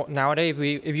for nowadays,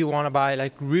 if you want to buy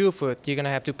like real food, you're gonna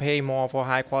have to pay more for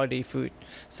high quality food.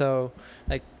 So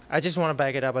like I just want to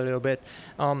back it up a little bit.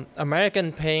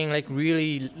 American paying like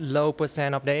really low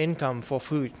 % of their income for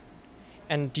food.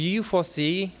 And do you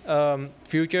foresee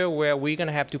future where we're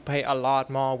gonna have to pay a lot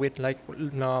more with like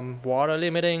water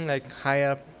limiting, like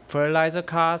higher fertilizer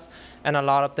costs, and a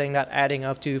lot of things that adding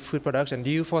up to food production? Do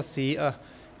you foresee a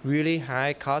really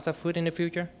high cost of food in the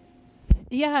future?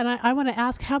 Yeah, and I want to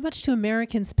ask, how much do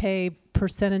Americans pay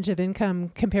percentage of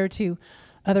income compared to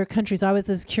other countries? I was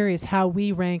just curious how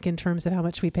we rank in terms of how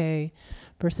much we pay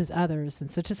versus others,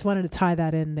 and so just wanted to tie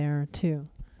that in there too.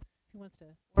 Who wants to?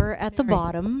 We're at the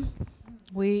bottom.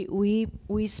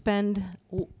 We spend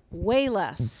way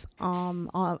less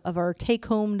of our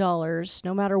take-home dollars,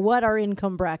 no matter what our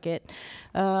income bracket,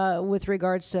 with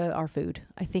regards to our food.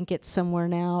 I think it's somewhere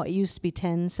now. It used to be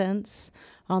 10 cents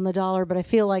on the dollar, but I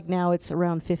feel like now it's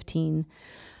around 15.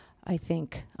 I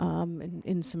think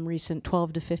in some recent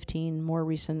 12 to 15 more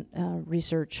recent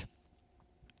research.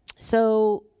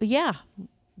 So yeah,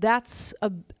 that's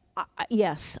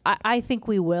yes. I think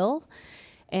we will.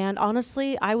 And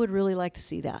honestly, I would really like to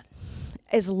see that.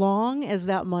 As long as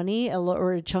that money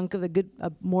or a chunk of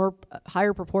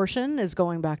higher proportion is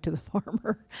going back to the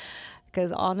farmer.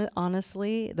 Because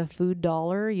honestly, the food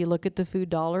dollar, you look at the food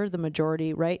dollar, the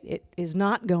majority, right, it is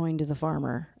not going to the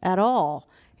farmer at all.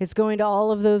 It's going to all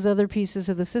of those other pieces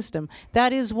of the system.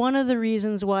 That is one of the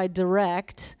reasons why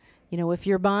direct, if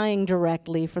you're buying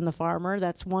directly from the farmer,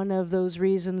 that's one of those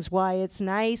reasons why it's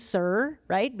nicer,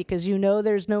 right? Because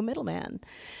there's no middleman.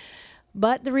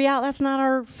 But for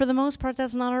the most part,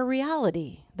 that's not our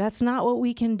reality. That's not what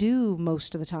we can do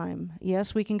most of the time.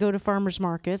 Yes, we can go to farmers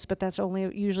markets, but that's only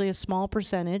usually a small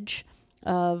percentage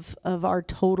of our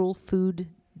total food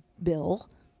bill,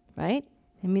 right?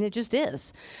 I mean, it just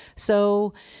is.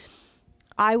 So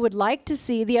I would like to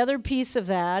see the other piece of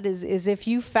that is if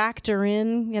you factor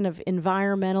in kind of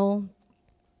environmental,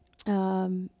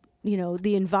 the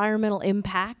environmental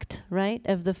impact, right,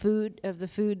 of the food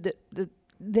that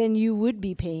then you would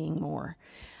be paying more.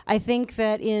 I think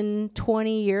that in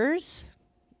 20 years,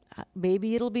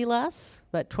 maybe it'll be less,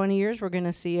 but 20 years we're going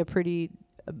to see a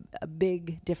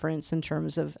big difference in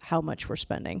terms of how much we're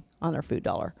spending on our food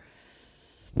dollar.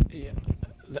 Yeah,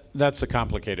 that's a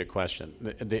complicated question.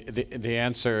 The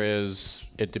answer is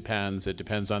it depends. It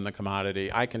depends on the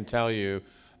commodity. I can tell you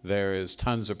there is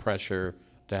tons of pressure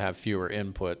to have fewer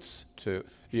inputs.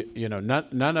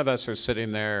 None of us are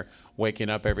sitting there waking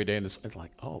up every day and it's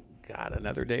like, oh God,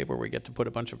 another day where we get to put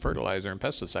a bunch of fertilizer and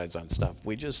pesticides on stuff.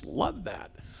 We just love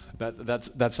that.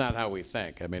 That's not how we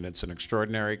think. I mean, it's an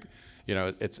extraordinary,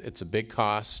 it's a big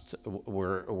cost.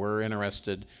 We're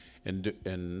interested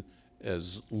in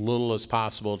as little as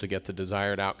possible to get the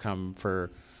desired outcome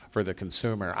for the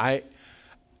consumer.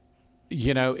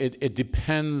 It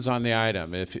depends on the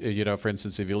item. If for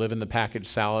instance, if you live in the packaged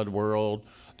salad world,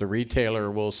 the retailer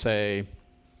will say,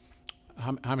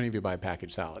 how many of you buy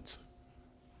packaged salads?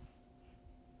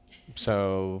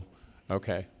 So,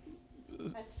 okay.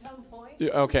 At some point.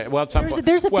 Okay, well, at some point.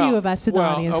 There's a few of us in the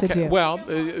audience that do. Well,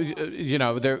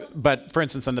 but for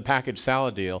instance, on the packaged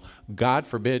salad deal, God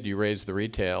forbid you raise the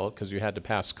retail because you had to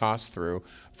pass costs through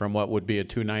from what would be a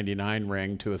 $2.99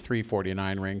 ring to a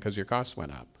 $3.49 ring because your costs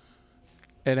went up.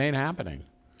 It ain't happening.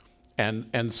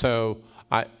 And so,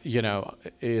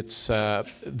 it's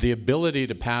the ability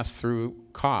to pass through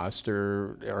cost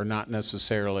are not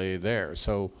necessarily there.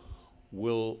 So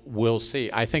we'll see.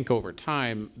 I think over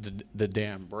time the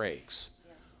dam breaks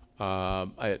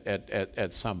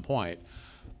at some point.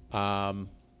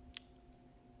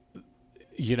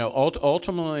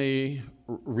 Ultimately,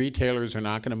 retailers are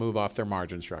not going to move off their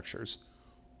margin structures.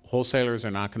 Wholesalers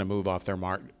are not going to move off their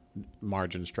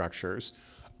margin structures.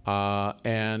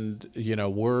 And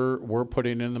we're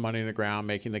putting in the money in the ground,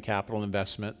 making the capital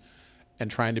investment, and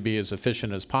trying to be as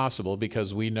efficient as possible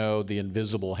because we know the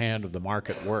invisible hand of the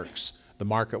market works. The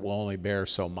market will only bear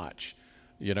so much,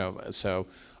 So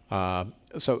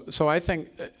I think,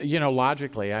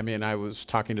 logically, I mean, I was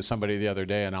talking to somebody the other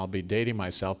day, and I'll be dating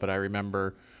myself, but I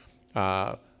remember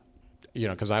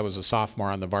because I was a sophomore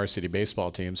on the varsity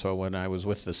baseball team, so when I was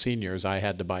with the seniors, I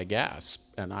had to buy gas,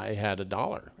 and I had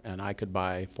 $1, and I could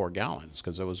buy 4 gallons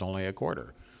because it was only a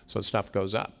quarter. So stuff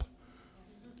goes up.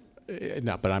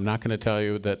 No, but I'm not going to tell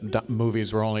you that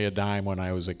movies were only a dime when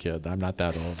I was a kid. I'm not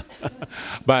that old.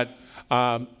 But,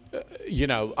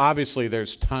 obviously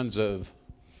there's tons of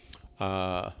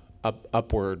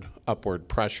upward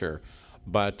pressure.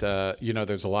 But,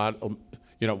 there's a lot.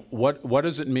 What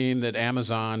does it mean that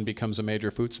Amazon becomes a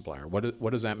major food supplier?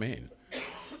 What does that mean?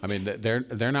 I mean,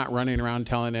 they're not running around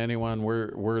telling anyone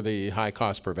we're the high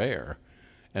cost purveyor.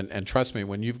 And trust me,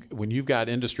 when you've got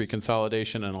industry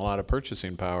consolidation and a lot of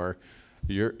purchasing power,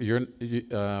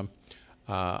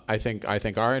 I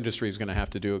think our industry is going to have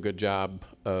to do a good job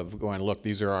of going, look,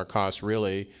 these are our costs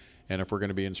really, and if we're going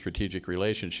to be in strategic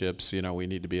relationships, we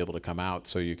need to be able to come out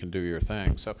so you can do your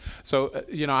thing. So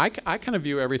I kind of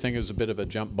view everything as a bit of a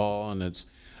jump ball, and it's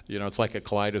like a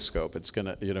kaleidoscope. It's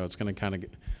gonna kind of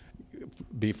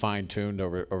be fine tuned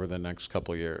over the next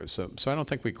couple of years. So I don't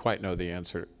think we quite know the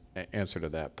answer to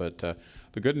that. But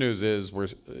the good news is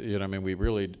we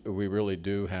really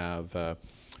do have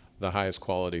the highest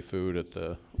quality food at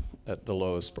the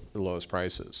lowest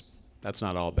prices. That's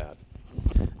not all bad.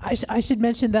 I should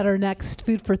mention that our next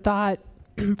Food for Thought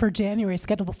for January,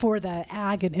 scheduled before the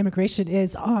ag and immigration,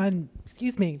 is on,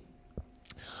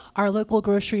 our local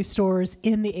grocery stores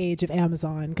in the age of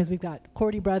Amazon, because we've got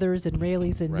Cordy Brothers and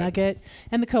Raley's and Right. Nugget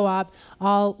and the Co-op,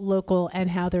 all local, and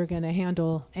how they're going to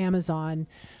handle Amazon.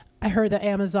 I heard that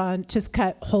Amazon just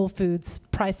cut Whole Foods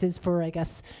prices for, I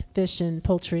guess, fish and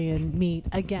poultry and meat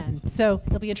again. So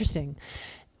it'll be interesting.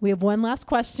 We have one last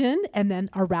question and then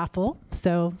our raffle.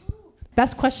 So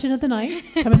best question of the night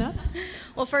coming up.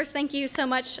 Well, first, thank you so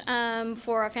much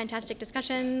for a fantastic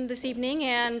discussion this evening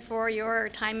and for your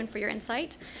time and for your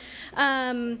insight.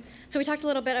 So we talked a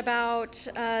little bit about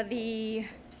the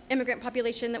immigrant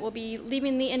population that will be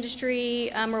leaving the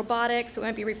industry, robotics, that we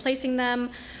might be replacing them.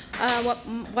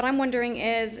 What I'm wondering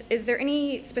is there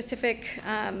any specific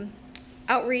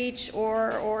outreach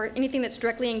or anything that's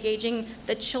directly engaging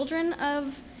the children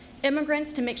of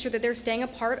immigrants to make sure that they're staying a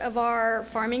part of our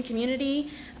farming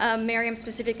community? Mary, I'm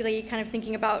specifically kind of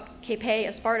thinking about Cape Hay,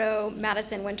 Esparto,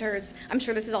 Madison, Winters. I'm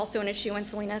sure this is also an issue in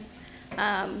Salinas.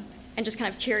 And just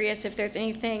kind of curious if there's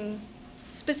anything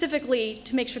specifically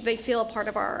to make sure they feel a part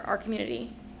of our community.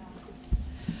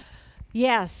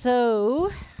 Yeah,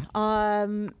 so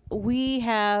we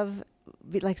have,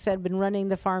 like I said, been running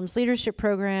the Farms Leadership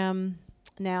Program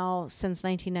now since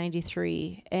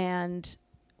 1993, and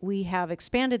we have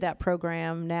expanded that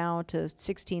program now to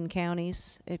 16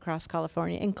 counties across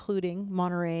California, including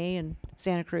Monterey and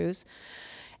Santa Cruz.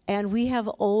 And we have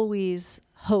always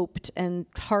hoped and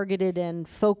targeted and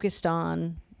focused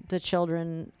on the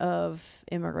children of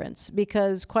immigrants,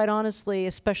 because quite honestly,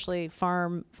 especially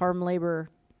farm labor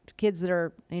kids that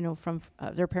are, from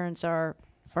their parents are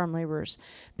farm laborers,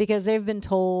 because they've been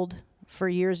told for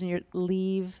years and years,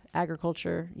 leave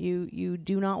agriculture. You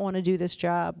do not want to do this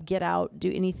job. Get out.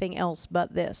 Do anything else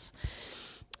but this.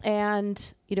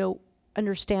 And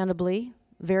understandably,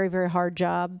 very, very hard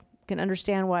job. Can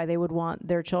understand why they would want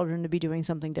their children to be doing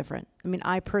something different. I mean,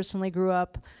 I personally grew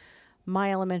up.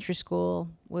 My elementary school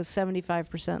was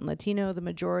 75% Latino. The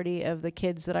majority of the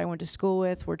kids that I went to school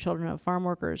with were children of farm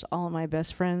workers. All of my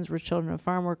best friends were children of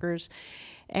farm workers.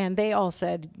 And they all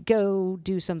said, go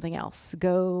do something else.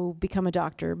 Go become a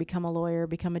doctor, become a lawyer,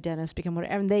 become a dentist, become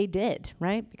whatever. And they did,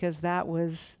 right? Because that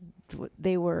was what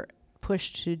they were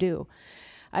pushed to do.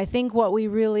 I think what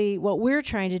we're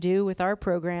trying to do with our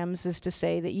programs is to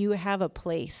say that you have a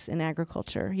place in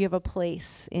agriculture. You have a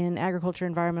place in agriculture,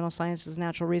 environmental sciences,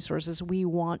 natural resources. We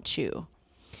want you.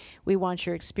 We want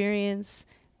your experience.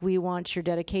 We want your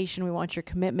dedication. We want your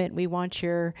commitment. We want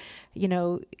your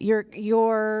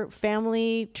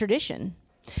family tradition.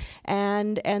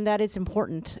 And that it's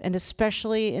important, and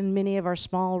especially in many of our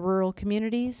small rural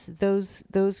communities, those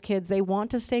kids, they want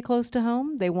to stay close to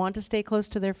home, they want to stay close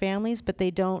to their families, but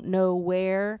they don't know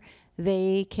where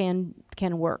they can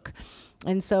work.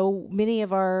 And so many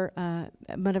of our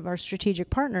strategic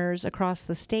partners across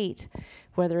the state,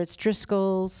 whether it's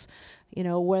Driscoll's,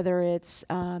 whether it's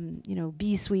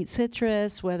Bee Sweet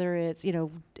Citrus, whether it's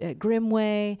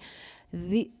Grimway,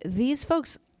 these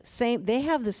folks. They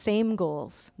have the same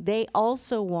goals. They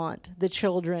also want the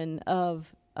children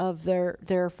of their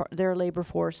labor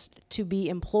force to be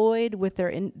employed with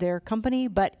their company,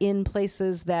 but in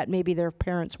places that maybe their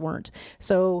parents weren't.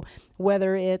 So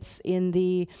whether it's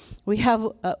we have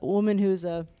a woman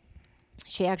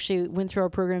she actually went through our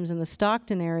programs in the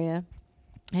Stockton area,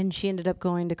 and she ended up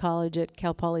going to college at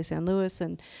Cal Poly San Luis,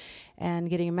 and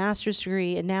getting a master's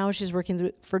degree. And now she's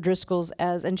working for Driscoll's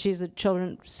and she's a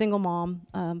single mom,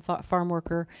 farm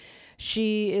worker.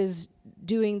 She is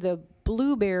doing the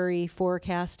blueberry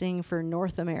forecasting for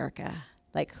North America.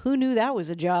 Like, who knew that was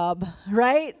a job,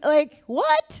 right? Like,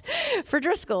 what? For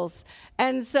Driscoll's.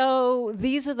 And so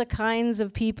these are the kinds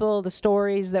of people, the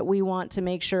stories that we want to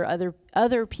make sure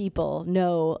other people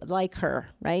know, like her,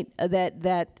 right?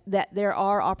 That there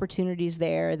are opportunities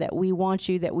there, that we want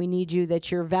you, that we need you, that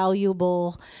you're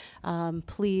valuable.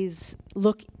 Please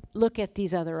look at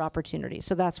these other opportunities.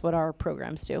 So that's what our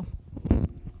programs do.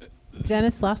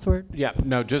 Dennis, last word. Yeah,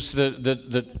 no, just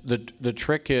the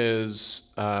trick is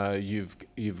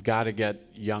you've got to get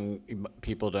young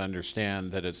people to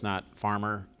understand that it's not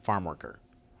farm worker,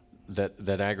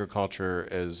 that agriculture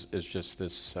is just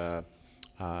this has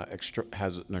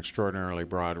an extraordinarily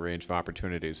broad range of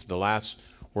opportunities. The last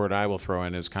word I will throw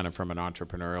in is kind of from an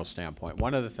entrepreneurial standpoint.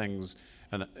 One of the things,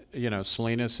 and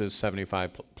Salinas is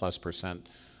 75+%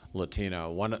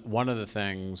 Latino. One of the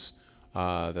things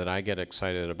that I get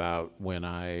excited about when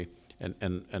I'm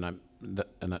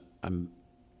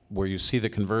where you see the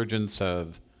convergence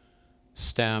of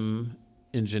STEM,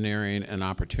 engineering, and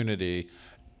opportunity.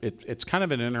 It's kind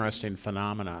of an interesting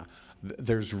phenomena.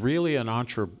 There's really an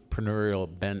entrepreneurial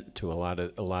bent to a lot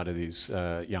of these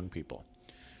young people,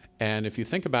 and if you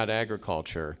think about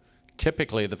agriculture,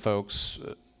 typically the folks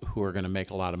who are going to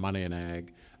make a lot of money in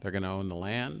ag, they're going to own the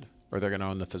land or they're going to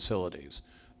own the facilities.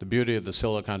 The beauty of the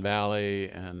Silicon Valley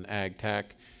and ag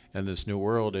tech and this new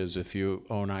world is if you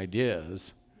own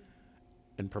ideas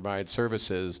and provide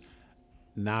services,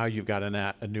 now you've got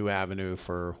a new avenue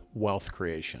for wealth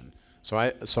creation. So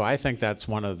I think that's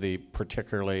one of the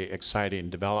particularly exciting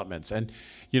developments. And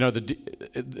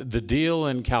the deal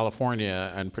in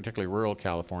California, and particularly rural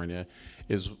California,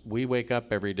 is we wake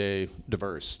up every day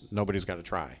diverse. Nobody's got to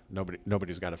try.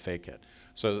 Nobody's got to fake it.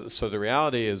 So the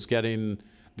reality is getting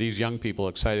these young people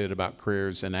excited about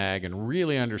careers in ag and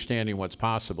really understanding what's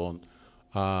possible.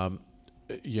 I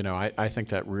think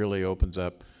that really opens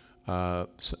up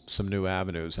some new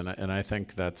avenues, and I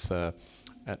think that's going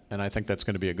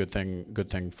to be a good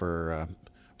thing for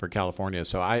California.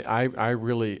 So I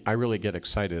really get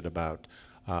excited about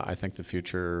I think the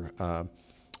future.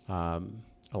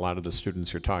 A lot of the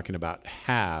students you're talking about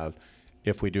have,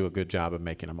 if we do a good job of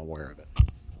making them aware of it.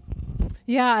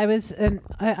 Yeah, I don't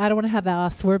want to have that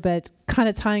last word, but kind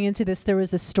of tying into this, there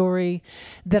was a story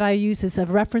that I used as a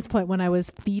reference point when I was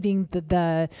feeding the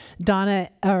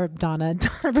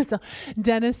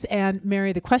Dennis and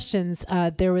Mary the questions.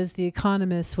 There was The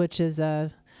Economist, which is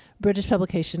a British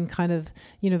publication, kind of,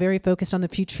 very focused on the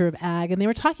future of ag. And they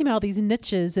were talking about all these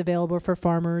niches available for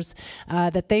farmers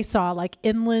that they saw, like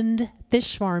inland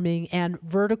fish farming and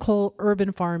vertical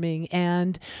urban farming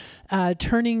and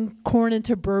turning corn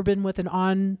into bourbon with an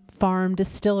on-farm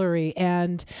distillery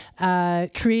and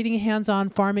creating hands-on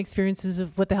farm experiences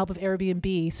with the help of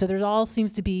Airbnb. So there all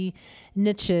seems to be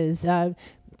niches.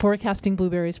 Forecasting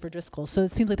blueberries for Driscoll. So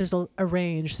it seems like there's a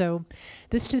range. So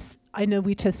I know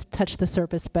we just touched the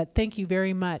surface, but thank you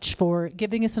very much for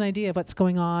giving us an idea of what's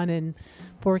going on and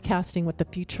forecasting what the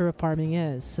future of farming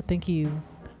is. So thank you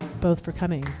both for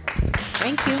coming.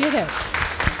 Thank you.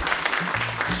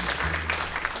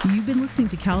 You've been listening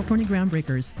to California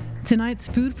Groundbreakers. Tonight's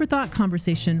Food for Thought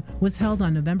conversation was held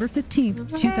on November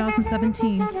 15th,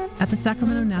 2017 at the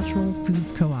Sacramento Natural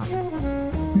Foods Co-op.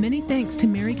 Many thanks to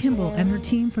Mary Kimball and her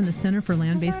team from the Center for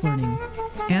Land-Based Learning,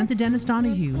 and to Dennis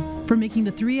Donahue for making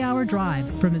the 3-hour drive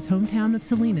from his hometown of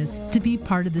Salinas to be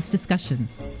part of this discussion.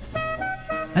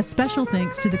 A special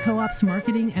thanks to the Co-op's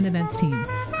marketing and events team,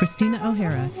 Christina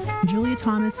O'Hara, Julia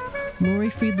Thomas, Lori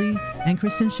Friedley, and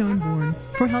Kristen Schoenborn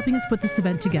for helping us put this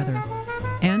event together,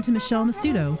 and to Michelle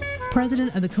Mastudo,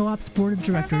 president of the Co-op's board of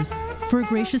directors, for a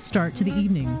gracious start to the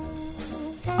evening.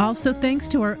 Also, thanks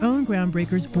to our own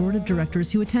Groundbreakers board of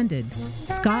directors who attended,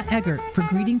 Scott Eggert for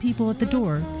greeting people at the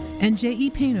door, and J.E.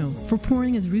 Pano for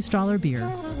pouring his Roostaller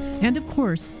beer. And of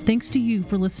course, thanks to you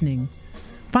for listening.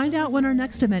 Find out when our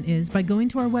next event is by going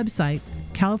to our website,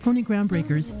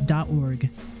 californiagroundbreakers.org.